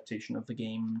live-action adaptation of the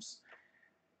games,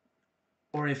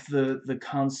 or if the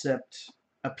concept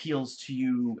appeals to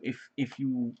you, if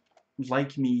you,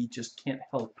 like me, just can't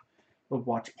help but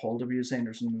watch Paul W.S.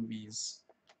 Anderson movies,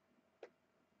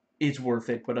 it's worth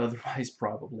it, but otherwise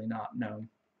probably not, no.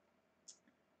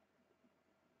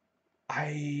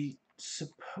 I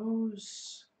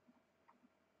suppose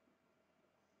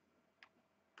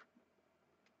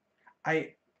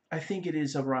I I think it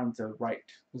is around the right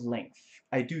length.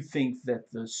 I do think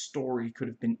that the story could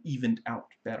have been evened out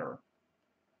better.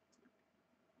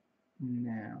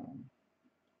 Now,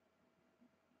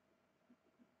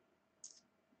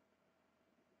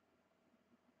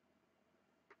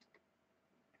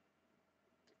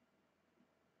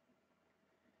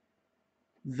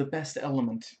 the best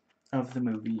element of the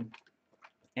movie,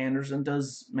 Anderson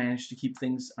does manage to keep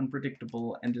things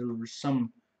unpredictable and delivers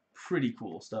some pretty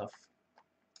cool stuff.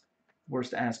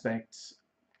 Worst aspects,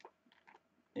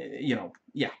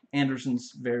 yeah,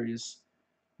 Anderson's various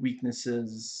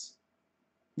weaknesses.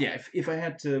 Yeah, if I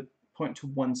had to point to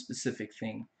one specific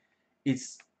thing,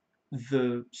 it's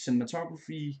the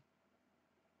cinematography,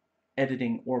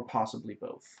 editing, or possibly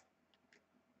both.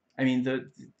 I mean,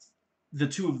 the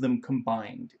two of them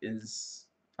combined is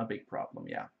a big problem,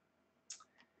 yeah.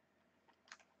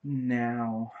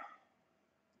 Now,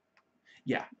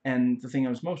 yeah, and the thing I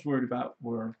was most worried about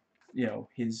were,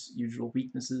 his usual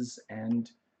weaknesses,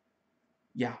 and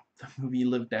yeah, the movie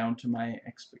lived down to my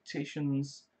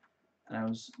expectations, and I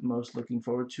was most looking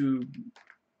forward to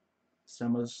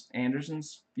some of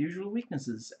Anderson's usual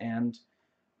weaknesses, and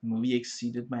the movie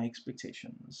exceeded my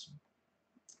expectations.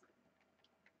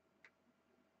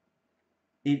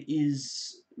 It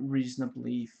is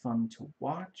reasonably fun to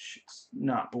watch. It's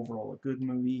not overall a good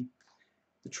movie.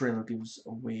 The trailer gives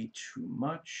away too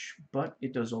much, but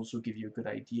it does also give you a good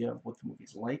idea of what the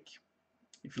movie's like.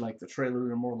 If you like the trailer,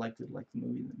 you're more likely to like the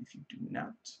movie than if you do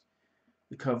not.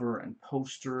 The cover and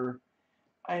poster,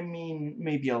 I mean,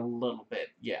 maybe a little bit,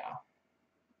 yeah.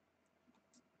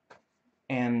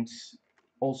 And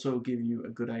also give you a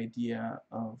good idea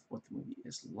of what the movie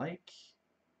is like.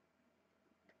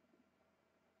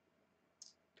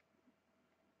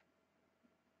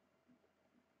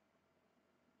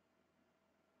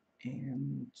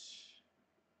 And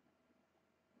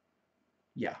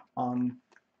yeah,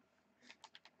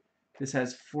 this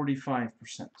has 45%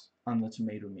 on the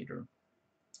tomato meter.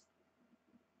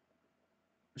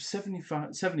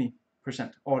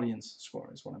 70% audience score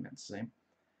is what I meant to say,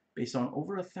 based on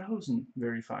over 1,000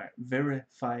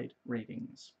 verified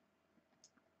ratings.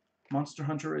 Monster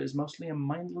Hunter is mostly a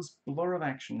mindless blur of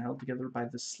action held together by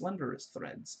the slenderest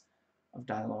threads of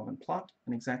dialogue and plot,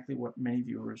 and exactly what many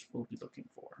viewers will be looking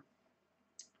for.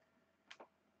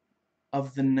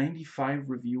 Of the 95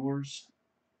 reviewers,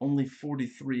 only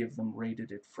 43 of them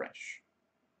rated it fresh.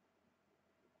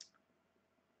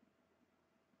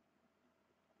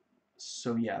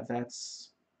 So yeah, that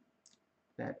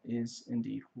is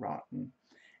indeed rotten.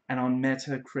 And on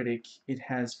Metacritic, it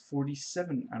has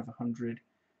 47 out of 100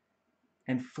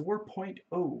 and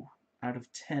 4.0 out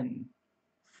of 10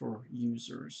 for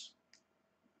users.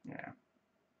 Yeah.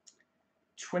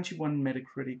 21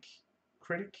 Metacritic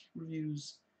critic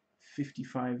reviews,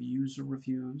 55 user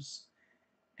reviews,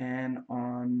 and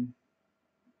on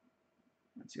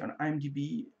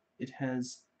IMDb it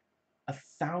has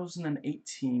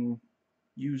 1,018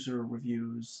 user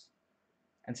reviews,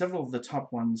 and several of the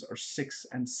top ones are 6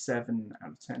 and 7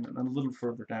 out of 10, and a little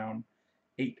further down,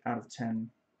 8 out of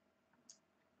 10,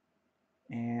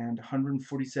 and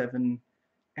 147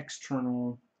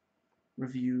 external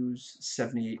reviews,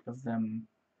 78 of them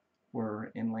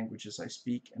were in languages I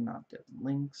speak and not dead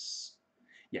links.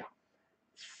 Yeah,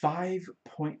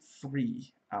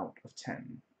 5.3 out of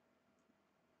 10,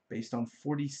 based on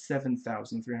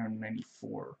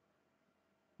 47,394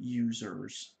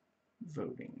 users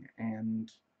voting. And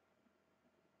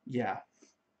yeah,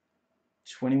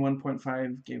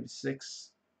 21.5 gave it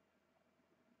 6.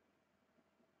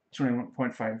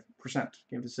 21.5%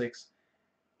 gave it a 6.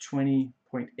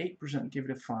 20.8% gave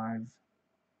it a 5.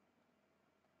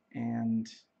 And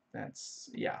that's,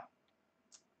 yeah,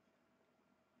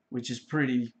 which is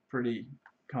pretty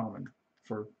common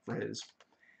for his.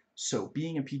 So,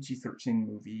 being a PG-13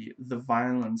 movie, the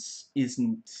violence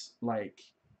isn't like,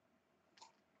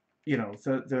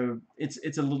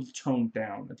 it's a little toned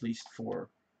down, at least for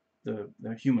the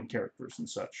human characters and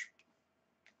such.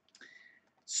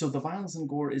 So the violence and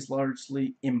gore is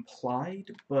largely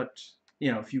implied, but,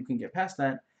 you know, if you can get past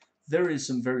that, there is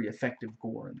some very effective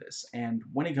gore in this. And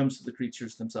when it comes to the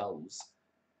creatures themselves,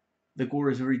 the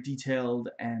gore is very detailed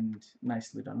and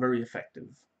nicely done, very effective.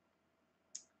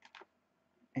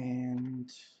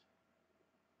 And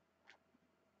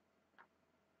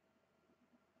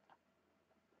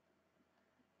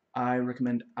I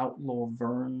recommend Outlaw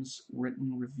Vern's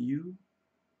written review.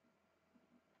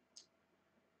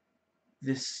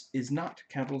 This is not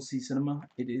capital C cinema,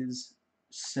 it is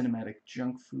cinematic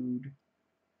junk food.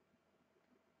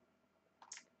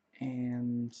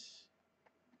 And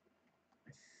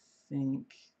I think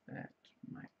that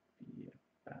might be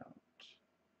about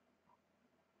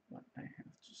what I have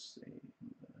to say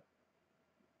in the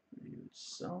review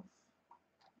itself.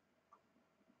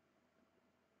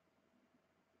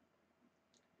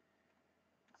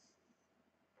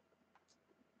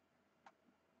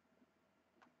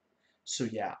 So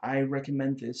yeah, I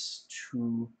recommend this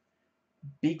to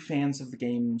big fans of the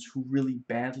games who really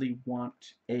badly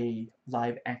want a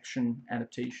live-action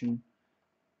adaptation,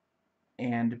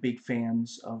 and big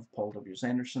fans of Paul W.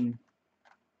 Sanderson.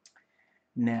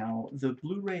 Now, the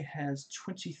Blu-ray has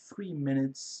 23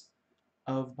 minutes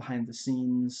of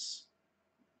behind-the-scenes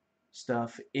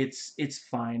stuff. It's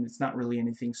fine. It's not really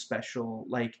anything special.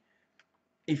 Like,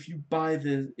 if you buy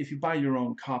your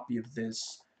own copy of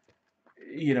this,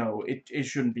 you know, it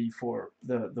shouldn't be for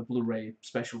the Blu-ray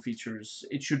special features.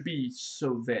 It should be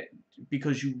so that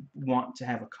because you want to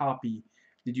have a copy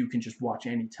that you can just watch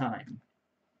anytime.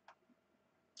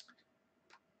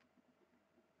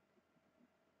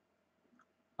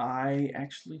 I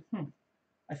actually,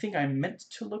 I think I meant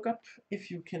to look up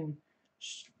if you can,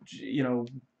 you know,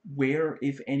 where,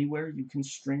 if anywhere, you can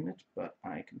stream it, but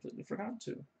I completely forgot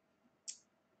to.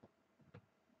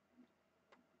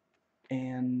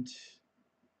 And,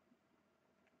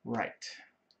 right,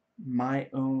 my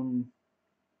own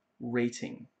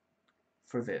rating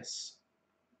for this.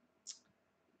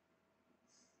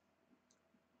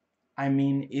 I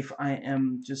mean, if I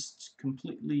am just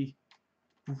completely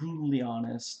brutally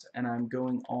honest and I'm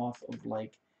going off of,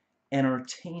 like,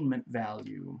 entertainment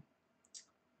value,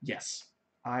 yes,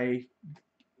 I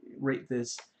rate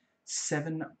this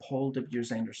 7 Paul W.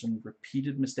 Sanderson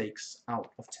repeated mistakes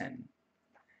out of 10.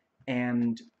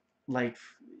 And, like,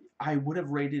 I would have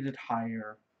rated it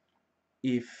higher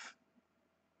if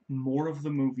more of the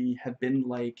movie had been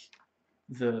like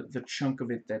the chunk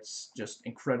of it that's just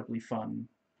incredibly fun.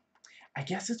 I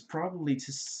guess it's probably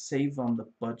to save on the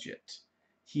budget.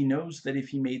 He knows that if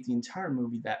he made the entire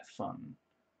movie that fun,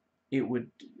 it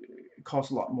would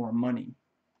cost a lot more money.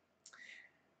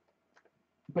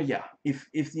 But yeah, if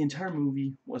the entire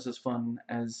movie was as fun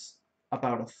as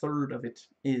about a third of it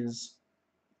is,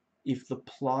 if the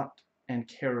plot and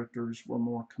characters were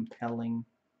more compelling,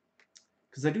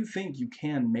 because I do think you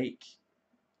can make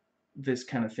this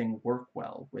kind of thing work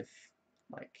well with,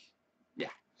 like, yeah.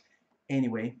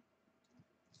 Anyway,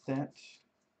 that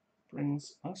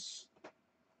brings us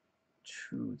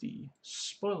to the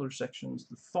spoiler sections,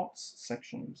 the thoughts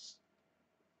sections,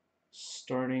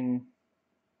 starting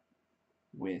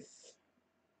with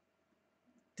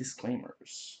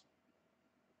disclaimers.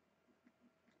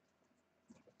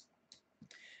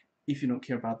 If you don't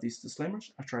care about these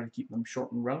disclaimers, I try to keep them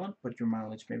short and relevant, but your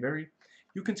mileage may vary.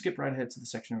 You can skip right ahead to the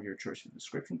section of your choice in the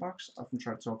description box. I often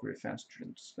try to talk very fast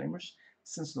during disclaimers,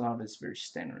 since a lot of it is very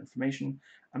standard information.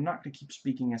 I'm not going to keep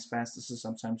speaking as fast as I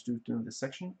sometimes do during this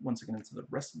section, once I get into the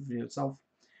rest of the video itself.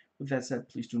 With that said,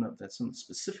 please do note that some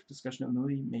specific discussion of the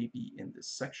movie may be in this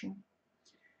section.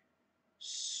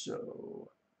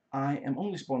 So, I am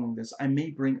only spoiling this. I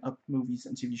may bring up movies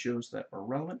and TV shows that are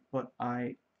relevant, but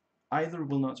I either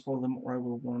will not spoil them or I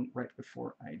will warn right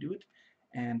before I do it.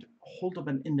 And hold up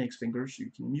an index finger so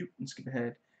you can mute and skip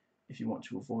ahead if you want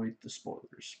to avoid the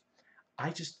spoilers.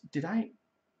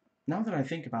 Now that I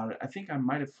think about it, I think I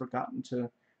might have forgotten to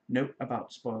note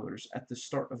about spoilers at the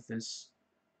start of this.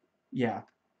 Yeah,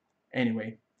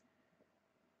 anyway.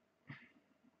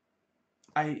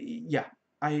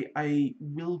 I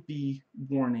will be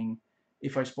warning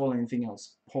if I spoil anything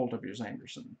else, Paul W.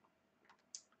 Sanderson.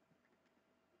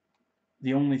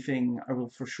 The only thing I will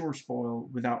for sure spoil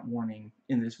without warning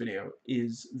in this video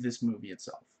is this movie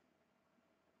itself.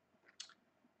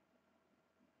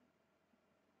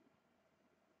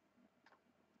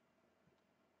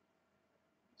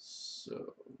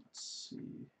 So, let's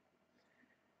see.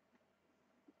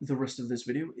 The rest of this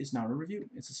video is not a review.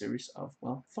 It's a series of,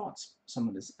 well, thoughts. Some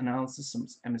of this analysis, some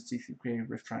MST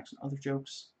creative riff tracks and other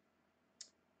jokes.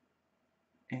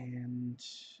 And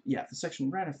yeah, the section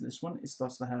right after this one is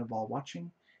thoughts that I had while watching.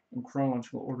 in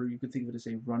chronological order. You could think of it as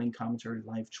a running commentary,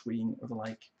 live tweeting, or the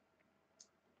like.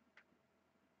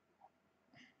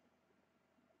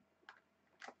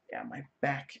 Yeah, my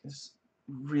back is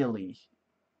really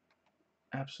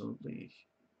absolutely...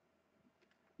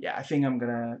 Yeah, I think I'm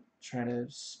gonna try to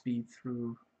speed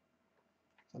through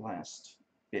the last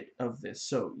bit of this.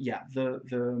 So yeah,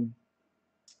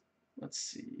 let's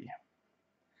see.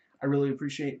 I really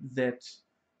appreciate that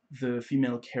the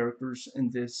female characters in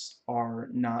this are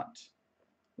not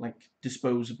like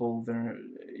disposable.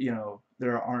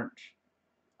 There aren't...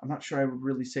 I'm not sure I would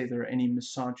really say there are any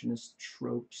misogynist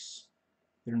tropes.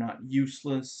 They're not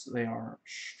useless. They are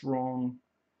strong.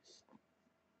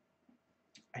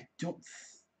 I don't...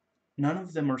 None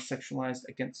of them are sexualized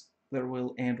against their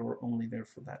will and or only there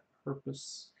for that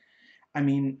purpose. I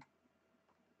mean,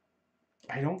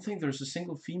 I don't think there's a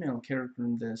single female character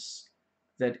in this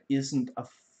that isn't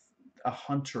a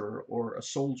hunter or a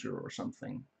soldier or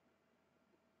something.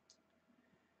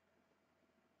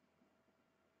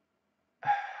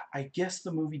 I guess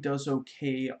the movie does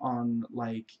okay on,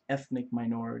 like, ethnic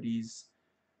minorities.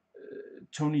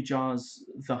 Tony Jaa's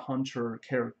the hunter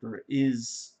character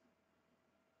is,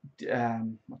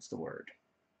 what's the word?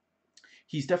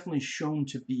 He's definitely shown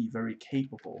to be very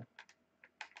capable.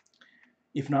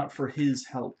 If not for his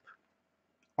help,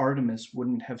 Artemis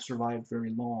wouldn't have survived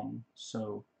very long,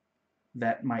 so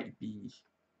that might be...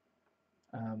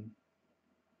 Um,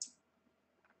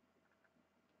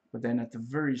 but then at the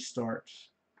very start...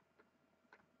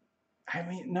 I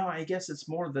mean, no, I guess it's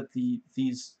more that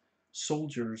these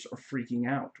soldiers are freaking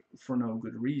out for no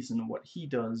good reason. What he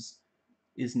does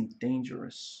isn't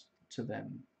dangerous to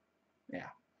them. Yeah.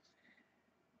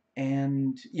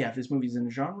 And yeah, this movie is in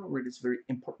a genre where it is very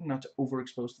important not to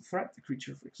overexpose the threat. The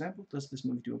Creature, for example, does this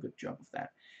movie do a good job of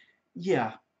that?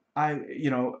 Yeah,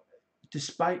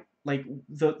 despite like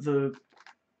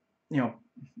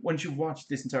once you've watched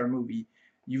this entire movie,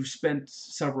 you've spent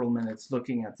several minutes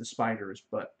looking at the spiders,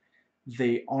 but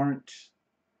they aren't...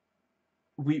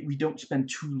 we don't spend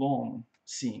too long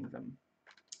seeing them.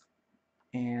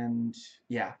 And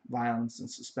yeah, violence and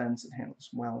suspense it handles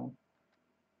well.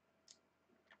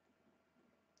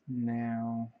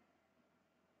 Now,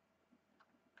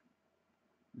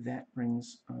 that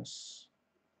brings us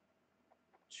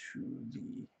to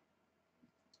the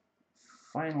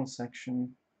final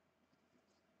section.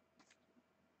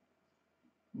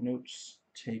 Notes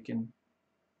taken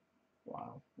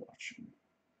while watching.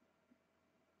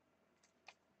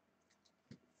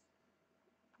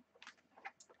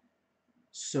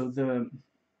 So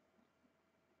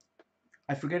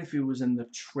I forget if it was in the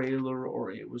trailer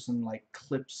or it was in like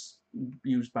clips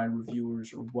used by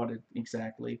reviewers or what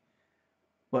exactly,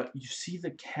 but you see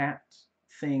the cat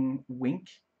thing wink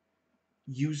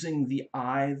using the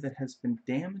eye that has been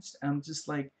damaged, and I'm just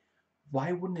like,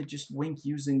 why wouldn't it just wink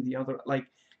using the other? Like,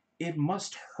 it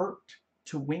must hurt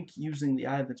to wink using the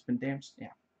eye that's been damaged.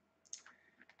 Yeah.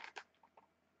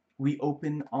 We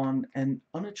open on an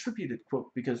unattributed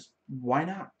quote, because why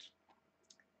not?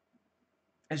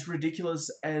 As ridiculous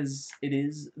as it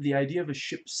is, the idea of a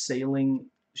ship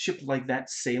like that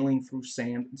sailing through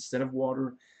sand instead of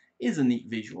water is a neat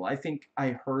visual. I think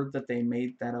I heard that they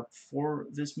made that up for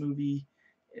this movie,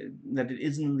 that it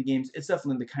isn't in the games. It's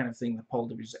definitely the kind of thing that Paul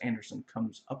W.S. Anderson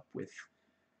comes up with.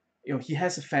 He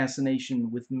has a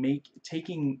fascination with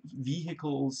taking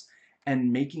vehicles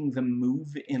and making them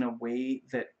move in a way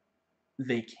that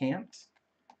they can't.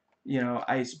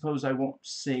 I suppose I won't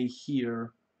say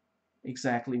here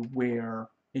exactly where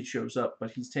it shows up,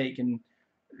 but he's taken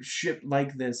ship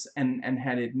like this and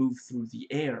had it move through the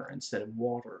air instead of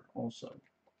water also.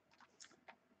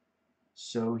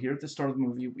 So here at the start of the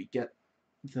movie we get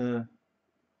the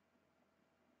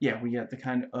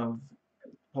kind of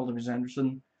Paul W.S.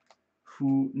 Anderson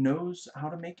who knows how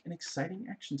to make an exciting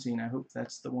action scene. I hope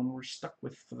that's the one we're stuck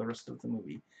with for the rest of the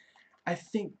movie. I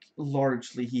think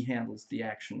largely he handles the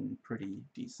action pretty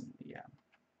decently, yeah.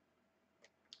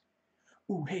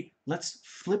 Ooh, hey, let's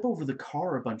flip over the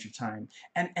car a bunch of time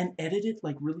and edit it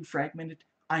like really fragmented.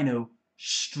 I know,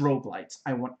 strobe lights.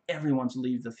 I want everyone to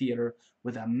leave the theater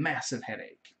with a massive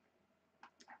headache.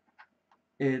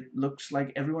 It looks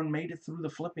like everyone made it through the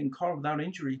flipping car without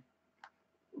injury.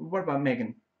 What about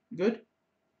Megan? Good?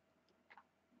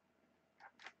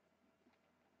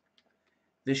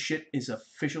 This shit is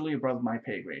officially above my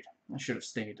pay grade. I should have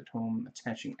stayed at home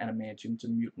attaching adamantium to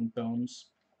mutant bones.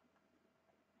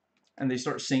 And they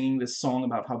start singing this song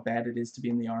about how bad it is to be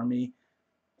in the army.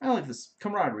 I like this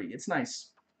camaraderie. It's nice.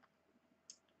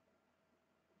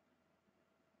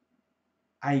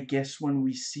 I guess when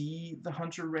we see the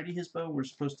hunter ready his bow, we're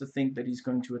supposed to think that he's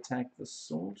going to attack the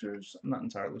soldiers? I'm not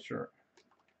entirely sure.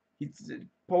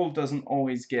 Paul doesn't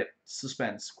always get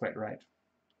suspense quite right.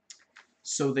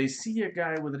 So they see a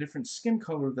guy with a different skin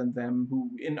color than them,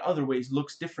 who in other ways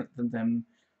looks different than them,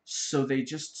 so they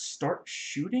just start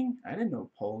shooting? I didn't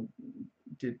know Paul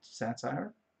did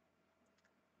satire.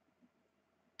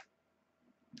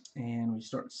 And we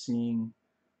start seeing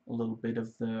a little bit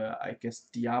of the, I guess,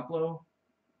 Diablo.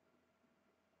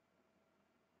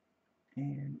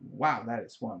 And wow, that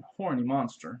is one horny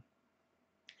monster.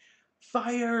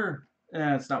 Fire!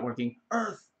 It's not working.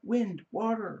 Earth, wind,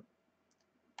 water.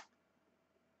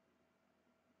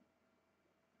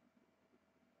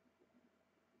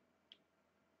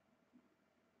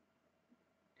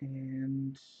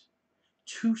 And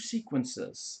two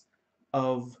sequences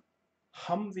of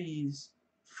Humvees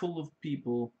full of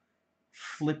people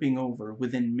flipping over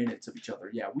within minutes of each other.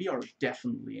 Yeah, we are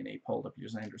definitely in a Paul W.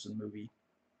 Anderson movie.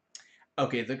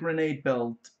 Okay, the grenade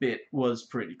belt bit was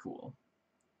pretty cool.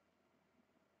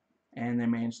 And they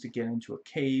managed to get into a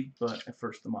cave, but at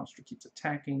first the monster keeps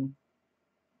attacking.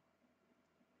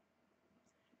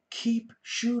 Keep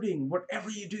shooting.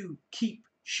 Whatever you do, keep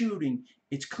shooting.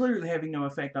 It's clearly having no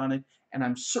effect on it, and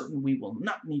I'm certain we will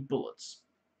not need bullets.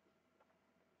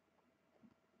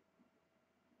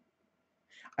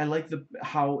 I like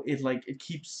how it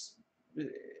keeps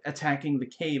attacking the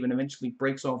cave and eventually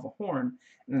breaks off a horn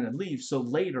and then it leaves. So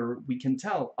later we can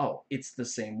tell, oh, it's the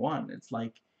same one. It's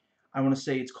like, I want to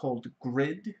say it's called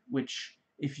Grid, which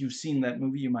if you've seen that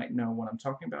movie you might know what I'm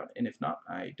talking about, and if not,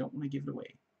 I don't want to give it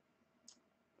away.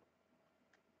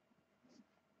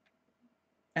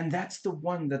 And that's the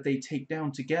one that they take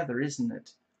down together, isn't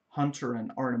it? Hunter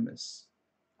and Artemis,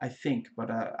 I think,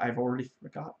 but I've already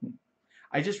forgotten.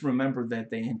 I just remember that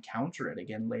they encounter it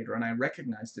again later, and I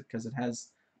recognized it because it has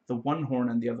the one horn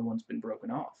and the other one's been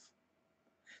broken off.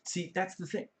 See, that's the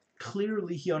thing.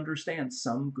 Clearly, he understands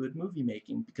some good movie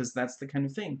making because that's the kind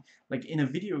of thing. Like in a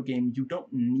video game, you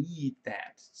don't need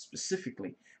that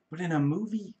specifically, but in a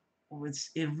movie,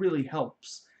 it really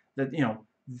helps that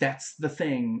that's the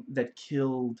thing that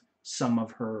killed some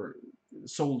of her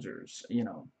soldiers,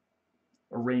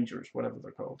 or rangers, whatever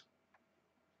they're called.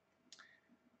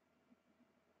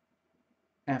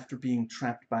 After being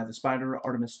trapped by the spider,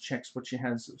 Artemis checks what she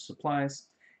has of supplies.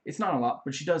 It's not a lot,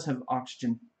 but she does have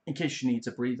oxygen in case she needs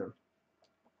a breather.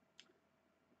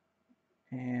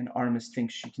 And Artemis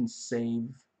thinks she can save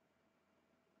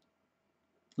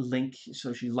Link,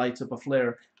 so she lights up a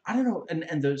flare. I don't know,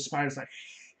 and the spider's like,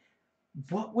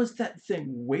 what was that thing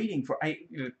waiting for?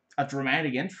 A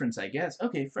dramatic entrance, I guess.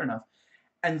 Okay, fair enough.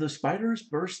 And the spider's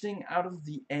bursting out of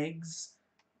the eggs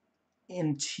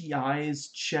in T.I.'s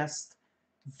chest.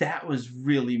 That was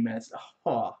really messed.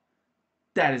 Oh,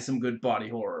 that is some good body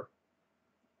horror.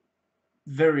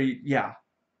 Very, yeah.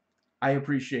 I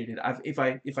appreciate it. If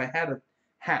I had a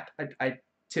hat, I'd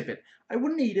tip it. I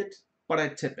wouldn't eat it, but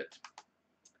I'd tip it.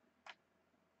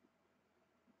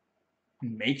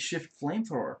 Makeshift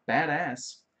flamethrower,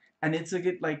 badass. And it's a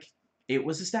good, like, it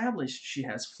was established. She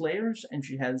has flares and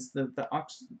she has the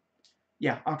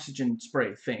oxygen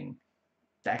spray thing.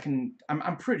 That can,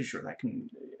 I'm pretty sure that can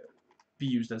be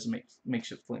used as a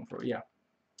makeshift flamethrower. Yeah.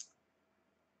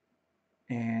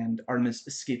 And Artemis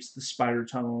escapes the spider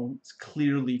tunnel. It's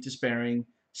clearly despairing,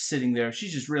 sitting there. She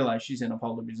just realized she's in a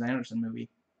Paul W. Anderson movie.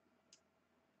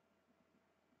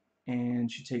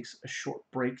 And she takes a short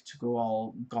break to go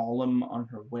all Gollum on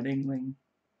her wedding ring.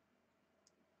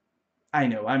 I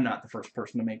know, I'm not the first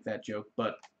person to make that joke,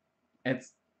 but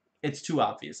it's too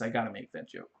obvious. I gotta make that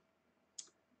joke.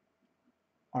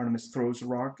 Artemis throws a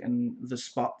rock, and the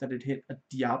spot that it hit, a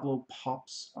Diablo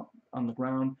pops up on the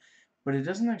ground, but it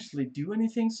doesn't actually do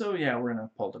anything, so yeah, we're in a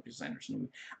Paul W. Anderson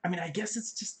movie. I mean, I guess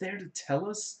it's just there to tell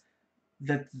us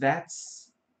that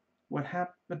that's what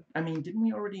happened, but, I mean, didn't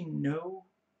we already know?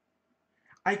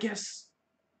 I guess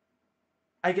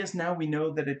now we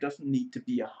know that it doesn't need to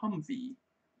be a Humvee.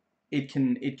 It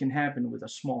can happen with a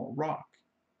small rock.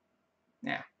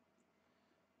 Yeah.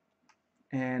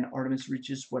 And Artemis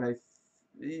reaches what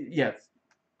yeah,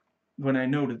 when I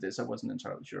noted this, I wasn't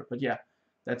entirely sure, but yeah,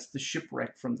 that's the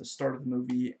shipwreck from the start of the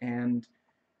movie, and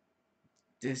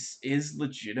this is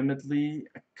legitimately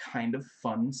a kind of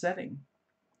fun setting.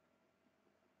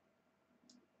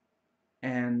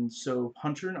 And so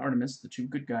Hunter and Artemis, the two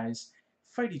good guys,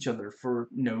 fight each other for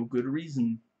no good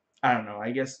reason. I don't know, I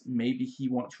guess maybe he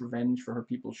wants revenge for her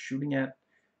people shooting at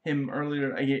him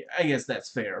earlier. I guess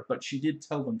that's fair, but she did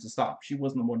tell them to stop. She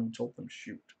wasn't the one who told them to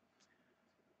shoot.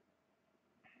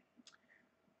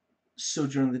 So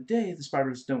during the day, the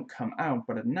spiders don't come out,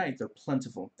 but at night they're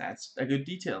plentiful. That's a good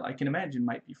detail. I can imagine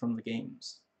might be from the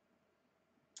games.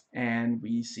 And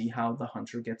we see how the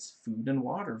hunter gets food and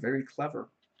water. Very clever.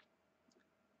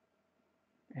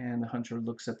 And the hunter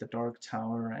looks at the dark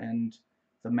tower and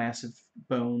the massive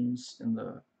bones in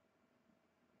the,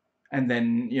 and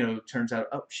then turns out,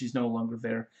 oh, she's no longer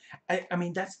there. I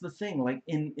mean, that's the thing, like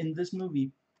in this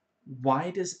movie,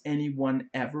 why does anyone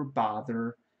ever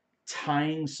bother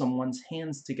tying someone's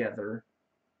hands together?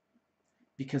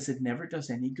 Because it never does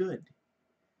any good.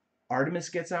 Artemis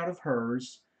gets out of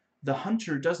hers. The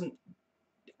hunter doesn't.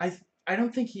 I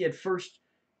don't think he at first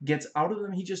gets out of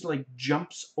them. He just like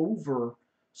jumps over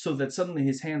so that suddenly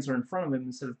his hands are in front of him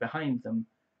instead of behind them,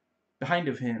 behind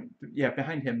of him. Yeah,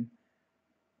 behind him.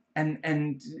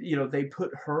 And they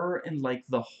put her in like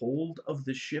the hold of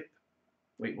the ship.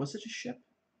 Wait, was it a ship?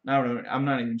 I don't know. I'm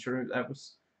not even sure. That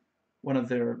was one of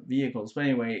their vehicles. But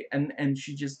anyway, and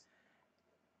she just.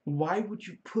 Why would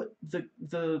you put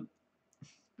the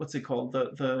what's it called,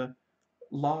 the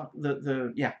lock,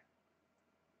 the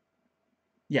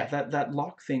yeah, that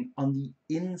lock thing on the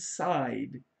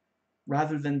inside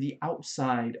rather than the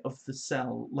outside of the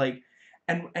cell, like,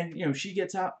 and she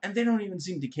gets out and they don't even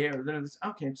seem to care. They're just,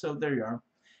 okay, so there you are.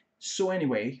 So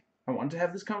anyway, I wanted to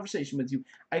have this conversation with you.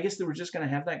 I guess they were just gonna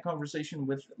have that conversation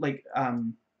with like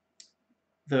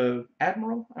the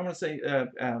admiral. I'm gonna say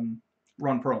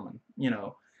Ron Perlman.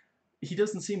 He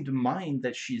doesn't seem to mind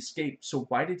that she escaped, so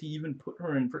why did he even put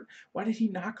her in prison? Why did he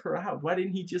knock her out? Why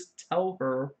didn't he just tell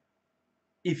her,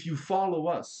 if you follow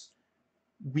us,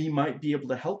 we might be able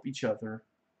to help each other?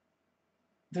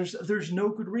 There's no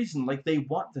good reason. Like, they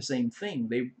want the same thing.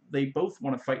 They both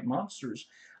want to fight monsters.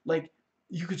 Like,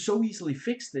 you could so easily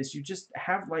fix this. You just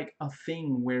have like a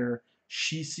thing where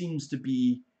she seems to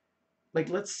be like,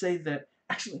 let's say that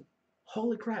actually,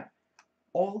 holy crap,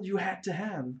 all you had to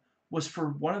have was for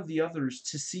one of the others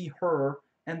to see her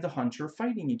and the hunter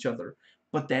fighting each other.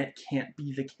 But that can't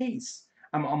be the case.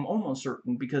 I'm almost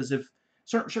certain, because if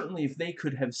certainly if they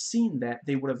could have seen that,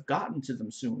 they would have gotten to them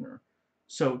sooner.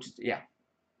 So yeah,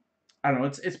 I don't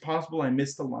know. It's possible I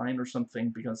missed a line or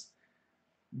something, because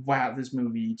wow, this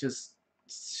movie just,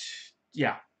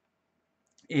 yeah,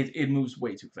 it moves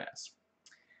way too fast.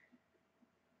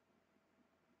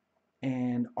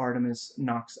 And Artemis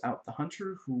knocks out the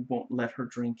hunter, who won't let her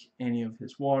drink any of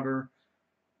his water.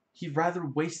 He'd rather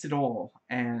waste it all,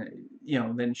 and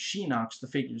then she knocks the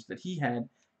figures that he had,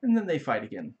 and then they fight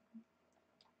again.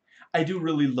 I do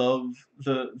really love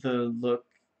the look,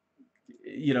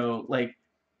 like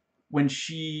when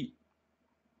she,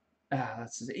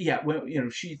 yeah, when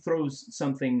she throws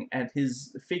something at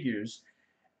his figures,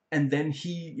 and then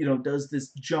he does this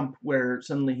jump where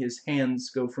suddenly his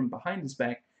hands go from behind his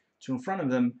back to in front of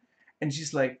them, and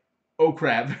she's like, oh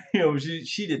crap,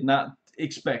 she did not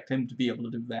expect him to be able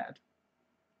to do that.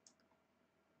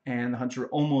 And the hunter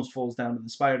almost falls down to the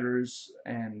spiders,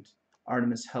 and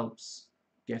Artemis helps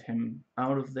get him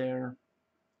out of there.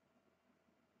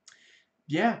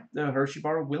 Yeah, the Hershey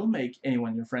bar will make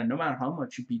anyone your friend, no matter how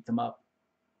much you beat them up.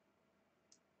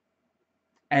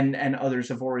 And others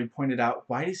have already pointed out,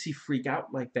 why does he freak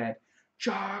out like that?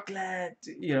 Chocolate,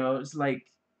 it's like,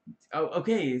 oh,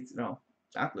 okay,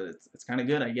 chocolate, it's kind of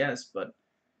good, I guess, but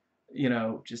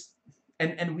just,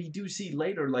 and we do see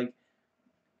later, like,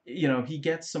 he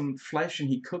gets some flesh and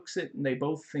he cooks it, and they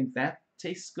both think that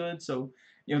tastes good. So,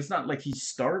 it's not like he's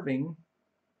starving.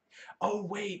 Oh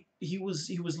wait, he was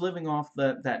living off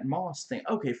that moss thing.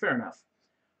 Okay, fair enough.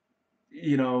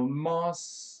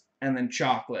 Moss and then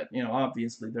chocolate.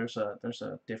 Obviously there's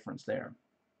a difference there.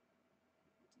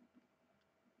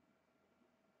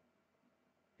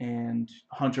 And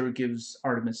Hunter gives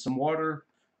Artemis some water.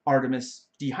 Artemis,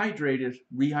 dehydrated,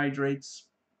 rehydrates.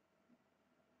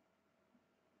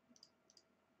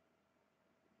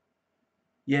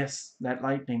 Yes, that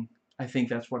lightning. I think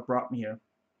that's what brought me here.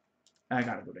 I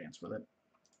gotta go dance with it.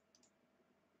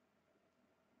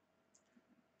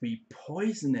 We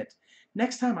poison it.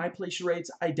 Next time I play charades,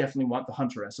 I definitely want the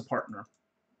hunter as a partner.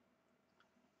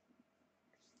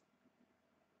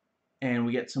 And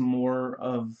we get some more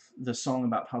of the song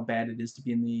about how bad it is to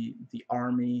be in the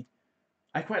army.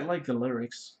 I quite like the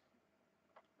lyrics.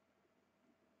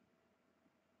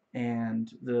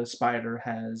 And the spider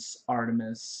has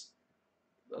Artemis,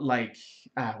 like,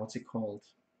 what's it called?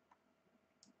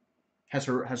 Has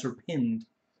her pinned,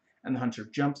 and the hunter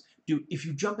jumps. Dude, if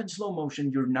you jump in slow motion,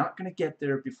 you're not gonna get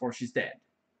there before she's dead.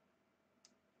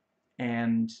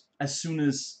 And as soon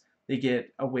as they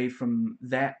get away from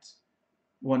that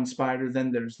one spider,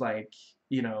 then there's like,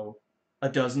 a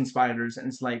dozen spiders, and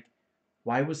it's like,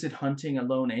 Why was it hunting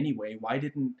alone anyway? Why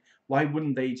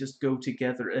wouldn't they just go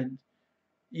together? And,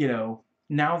 you know,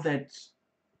 now that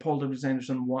Paul W.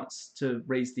 Anderson wants to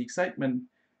raise the excitement,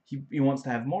 he wants to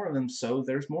have more of them, so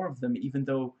there's more of them, even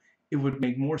though it would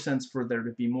make more sense for there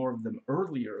to be more of them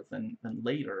earlier than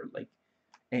later. Like,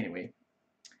 anyway,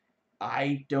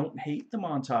 I don't hate the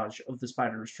montage of the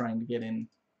spiders trying to get in.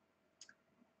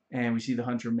 And we see the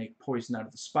hunter make poison out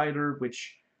of the spider,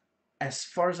 which, as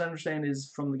far as I understand, is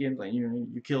from the gameplay.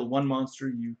 You kill one monster,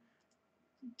 you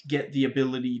get the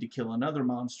ability to kill another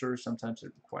monster. Sometimes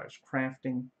it requires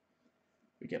crafting.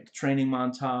 We get the training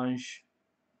montage.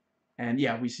 And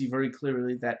yeah, we see very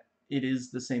clearly that it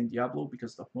is the same Diablo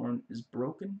because the horn is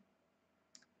broken.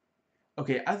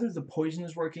 Okay, either the poison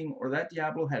is working or that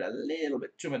Diablo had a little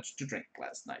bit too much to drink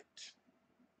last night.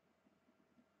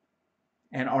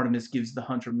 And Artemis gives the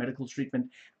hunter medical treatment.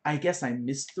 I guess I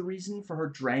missed the reason for her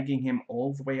dragging him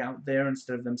all the way out there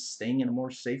instead of them staying in a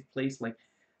more safe place. Like,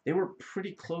 they were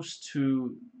pretty close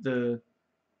to the...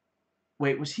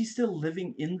 Wait, was he still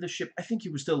living in the ship? I think he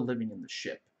was still living in the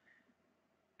ship.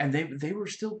 And they were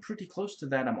still pretty close to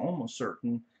that, I'm almost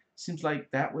certain. Seems like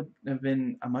that would have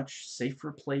been a much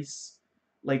safer place.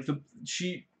 Like,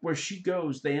 where she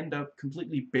goes, they end up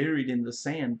completely buried in the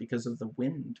sand because of the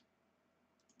wind.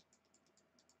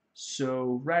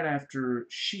 So right after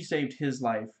she saved his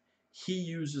life, he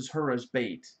uses her as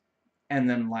bait and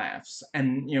then laughs.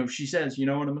 And, she says, you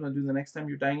know what I'm going to do the next time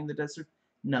you're dying in the desert?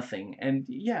 Nothing. And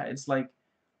yeah, it's like,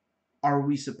 are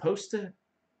we supposed to...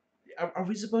 Are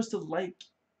we supposed to like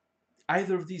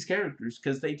either of these characters?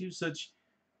 Because they do such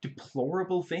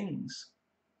deplorable things.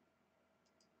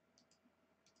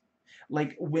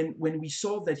 Like, when we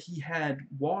saw that he had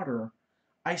water,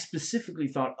 I specifically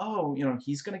thought, oh,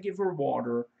 he's going to give her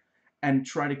water and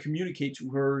try to communicate to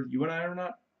her, you and I are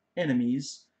not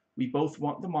enemies. We both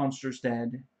want the monsters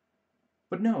dead.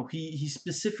 But no, he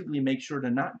specifically makes sure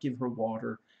to not give her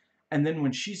water. And then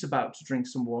when she's about to drink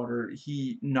some water,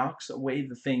 he knocks away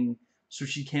the thing so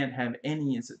she can't have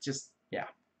any. Is it just, yeah.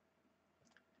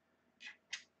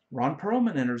 Ron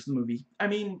Perlman enters the movie. I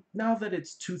mean, now that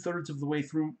it's 2/3 of the way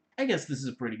through, I guess this is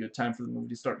a pretty good time for the movie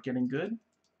to start getting good.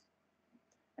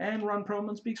 And Ron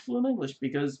Perlman speaks fluent English,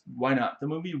 because why not? The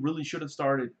movie really should have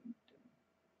started,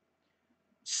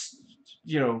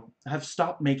 have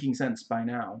stopped making sense by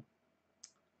now.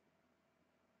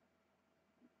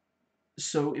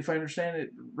 So if I understand it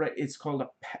right, it's called a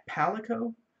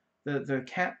palico. The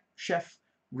cat chef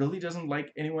really doesn't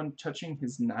like anyone touching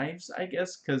his knives, I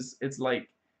guess, because it's like,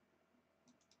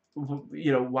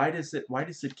 why does it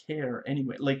care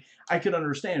anyway? Like, I could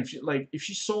understand if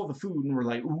she saw the food and were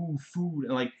like, ooh, food,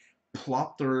 and like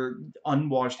plopped their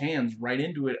unwashed hands right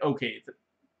into it. Okay,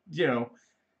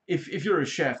 if you're a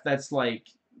chef, that's like,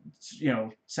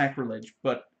 sacrilege.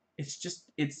 But it's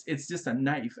just a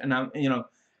knife, and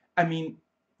I mean,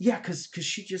 yeah, because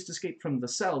she just escaped from the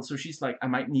cell, so she's like, I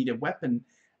might need a weapon,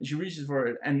 and she reaches for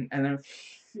it, and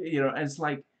it's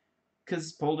like,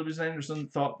 because Paul W. Anderson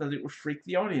thought that it would freak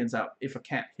the audience out if a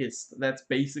cat hissed. That's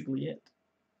basically it.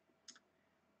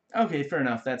 Okay, fair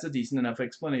enough. That's a decent enough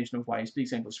explanation of why he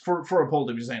speaks English for a Paul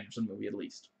W. Anderson movie, at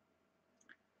least.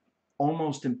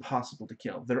 Almost impossible to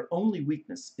kill. Their only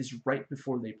weakness is right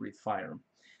before they breathe fire.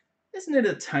 Isn't it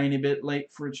a tiny bit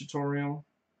late for a tutorial?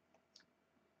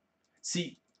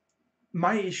 See,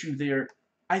 my issue there,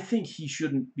 I think he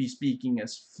shouldn't be speaking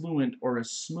as fluent or as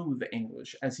smooth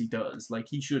English as he does. Like,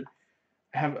 he should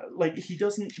have, like, he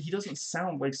doesn't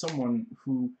sound like someone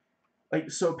who,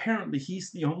 like, so apparently he's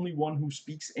the only one who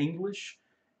speaks English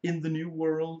in the New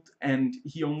World, and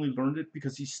he only learned it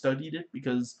because he studied it,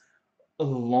 because a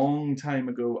long time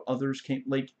ago others came,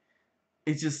 like,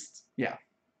 it's just, yeah.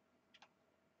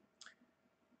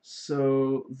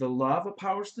 So the lava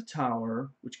powers the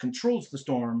tower, which controls the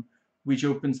storm, which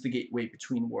opens the gateway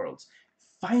between worlds.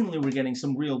 Finally, we're getting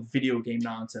some real video game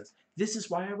nonsense. This is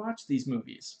why I watch these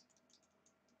movies.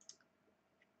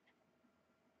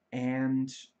 And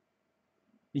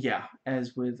yeah,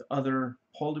 as with other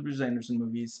Paul W. Anderson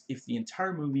movies, if the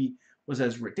entire movie was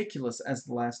as ridiculous as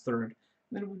the last third,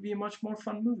 then it would be a much more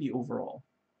fun movie overall.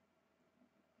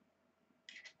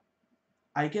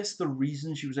 I guess the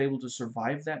reason she was able to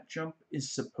survive that jump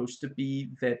is supposed to be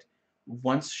that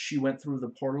once she went through the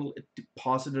portal, it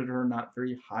deposited her not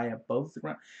very high above the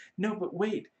ground. No, but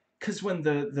wait, because when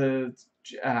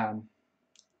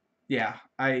yeah,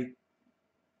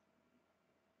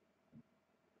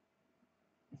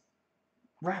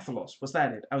 Rathalos, was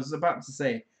that it? I was about to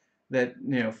say that,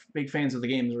 big fans of the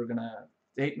games are gonna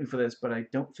hate me for this, but I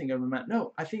don't think I remember.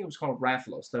 No, I think it was called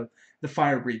Rathalos, the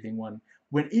fire-breathing one.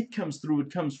 When it comes through,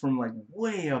 it comes from, like,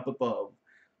 way up above.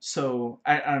 So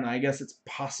I don't know. I guess it's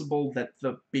possible that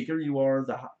the bigger you are,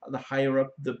 the higher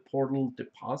up the portal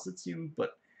deposits you.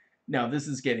 But no, this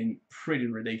is getting pretty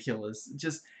ridiculous.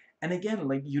 Just and again,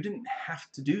 like you didn't have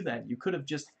to do that. You could have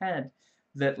just had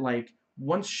that like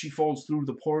once she falls through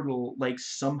the portal, like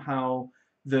somehow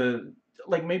the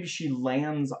like maybe she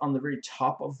lands on the very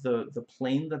top of the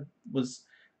plane that was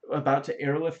about to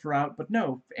airlift her out. But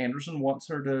no, Anderson wants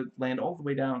her to land all the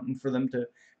way down and for them to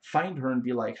find her and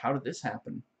be like, how did this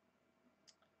happen?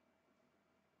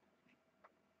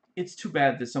 It's too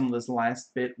bad that some of this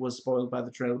last bit was spoiled by the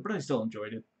trailer, but I still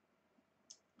enjoyed it.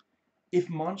 If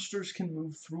monsters can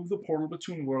move through the portal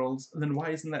between worlds, then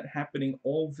why isn't that happening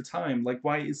all the time? Like,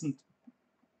 why isn't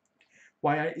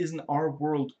our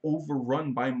world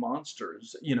overrun by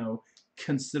monsters?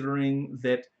 Considering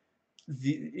that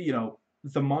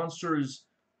the monsters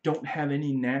don't have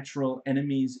any natural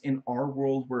enemies in our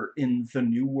world, where in the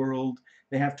new world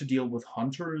they have to deal with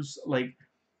hunters. Like,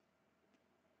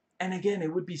 and again,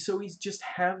 it would be so easy just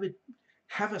have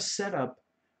a setup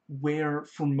where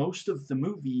for most of the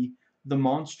movie the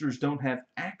monsters don't have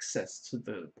access to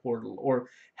the portal, or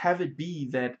have it be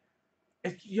that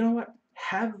you know what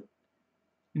have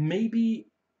maybe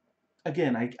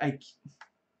again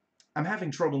I'm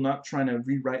having trouble not trying to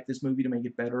rewrite this movie to make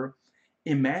it better.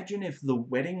 Imagine if the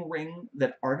wedding ring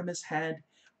that Artemis had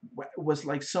was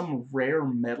like some rare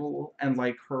metal, and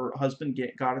like her husband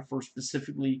got it for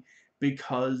specifically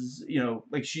because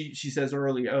like she says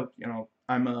early, oh,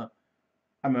 I'm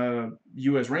a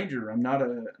U.S. Ranger. I'm not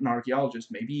an archaeologist.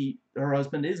 Maybe her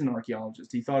husband is an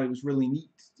archaeologist. He thought it was really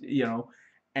neat,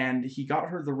 and he got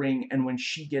her the ring. And when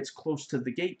she gets close to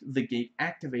the gate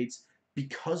activates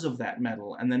because of that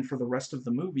metal. And then for the rest of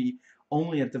the movie,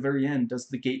 only at the very end does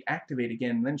the gate activate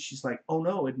again. And then she's like, "Oh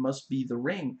no, it must be the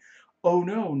ring. Oh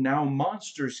no, now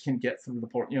monsters can get through the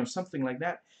port." Something like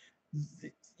that.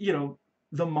 You know,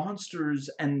 the monsters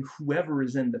and whoever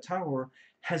is in the tower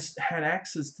has had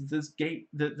access to this gate,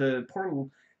 the portal,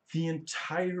 the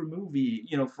entire movie,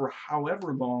 for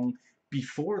however long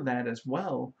before that as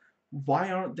well.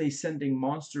 Why aren't they sending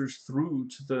monsters through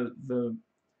to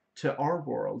to our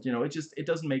world? It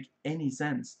doesn't make any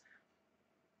sense.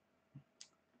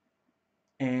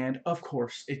 And of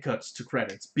course, it cuts to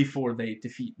credits before they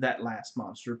defeat that last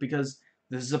monster, because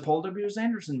this is a Paul W. S.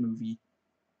 Anderson movie.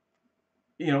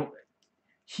 You know,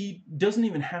 he doesn't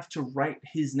even have to write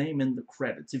his name in the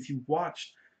credits. If you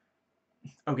watch,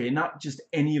 okay, not just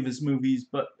any of his movies,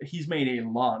 but he's made a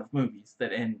lot of movies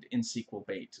that end in sequel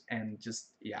bait, and just,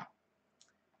 yeah.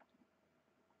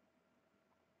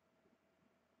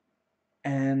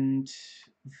 And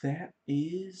that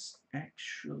is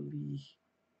actually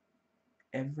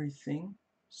everything.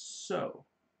 So,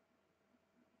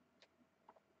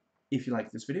 if you like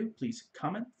this video, please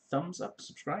comment, thumbs up,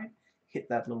 subscribe, hit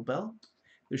that little bell.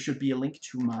 There should be a link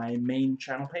to my main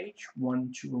channel page,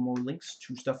 1, 2, or more links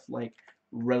to stuff like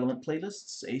relevant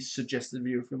playlists, a suggested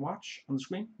video for watch on the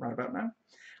screen right about now.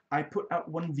 I put out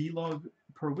one vlog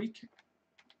per week,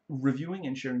 reviewing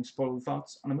and sharing spoiler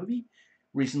thoughts on a movie.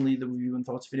 Recently, the review and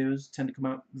thoughts videos tend to come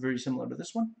out very similar to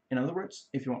this one. In other words,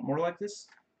 if you want more like this,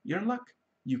 you're in luck.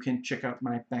 You can check out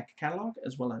my back catalog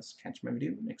as well as catch my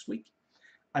video next week.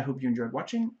 I hope you enjoyed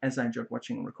watching, as I enjoyed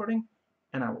watching and recording,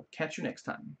 and I will catch you next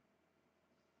time.